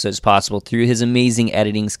these episodes possible through his amazing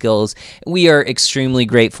editing skills. We are extremely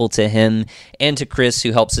grateful to him, and to Chris,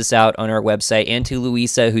 who helps us out on our website, and to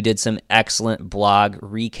Louisa, who did some excellent blog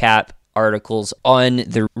recap articles on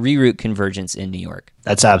the reroute convergence in New York.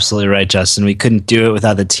 That's absolutely right, Justin. We couldn't do it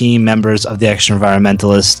without the team members of the Extra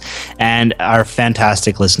Environmentalist and our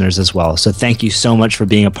fantastic listeners as well. So thank you so much for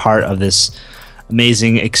being a part of this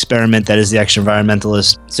amazing experiment that is the Extra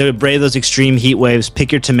Environmentalist. So brave those extreme heat waves,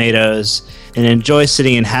 pick your tomatoes, and enjoy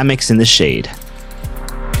sitting in hammocks in the shade.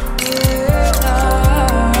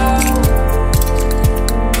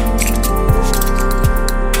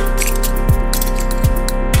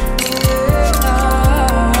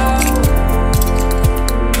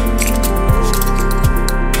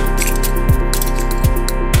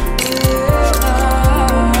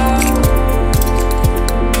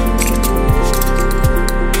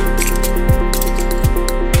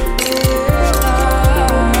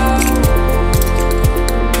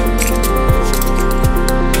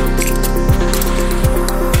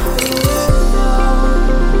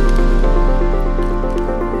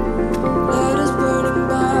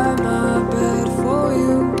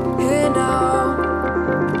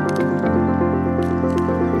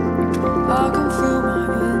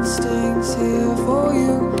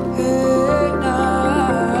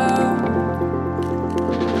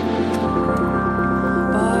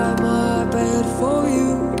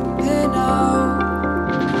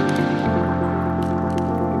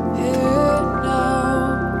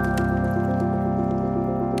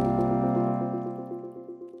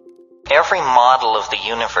 Every model of the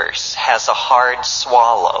universe has a hard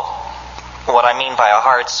swallow. What I mean by a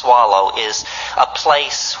hard swallow is a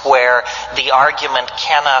place where the argument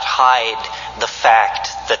cannot hide the fact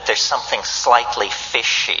that there's something slightly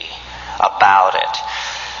fishy about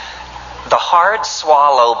it. The hard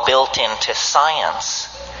swallow built into science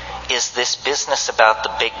is this business about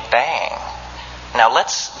the Big Bang. Now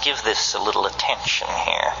let's give this a little attention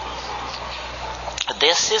here.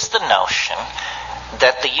 This is the notion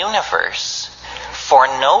that the universe, for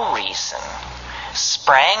no reason,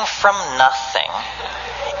 sprang from nothing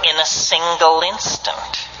in a single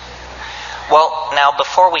instant. Well, now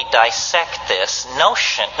before we dissect this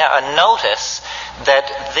notion, notice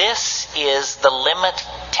that this is the limit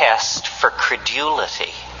test for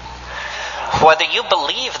credulity. Whether you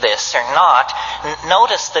believe this or not,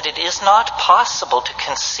 notice that it is not possible to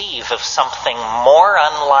conceive of something more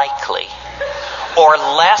unlikely or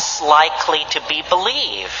less likely to be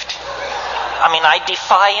believed. I mean, I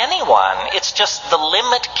defy anyone. It's just the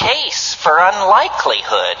limit case for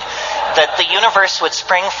unlikelihood that the universe would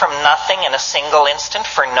spring from nothing in a single instant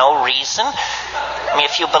for no reason. I mean,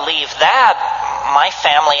 if you believe that, my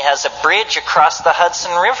family has a bridge across the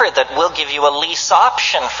Hudson River that will give you a lease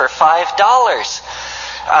option for $5.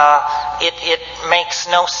 It makes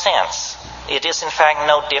no sense. It is, in fact,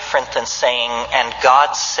 no different than saying, and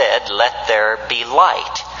God said, let there be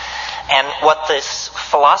light. And what the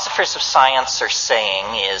philosophers of science are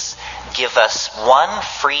saying is, give us one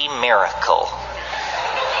free miracle,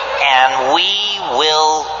 and we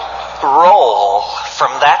will roll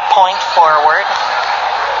from that point forward,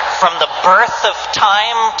 from the birth of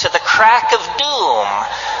time to the crack of doom.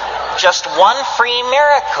 Just one free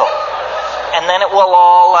miracle. And then it will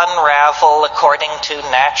all unravel according to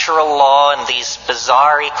natural law and these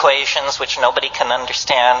bizarre equations which nobody can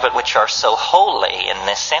understand but which are so holy in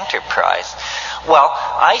this enterprise. Well,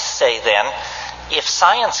 I say then, if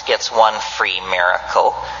science gets one free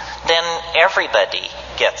miracle, then everybody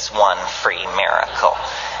gets one free miracle.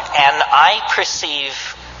 And I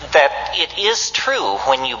perceive that it is true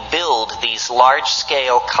when you build these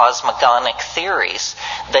large-scale cosmogonic theories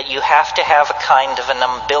that you have to have a kind of an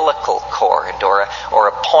umbilical cord or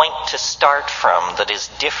a point to start from that is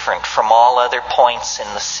different from all other points in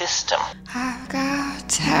the system. I've got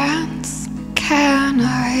tense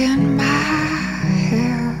canary in my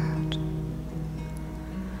head,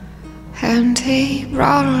 and he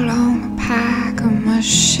brought along a pack of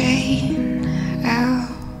machine elves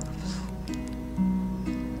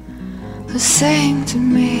who sang to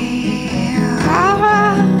me while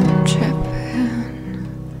I'm tripping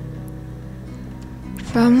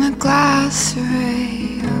from the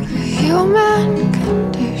glossary of the human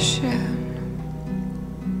condition.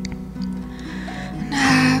 And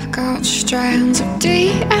I've got strands of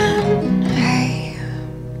DNA.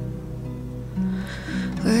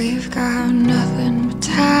 We've got nothing but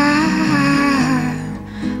time.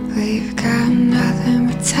 We've got nothing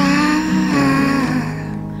but time.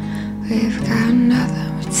 We've got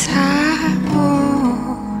nothing but time,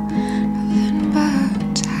 oh, nothing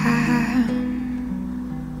but time.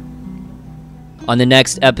 On the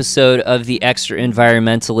next episode of The Extra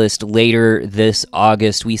Environmentalist later this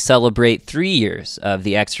August, we celebrate 3 years of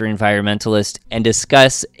The Extra Environmentalist and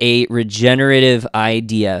discuss a regenerative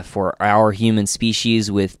idea for our human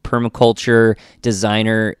species with permaculture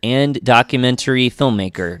designer and documentary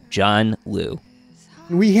filmmaker John Liu.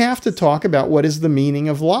 We have to talk about what is the meaning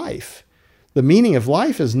of life. The meaning of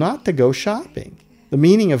life is not to go shopping. The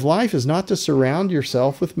meaning of life is not to surround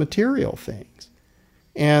yourself with material things.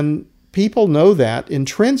 And people know that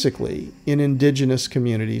intrinsically in indigenous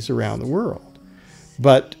communities around the world.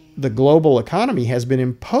 But the global economy has been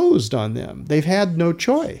imposed on them. They've had no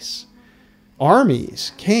choice.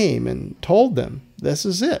 Armies came and told them, this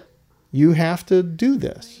is it. You have to do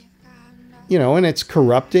this. And it's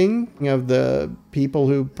corrupting of the people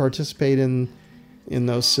who participate in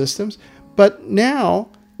those systems. But now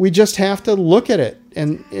we just have to look at it.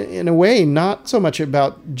 And in a way, not so much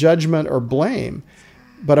about judgment or blame,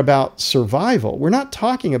 but about survival. We're not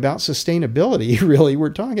talking about sustainability, really.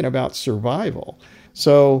 We're talking about survival.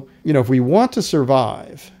 So, if we want to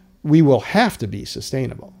survive, we will have to be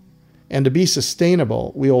sustainable. And to be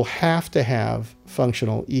sustainable, we will have to have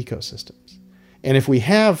functional ecosystems. And if we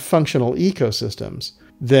have functional ecosystems,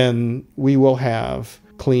 then we will have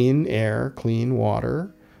clean air, clean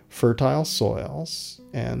water, fertile soils,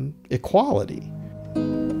 and equality.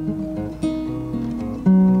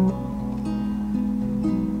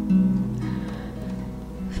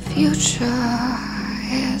 Future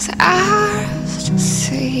is ours to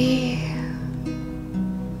see.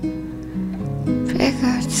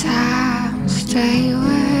 Bigger time, stay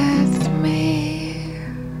with me.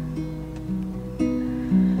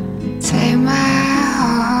 Take my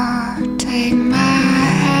heart, take my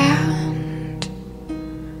hand.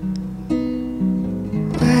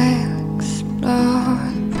 We'll explore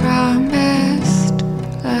the promised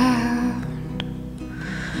land.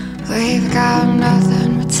 We've got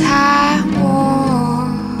nothing but time, war.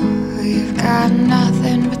 We've got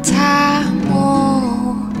nothing but time,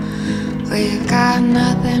 war. We've got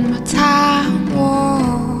nothing but time,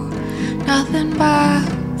 war. Nothing but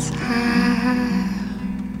time.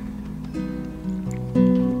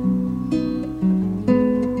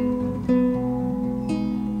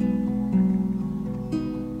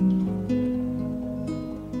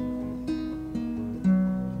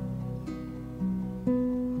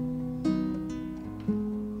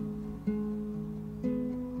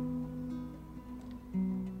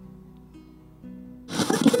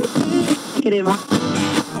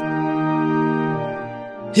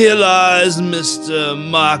 Here lies Mr.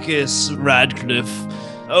 Marcus Radcliffe,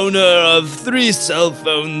 owner of 3 cell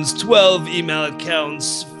phones, 12 email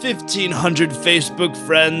accounts, 1,500 Facebook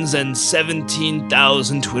friends, and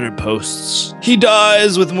 17,000 Twitter posts. He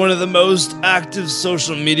dies with one of the most active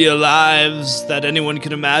social media lives that anyone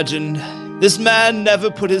can imagine. This man never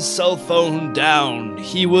put his cell phone down.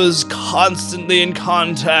 He was constantly in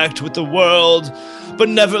contact with the world, but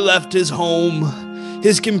never left his home.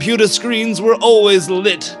 His computer screens were always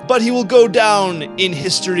lit, but he will go down in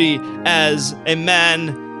history as a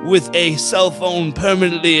man with a cell phone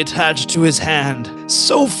permanently attached to his hand.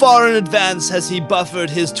 So far in advance has he buffered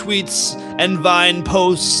his tweets and Vine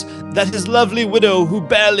posts that his lovely widow, who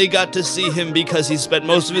barely got to see him because he spent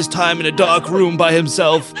most of his time in a dark room by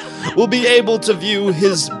himself, will be able to view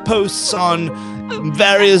his posts on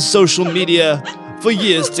various social media for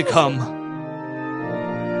years to come.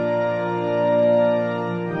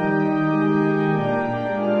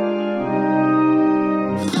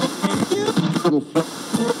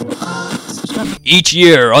 Each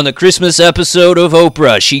year on the Christmas episode of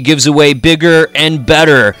Oprah, she gives away bigger and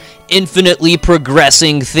better, infinitely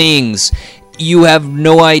progressing things. You have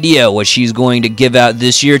no idea what she's going to give out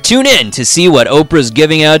this year. Tune in to see what Oprah's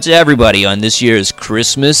giving out to everybody on this year's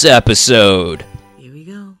Christmas episode. Here we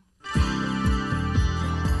go.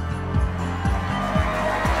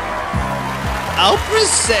 Oprah's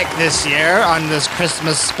sick this year on this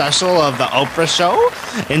Christmas special of the Oprah Show.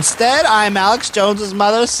 Instead, I'm Alex Jones's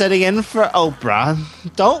mother sitting in for Oprah.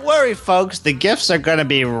 Don't worry, folks. The gifts are going to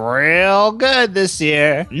be real good this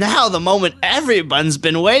year. Now, the moment everyone's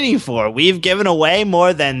been waiting for. We've given away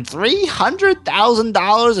more than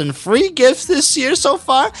 $300,000 in free gifts this year so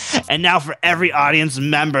far. And now for every audience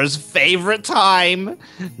member's favorite time,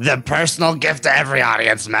 the personal gift to every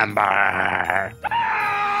audience member.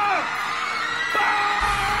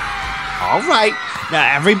 All right,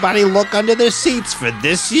 now everybody look under their seats for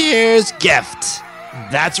this year's gift.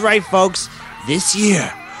 That's right, folks. This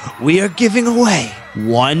year, we are giving away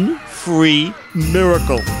one free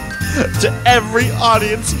miracle to every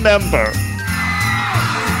audience member.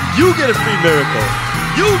 You get a free miracle.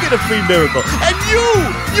 you get a free miracle. And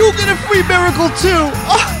you get a free miracle too.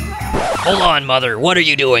 Hold on, Mother. What are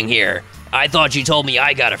you doing here? I thought you told me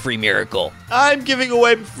I got a free miracle. I'm giving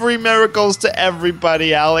away free miracles to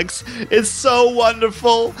everybody, Alex. It's so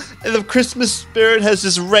wonderful. And the Christmas spirit has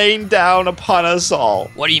just rained down upon us all.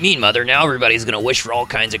 What do you mean, Mother? Now everybody's gonna wish for all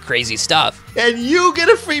kinds of crazy stuff. And you get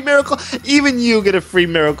a free miracle. Even you get a free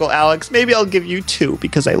miracle, Alex. Maybe I'll give you 2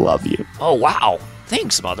 because I love you. Oh, wow.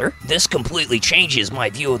 Thanks, Mother. This completely changes my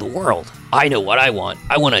view of the world. I know what I want.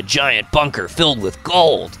 I want a giant bunker filled with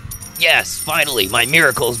gold. Yes, finally, my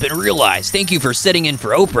miracle has been realized. Thank you for sitting in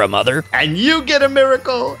for Oprah, Mother. And you get a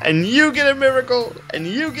miracle, and you get a miracle, and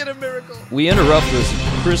you get a miracle. We interrupt this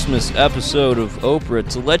Christmas episode of Oprah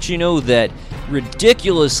to let you know that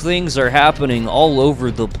ridiculous things are happening all over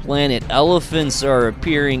the planet. Elephants are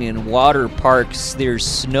appearing in water parks. There's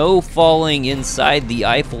snow falling inside the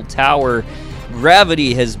Eiffel Tower.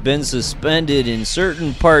 Gravity has been suspended in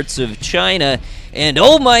certain parts of China. And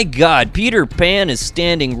oh my God, Peter Pan is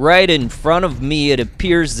standing right in front of me. It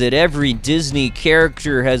appears that every Disney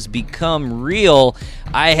character has become real.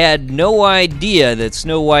 I had no idea that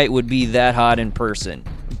Snow White would be that hot in person.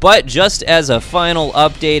 But just as a final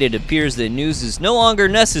update, it appears that news is no longer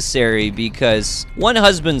necessary because one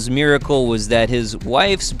husband's miracle was that his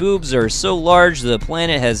wife's boobs are so large the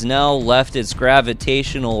planet has now left its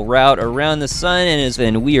gravitational route around the sun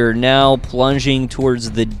and we are now plunging towards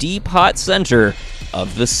the deep hot center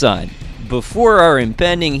of the sun. Before our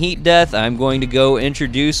impending heat death, I'm going to go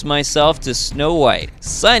introduce myself to Snow White.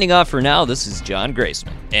 Signing off for now, this is John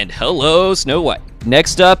Graceman. And hello, Snow White.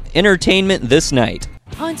 Next up, entertainment this night.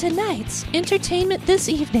 On tonight's Entertainment This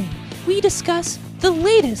Evening, we discuss the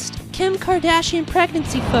latest Kim Kardashian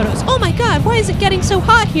pregnancy photos. Oh my God, why is it getting so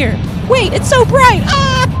hot here? Wait, it's so bright!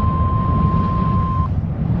 Ah!